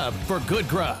 your pub for good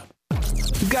grub.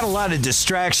 You've got a lot of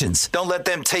distractions. Don't let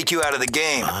them take you out of the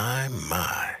game.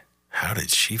 My. How did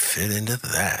she fit into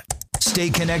that? Stay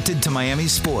connected to Miami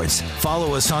sports.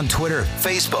 Follow us on Twitter,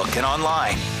 Facebook, and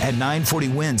online at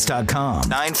 940wins.com.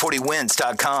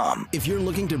 940wins.com. If you're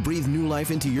looking to breathe new life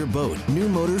into your boat, new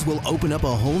motors will open up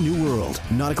a whole new world.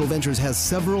 Nautical-Ventures has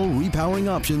several repowering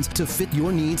options to fit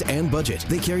your needs and budget.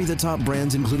 They carry the top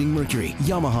brands including Mercury,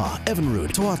 Yamaha,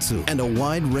 Evinrude, Tohatsu, and a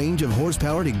wide range of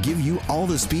horsepower to give you all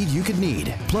the speed you could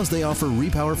need. Plus, they offer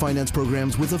repower finance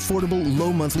programs with affordable,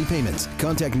 low monthly payments.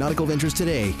 Contact Nautical-Ventures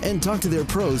today and talk to their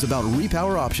pros about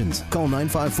repower options. Call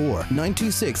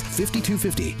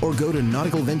 954-926-5250 or go to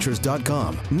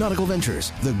nauticalventures.com. Nautical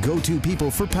Ventures, the go-to people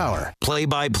for power.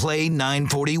 Play-by-play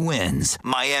 940 wins.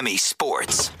 Miami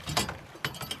sports.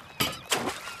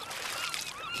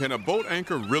 Can a boat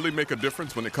anchor really make a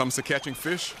difference when it comes to catching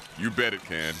fish? You bet it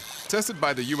can. Tested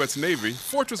by the U.S. Navy,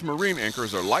 Fortress Marine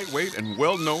anchors are lightweight and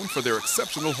well known for their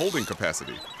exceptional holding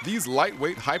capacity. These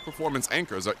lightweight, high-performance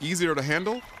anchors are easier to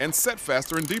handle and set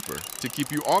faster and deeper to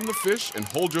keep you on the fish and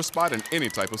hold your spot in any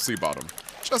type of sea bottom.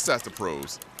 Just ask the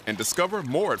pros and discover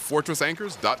more at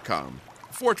fortressanchors.com.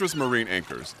 Fortress Marine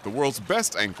Anchors, the world's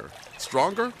best anchor.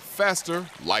 Stronger, faster,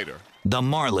 lighter. The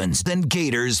Marlins, then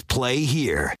Gators play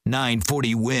here.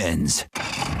 940 wins.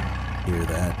 Hear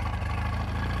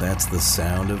that? That's the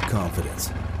sound of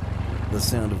confidence. The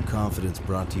sound of confidence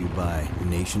brought to you by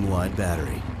Nationwide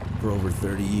Battery. For over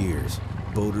 30 years,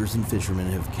 boaters and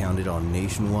fishermen have counted on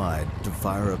Nationwide to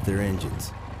fire up their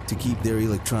engines, to keep their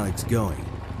electronics going,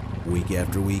 week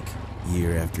after week,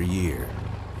 year after year.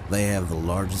 They have the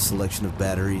largest selection of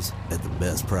batteries at the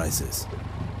best prices,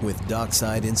 with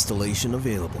dockside installation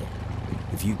available.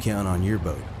 If you count on your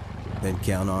boat, then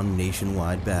count on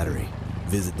Nationwide Battery.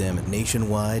 Visit them at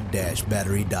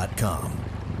nationwide-battery.com.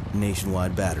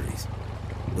 Nationwide Batteries,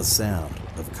 the sound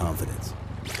of confidence.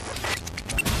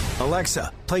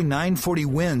 Alexa, play 940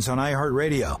 wins on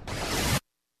iHeartRadio.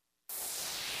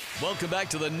 Welcome back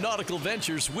to the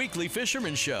Nautical-Ventures Weekly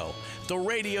Fisherman Show, the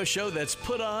radio show that's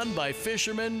put on by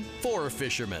fishermen for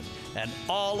fishermen and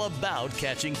all about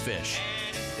catching fish.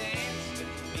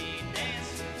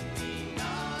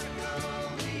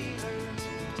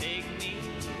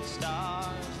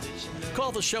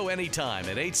 Call the show anytime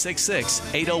at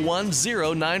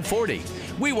 866-801-0940.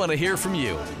 We want to hear from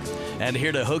you. And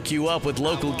here to hook you up with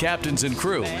local captains and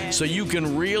crew so you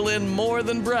can reel in more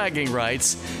than bragging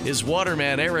rights is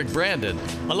waterman Eric Brandon,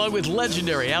 along with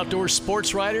legendary outdoor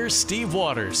sports writer Steve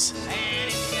Waters.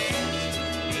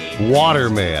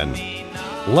 Waterman,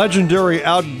 legendary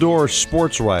outdoor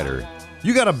sports writer.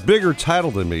 You got a bigger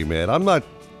title than me, man. I'm not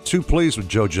too pleased with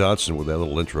Joe Johnson with that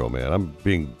little intro, man. I'm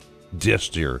being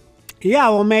dissed here. Yeah,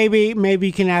 well, maybe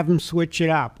you can have him switch it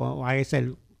up. Well, like I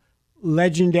said,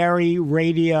 legendary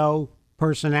radio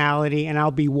personality, and I'll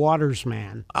be Waters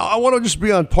man. I want to just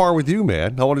be on par with you,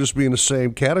 man. I want to just be in the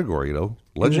same category, you know,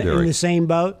 legendary. In the same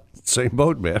boat? Same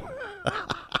boat, man.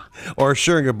 Or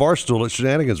sharing a bar stool at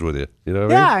Shenanigans with you. You know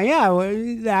what I mean? Yeah.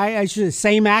 Well, I should,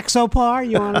 same Axopar.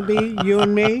 You want to be you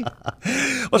and me?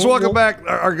 Let's welcome back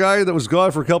our guy that was gone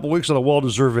for a couple weeks on a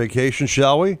well-deserved vacation,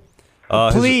 shall we?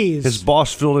 Please. His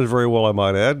boss filled in very well, I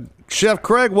might add. Chef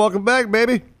Craig, welcome back,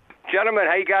 baby. Gentlemen,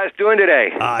 how you guys doing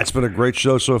today? It's been a great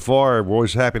show so far. We're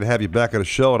always happy to have you back on the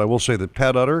show, and I will say that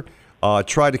Pat Utter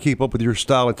tried to keep up with your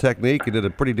style and technique and did a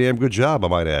pretty damn good job, I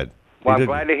might add. Well, I'm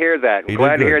glad to hear that. I'm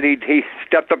glad to hear that he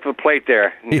stepped up to the plate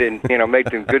there and made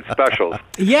some good specials.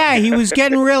 Yeah, he was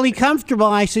getting really comfortable.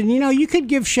 I said, you could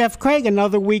give Chef Craig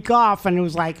another week off, and it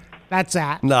was like, that's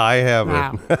that. No, I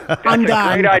haven't. Wow. I'm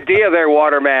done. Great idea there,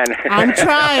 Waterman. I'm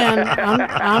trying.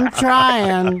 I'm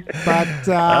trying, but...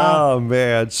 Oh,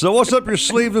 man. So what's up your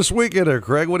sleeve this weekend there,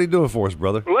 Craig? What are you doing for us,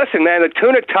 brother? Listen, man, the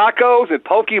tuna tacos and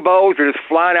poke bowls are just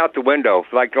flying out the window.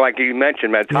 Like you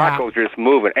mentioned, man, tacos are just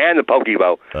moving, and the poke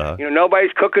bowl.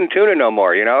 Nobody's cooking tuna no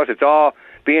more, It's all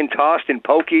being tossed in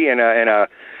poke and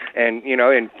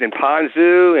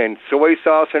ponzu and soy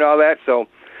sauce and all that, so...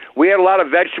 We had a lot of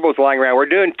vegetables lying around. We're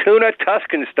doing tuna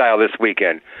Tuscan style this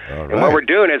weekend. All right. And what we're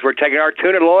doing is we're taking our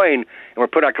tuna loin and we're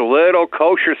putting like a little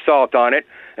kosher salt on it,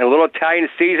 and a little Italian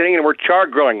seasoning, and we're char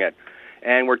grilling it.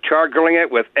 And we're char grilling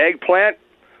it with eggplant,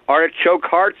 artichoke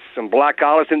hearts, some black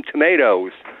olives, and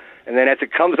tomatoes. And then as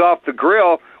it comes off the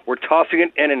grill, we're tossing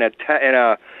it in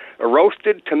a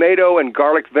roasted tomato and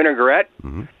garlic vinaigrette,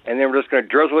 and then we're just going to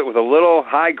drizzle it with a little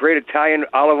high-grade Italian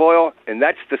olive oil, and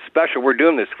that's the special we're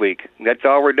doing this week. That's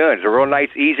all we're doing. It's a real nice,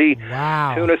 easy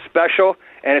tuna special,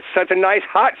 and it's such a nice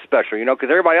hot special, because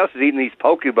everybody else is eating these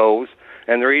poke bowls,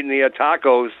 and they're eating the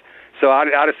tacos. So I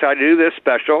decided to do this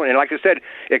special, and like I said,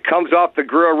 it comes off the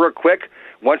grill real quick.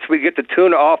 Once we get the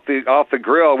tuna off the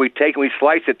grill, we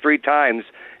slice it 3 times,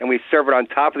 and we serve it on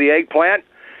top of the eggplant,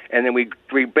 and then we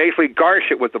basically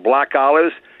garnish it with the black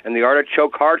olives and the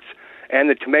artichoke hearts and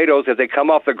the tomatoes. As they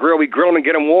come off the grill, we grill them and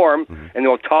get them warm, and then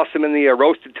we'll toss them in the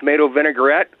roasted tomato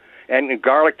vinaigrette and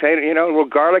garlic, a little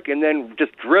garlic, and then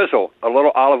just drizzle a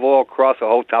little olive oil across the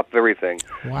whole top of everything.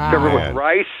 Wow. Serve it with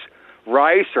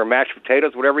rice or mashed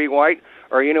potatoes, whatever you want.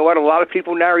 Or you know what? A lot of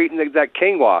people now are eating that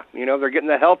quinoa. They're getting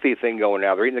the healthy thing going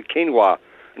now. They're eating the quinoa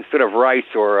instead of rice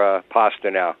or pasta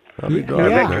now.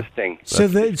 Interesting. So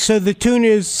the tuna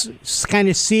is kind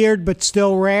of seared but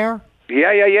still rare?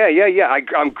 Yeah.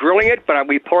 I'm grilling it, but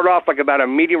we pour it off like about a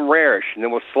medium rare-ish, and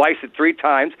then we'll slice it 3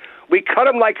 times. We cut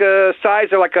them like a size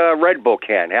of like a Red Bull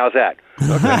can. How's that?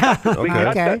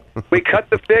 Okay. We cut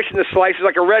the fish in the slices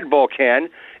like a Red Bull can,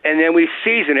 and then we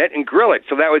season it and grill it.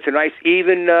 So that way it's a nice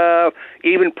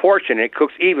even portion. It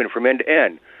cooks even from end to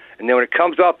end. And then when it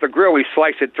comes off the grill, we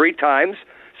slice it 3 times.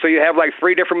 So you have like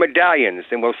 3 different medallions,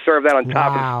 and we'll serve that on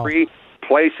top of 3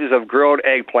 places of grilled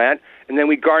eggplant. And then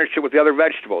we garnish it with the other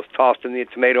vegetables, tossed in the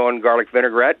tomato and garlic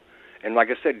vinaigrette. And like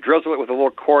I said, drizzle it with a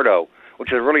little Cordo,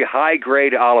 which is a really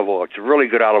high-grade olive oil. It's a really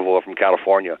good olive oil from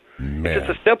California. Man. It's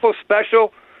just a simple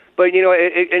special, but,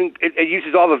 it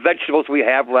uses all the vegetables we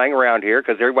have laying around here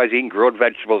because everybody's eating grilled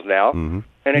vegetables now. And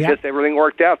just everything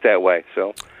worked out that way.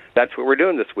 So that's what we're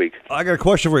doing this week. I got a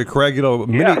question for you, Craig.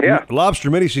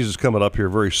 Lobster mini season is coming up here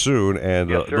very soon, and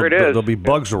there'll be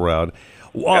bugs around.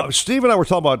 Steve and I were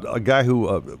talking about a guy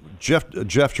who, Jeff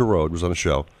Terode, was on the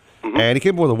show, and he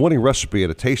came up with a winning recipe at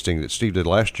a tasting that Steve did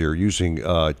last year using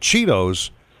Cheetos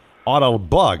on a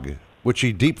bug, which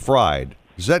he deep fried.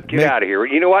 Does that Get out of here.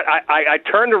 You know what? I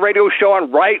turned the radio show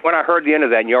on right when I heard the end of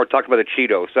that, and you were talking about the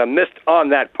Cheetos. So I missed on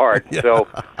that part. So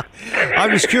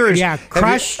I'm just curious. Yeah,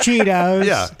 crushed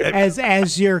Cheetos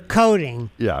as your coating.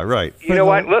 Yeah, right. You know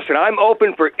what? Listen, I'm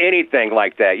open for anything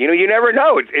like that. You never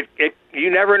know. You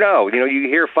never know. You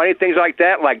hear funny things like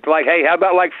that, like hey, how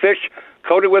about like fish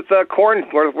coated with corn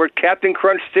or Captain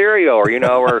Crunch cereal, or you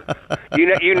never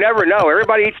know.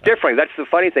 Everybody eats differently. That's the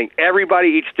funny thing. Everybody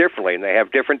eats differently, and they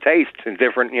have different tastes and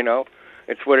different.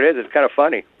 It's what it is. It's kind of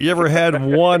funny. You ever had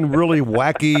one really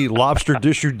wacky lobster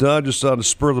dish you've done just on the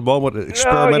spur of the moment,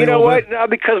 experimenting? No, you know a little what? bit? No,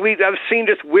 because I've seen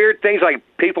just weird things like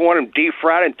people want them deep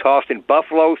fried and tossed in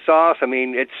buffalo sauce. I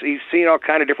mean, you've seen all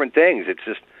kind of different things. It's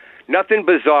just nothing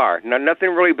bizarre. Nothing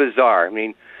really bizarre. I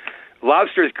mean,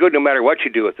 lobster is good no matter what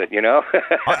you do with it,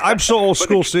 I'm so old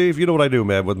school, Steve. You know what I do,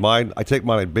 man? With mine, I take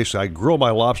mine and basically I grill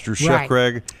my lobsters, Chef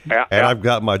Craig, and I've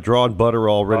got my drawn butter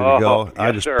all ready to go.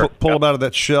 I just pull them out of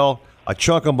that shell. I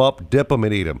chunk them up, dip them,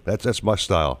 and eat them. That's my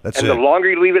style. That's it. And the longer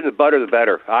you leave it in the butter, the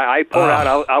better. I pull it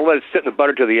out. I'll let it sit in the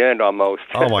butter to the end almost.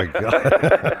 Oh, my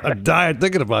God. I'm dying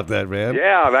thinking about that, man.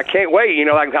 Yeah, I can't wait.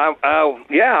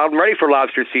 I'm ready for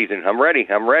lobster season. I'm ready.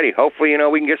 Hopefully,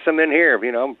 we can get some in here.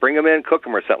 Bring them in, cook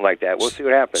them or something like that. We'll see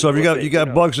what happens. So if you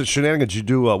got bugs at Shenanigans, you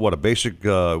do a basic,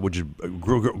 would you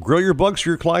grill your bugs for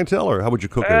your clientele, or how would you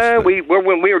cook it?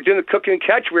 When we were doing the cooking and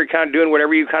catch, we were kind of doing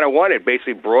whatever you kind of wanted,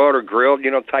 basically broiled or grilled,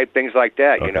 type things like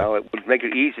that. It would make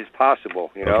it easy as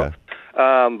possible.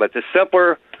 But the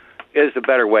simpler is the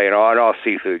better way in all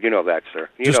seafood. You know that, sir.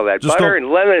 You know that. Butter and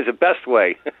lemon is the best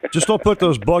way. Just don't put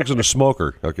those bugs in the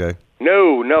smoker, okay?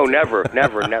 No, never. Really?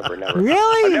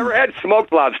 I've never had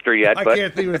smoked lobster yet. I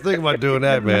can't even think about doing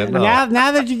that, man. No.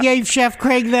 Now that you gave Chef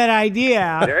Craig that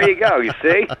idea. There you go, you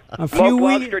see? Smoked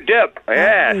lobster dip.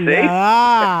 Yeah,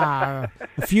 see?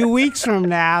 A few weeks from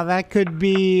now, that could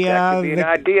be... That could be an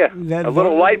idea. A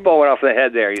little light bulb went off the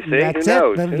head there, you see? That's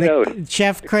Who knows?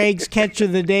 Chef Craig's Catch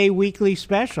of the Day weekly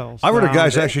specials. I heard a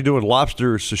guy's actually doing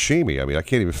lobster sashimi. I mean, I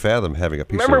can't even fathom having a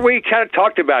piece Remember we kind of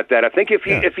talked about that. I think if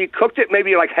you cooked it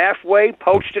maybe like halfway,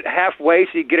 poached it halfway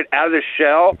so you get it out of the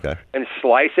shell and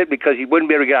slice it, because you wouldn't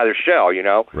be able to get out of the shell,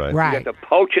 Right. You have to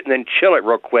poach it and then chill it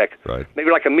real quick. Right.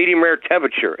 Maybe like a medium rare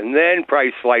temperature, and then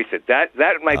probably slice it. That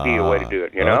might be a way to do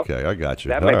it, Okay, I got you.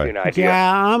 That might be an idea.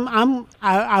 Yeah,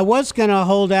 I was going to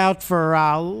hold out for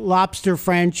lobster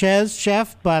franchise,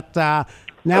 Chef, but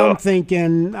now I'm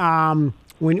thinking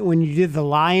when you did the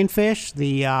lionfish,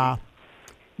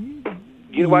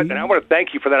 You know what? And I want to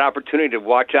thank you for that opportunity to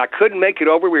watch. I couldn't make it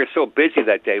over. We were so busy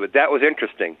that day, but that was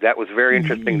interesting. That was a very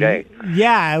interesting day.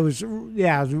 Yeah, it was.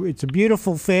 Yeah, it's a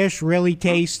beautiful fish, really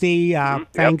tasty.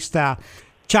 Thanks to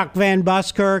Chuck Van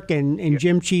Buskirk and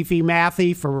Jim Chiefy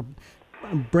Matthey for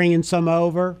bringing some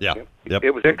over. Yeah. Yep.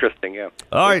 It was interesting, yeah.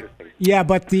 All right. Yeah,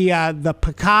 but the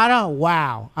piccata,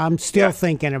 wow, I'm still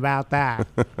thinking about that.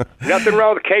 Nothing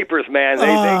wrong with capers, man.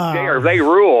 They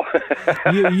rule.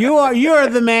 you are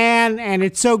the man, and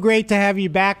it's so great to have you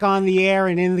back on the air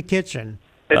and in the kitchen.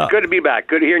 It's good to be back.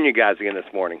 Good hearing you guys again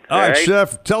this morning. All right,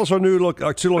 Chef, tell us our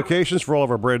our 2 locations for all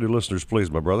of our brand new listeners, please,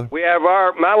 my brother. We have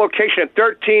my location at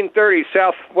 1330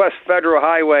 Southwest Federal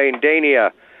Highway in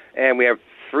Dania, and we have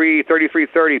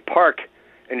 3330 Park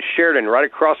in Sheridan, right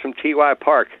across from TY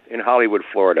Park in Hollywood,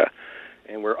 Florida.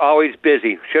 And we're always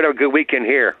busy. Should have a good weekend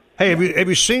here. Hey, have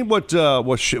you seen what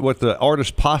the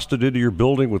artist Pasta did to your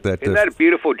building with that? Isn't that a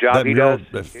beautiful job he mural,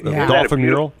 does? The dolphin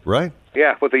mural, right?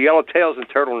 Yeah, with the yellow tails and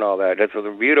turtle and all that. That's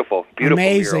a beautiful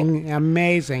amazing mural.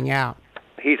 Amazing, yeah.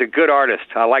 He's a good artist.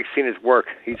 I like seeing his work.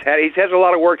 He has a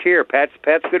lot of work here. Pat's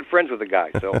good friends with the guy,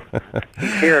 so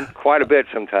he's here quite a bit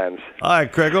sometimes. All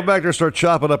right, Craig, go back there and start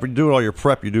chopping up and doing all your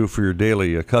prep you do for your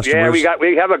daily customers. Yeah,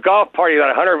 we have a golf party.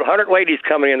 Got 100 ladies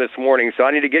coming in this morning, so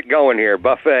I need to get going here.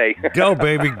 Buffet. Go,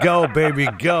 baby, go, baby,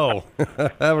 go.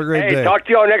 Have a great day. Hey, talk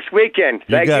to you all next weekend.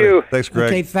 Thank you. Thanks, Greg.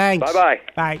 Okay, thanks. Bye-bye.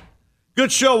 Bye.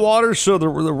 Good show, Waters. So the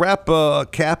wrap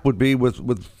cap would be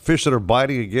with fish that are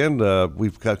biting again.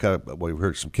 We've we've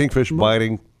heard some kingfish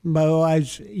biting.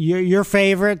 Boaz, your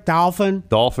favorite dolphin?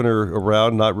 Dolphin are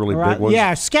around, not really big ones.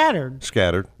 Yeah, scattered.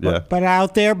 Yeah. But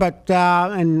out there.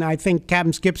 And I think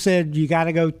Captain Skip said you got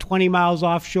to go 20 miles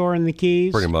offshore in the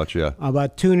Keys. Pretty much, yeah.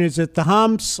 But tuna's at the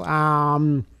humps.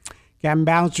 Captain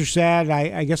Bouncer said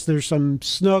I guess there's some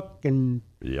snook and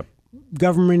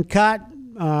government cut.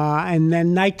 And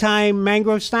then nighttime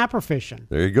mangrove snapper fishing.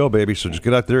 There you go, baby. So just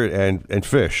get out there and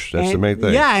fish. That's the main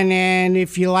thing. Yeah, and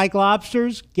if you like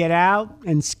lobsters, get out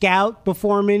and scout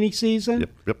before mini season.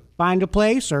 Yep. Find a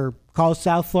place or call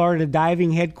South Florida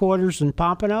Diving Headquarters in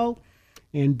Pompano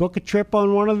and book a trip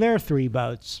on one of their 3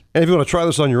 boats. And if you want to try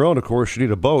this on your own, of course, you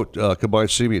need a boat. Come by and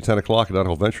see me at 10 o'clock at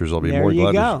Nautical-Ventures. I'll be more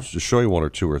than glad to show you 1 or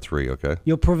 2 or 3, okay?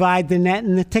 You'll provide the net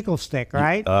and the tickle stick,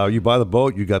 right? You buy the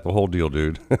boat, you got the whole deal,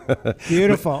 dude.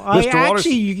 Beautiful.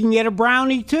 Actually, you can get a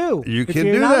brownie, too. You if can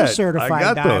you're do not that. A certified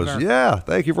I got diver. those. Yeah,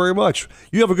 thank you very much.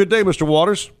 You have a good day, Mr.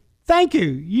 Waters. Thank you.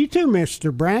 You too,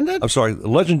 Mr. Brandon. I'm sorry,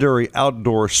 legendary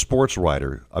outdoor sports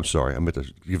writer. I'm sorry, I meant to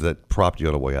give that prop to you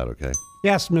on the way out, okay?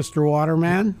 Yes, Mr.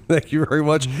 Waterman. Thank you very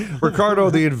much.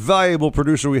 Ricardo, the invaluable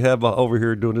producer we have over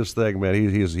here doing this thing, man.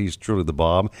 He's truly the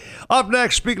bomb. Up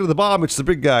next, speaking of the bomb, it's the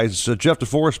big guys. Jeff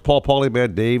DeForest, Paul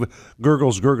Polyman, Dave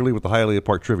Gurgles Gurgly with the Hialeah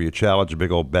Park Trivia Challenge, a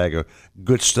big old bag of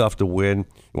good stuff to win.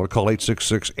 You want to call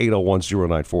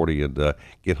 866-801-0940 and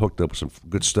get hooked up with some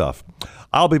good stuff.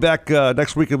 I'll be back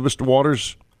next week with Mr.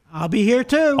 Waters. I'll be here,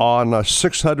 too. On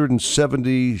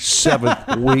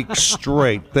 677th week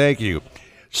straight. Thank you.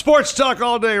 Sports talk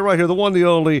all day right here. The one, the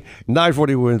only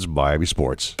 940 Wins Miami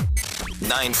Sports.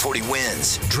 940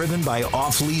 Wins, driven by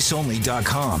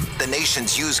offleaseonly.com, the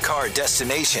nation's used car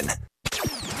destination.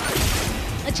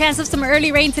 A chance of some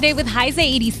early rain today with highs at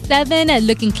 87 and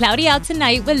looking cloudy out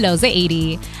tonight with lows at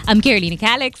 80. I'm Carolina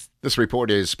Calix. This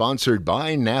report is sponsored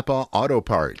by Napa Auto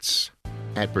Parts.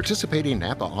 At participating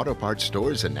Napa Auto Parts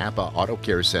stores and Napa Auto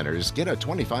Care Centers, get a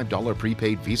 $25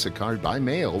 prepaid Visa card by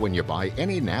mail when you buy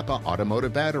any Napa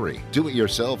automotive battery. Do it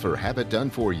yourself or have it done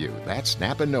for you. That's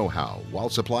Napa know-how while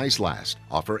supplies last.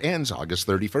 Offer ends August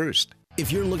 31st. If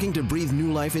you're looking to breathe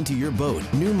new life into your boat,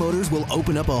 new motors will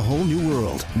open up a whole new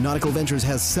world. Nautical-Ventures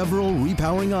has several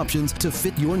repowering options to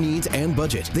fit your needs and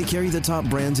budget. They carry the top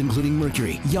brands including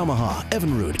Mercury, Yamaha,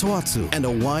 Evinrude, Tohatsu, and a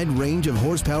wide range of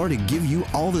horsepower to give you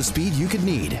all the speed you could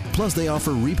need. Plus, they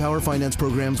offer repower finance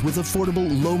programs with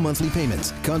affordable, low monthly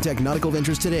payments. Contact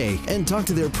Nautical-Ventures today and talk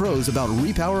to their pros about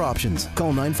repower options.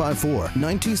 Call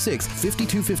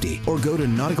 954-926-5250 or go to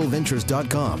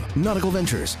nauticalventures.com. Nautical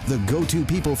Ventures, the go-to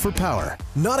people for power.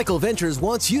 Nautical Ventures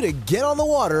wants you to get on the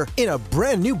water in a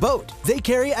brand new boat. They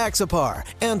carry Axopar,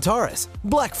 Antares,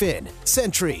 Blackfin,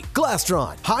 Sentry,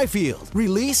 Glastron, Highfield,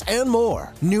 Release, and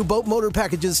more. New boat motor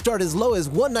packages start as low as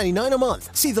 $199 a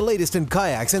month. See the latest in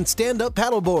kayaks and stand-up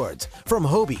paddle boards from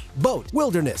Hobie, Boat,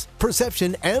 Wilderness,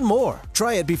 Perception, and more.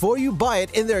 Try it before you buy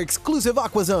it in their exclusive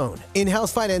Aqua Zone.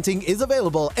 In-house financing is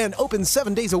available and open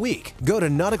 7 days a week. Go to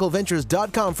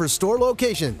nauticalventures.com for store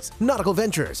locations. Nautical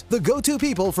Ventures, the go-to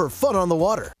people for fun on the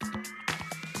water.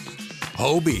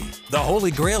 Hobie, the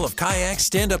holy grail of kayaks,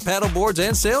 stand-up paddleboards,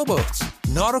 and sailboats.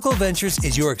 Nautical-Ventures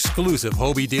is your exclusive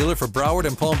Hobie dealer for Broward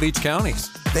and Palm Beach counties.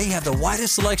 They have the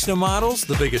widest selection of models,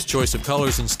 the biggest choice of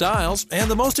colors and styles, and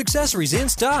the most accessories in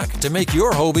stock to make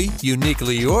your Hobie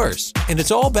uniquely yours. And it's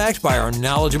all backed by our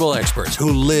knowledgeable experts who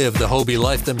live the Hobie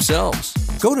life themselves.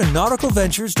 Go to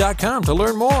nauticalventures.com to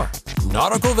learn more.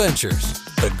 Nautical Ventures,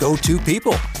 the go-to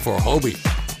people for Hobie.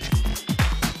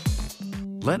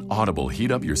 Let Audible heat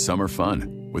up your summer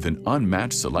fun. With an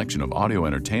unmatched selection of audio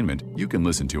entertainment you can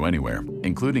listen to anywhere,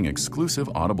 including exclusive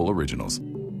Audible originals.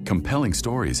 Compelling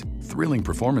stories, thrilling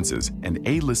performances, and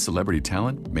A-list celebrity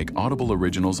talent make Audible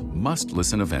originals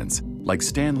must-listen events, like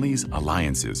Stan Lee's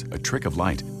Alliances, A Trick of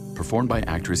Light, performed by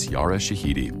actress Yara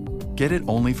Shahidi. Get it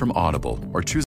only from Audible or choose